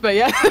ship. Oops, but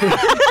yeah.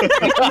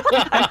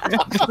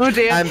 Oh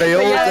dear. And they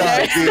all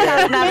died.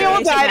 They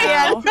all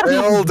died. They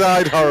all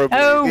died horribly.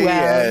 Oh, The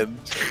well. end.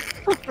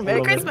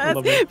 Merry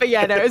Christmas. But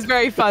yeah, no, it was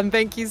very fun.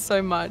 Thank you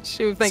so much.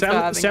 Thanks for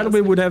having Sadly, us.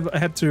 we would have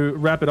had to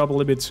wrap it up a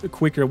little bit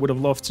quicker. Would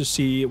have loved to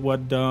see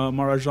what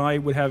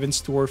Marajai would have in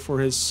store for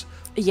his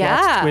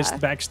plot twist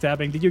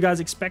backstabbing. Did you guys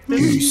expect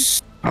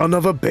this? Son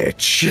of a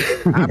bitch.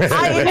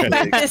 I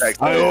expect this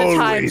all the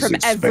time from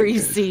every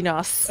expected.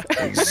 Xenos.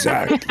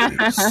 Exactly.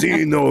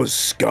 Xenos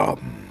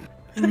scum.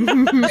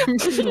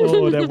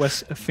 Oh, that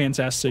was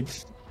fantastic.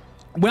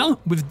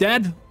 Well, with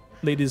that,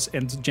 ladies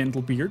and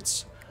gentle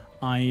beards,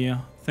 I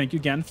thank you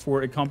again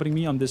for accompanying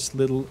me on this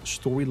little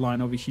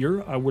storyline over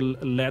here. I will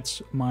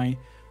let my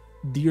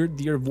dear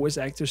voice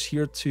actors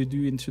here to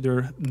do into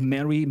their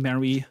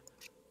merry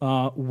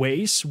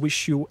ways.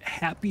 Wish you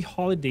happy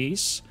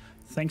holidays.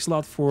 Thanks a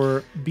lot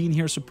for being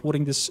here,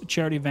 supporting this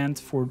charity event,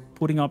 for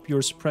putting up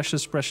your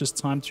precious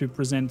time to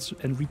present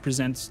and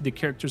represent the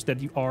characters that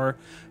you are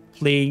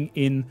playing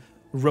in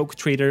Rogue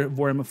Trader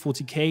Warhammer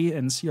 40K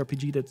and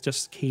cRPG that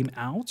just came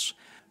out.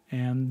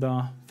 And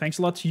thanks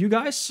a lot to you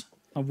guys.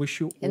 I wish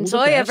you all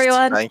Enjoy, the best.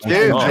 everyone. Thank you.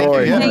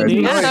 Enjoy. Thank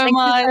you so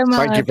much.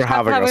 Thank you for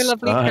having Have us. a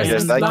lovely Nice. Christmas.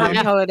 Yes, thank Happy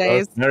you.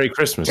 holidays. Merry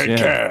Christmas. Take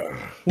care.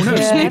 Who knows?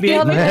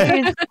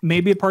 Yeah.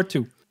 Maybe a part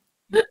 2.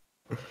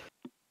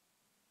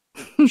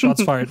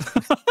 Shots fired.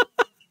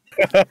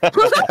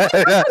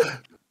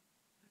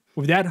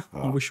 With that,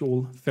 I wish you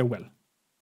all farewell.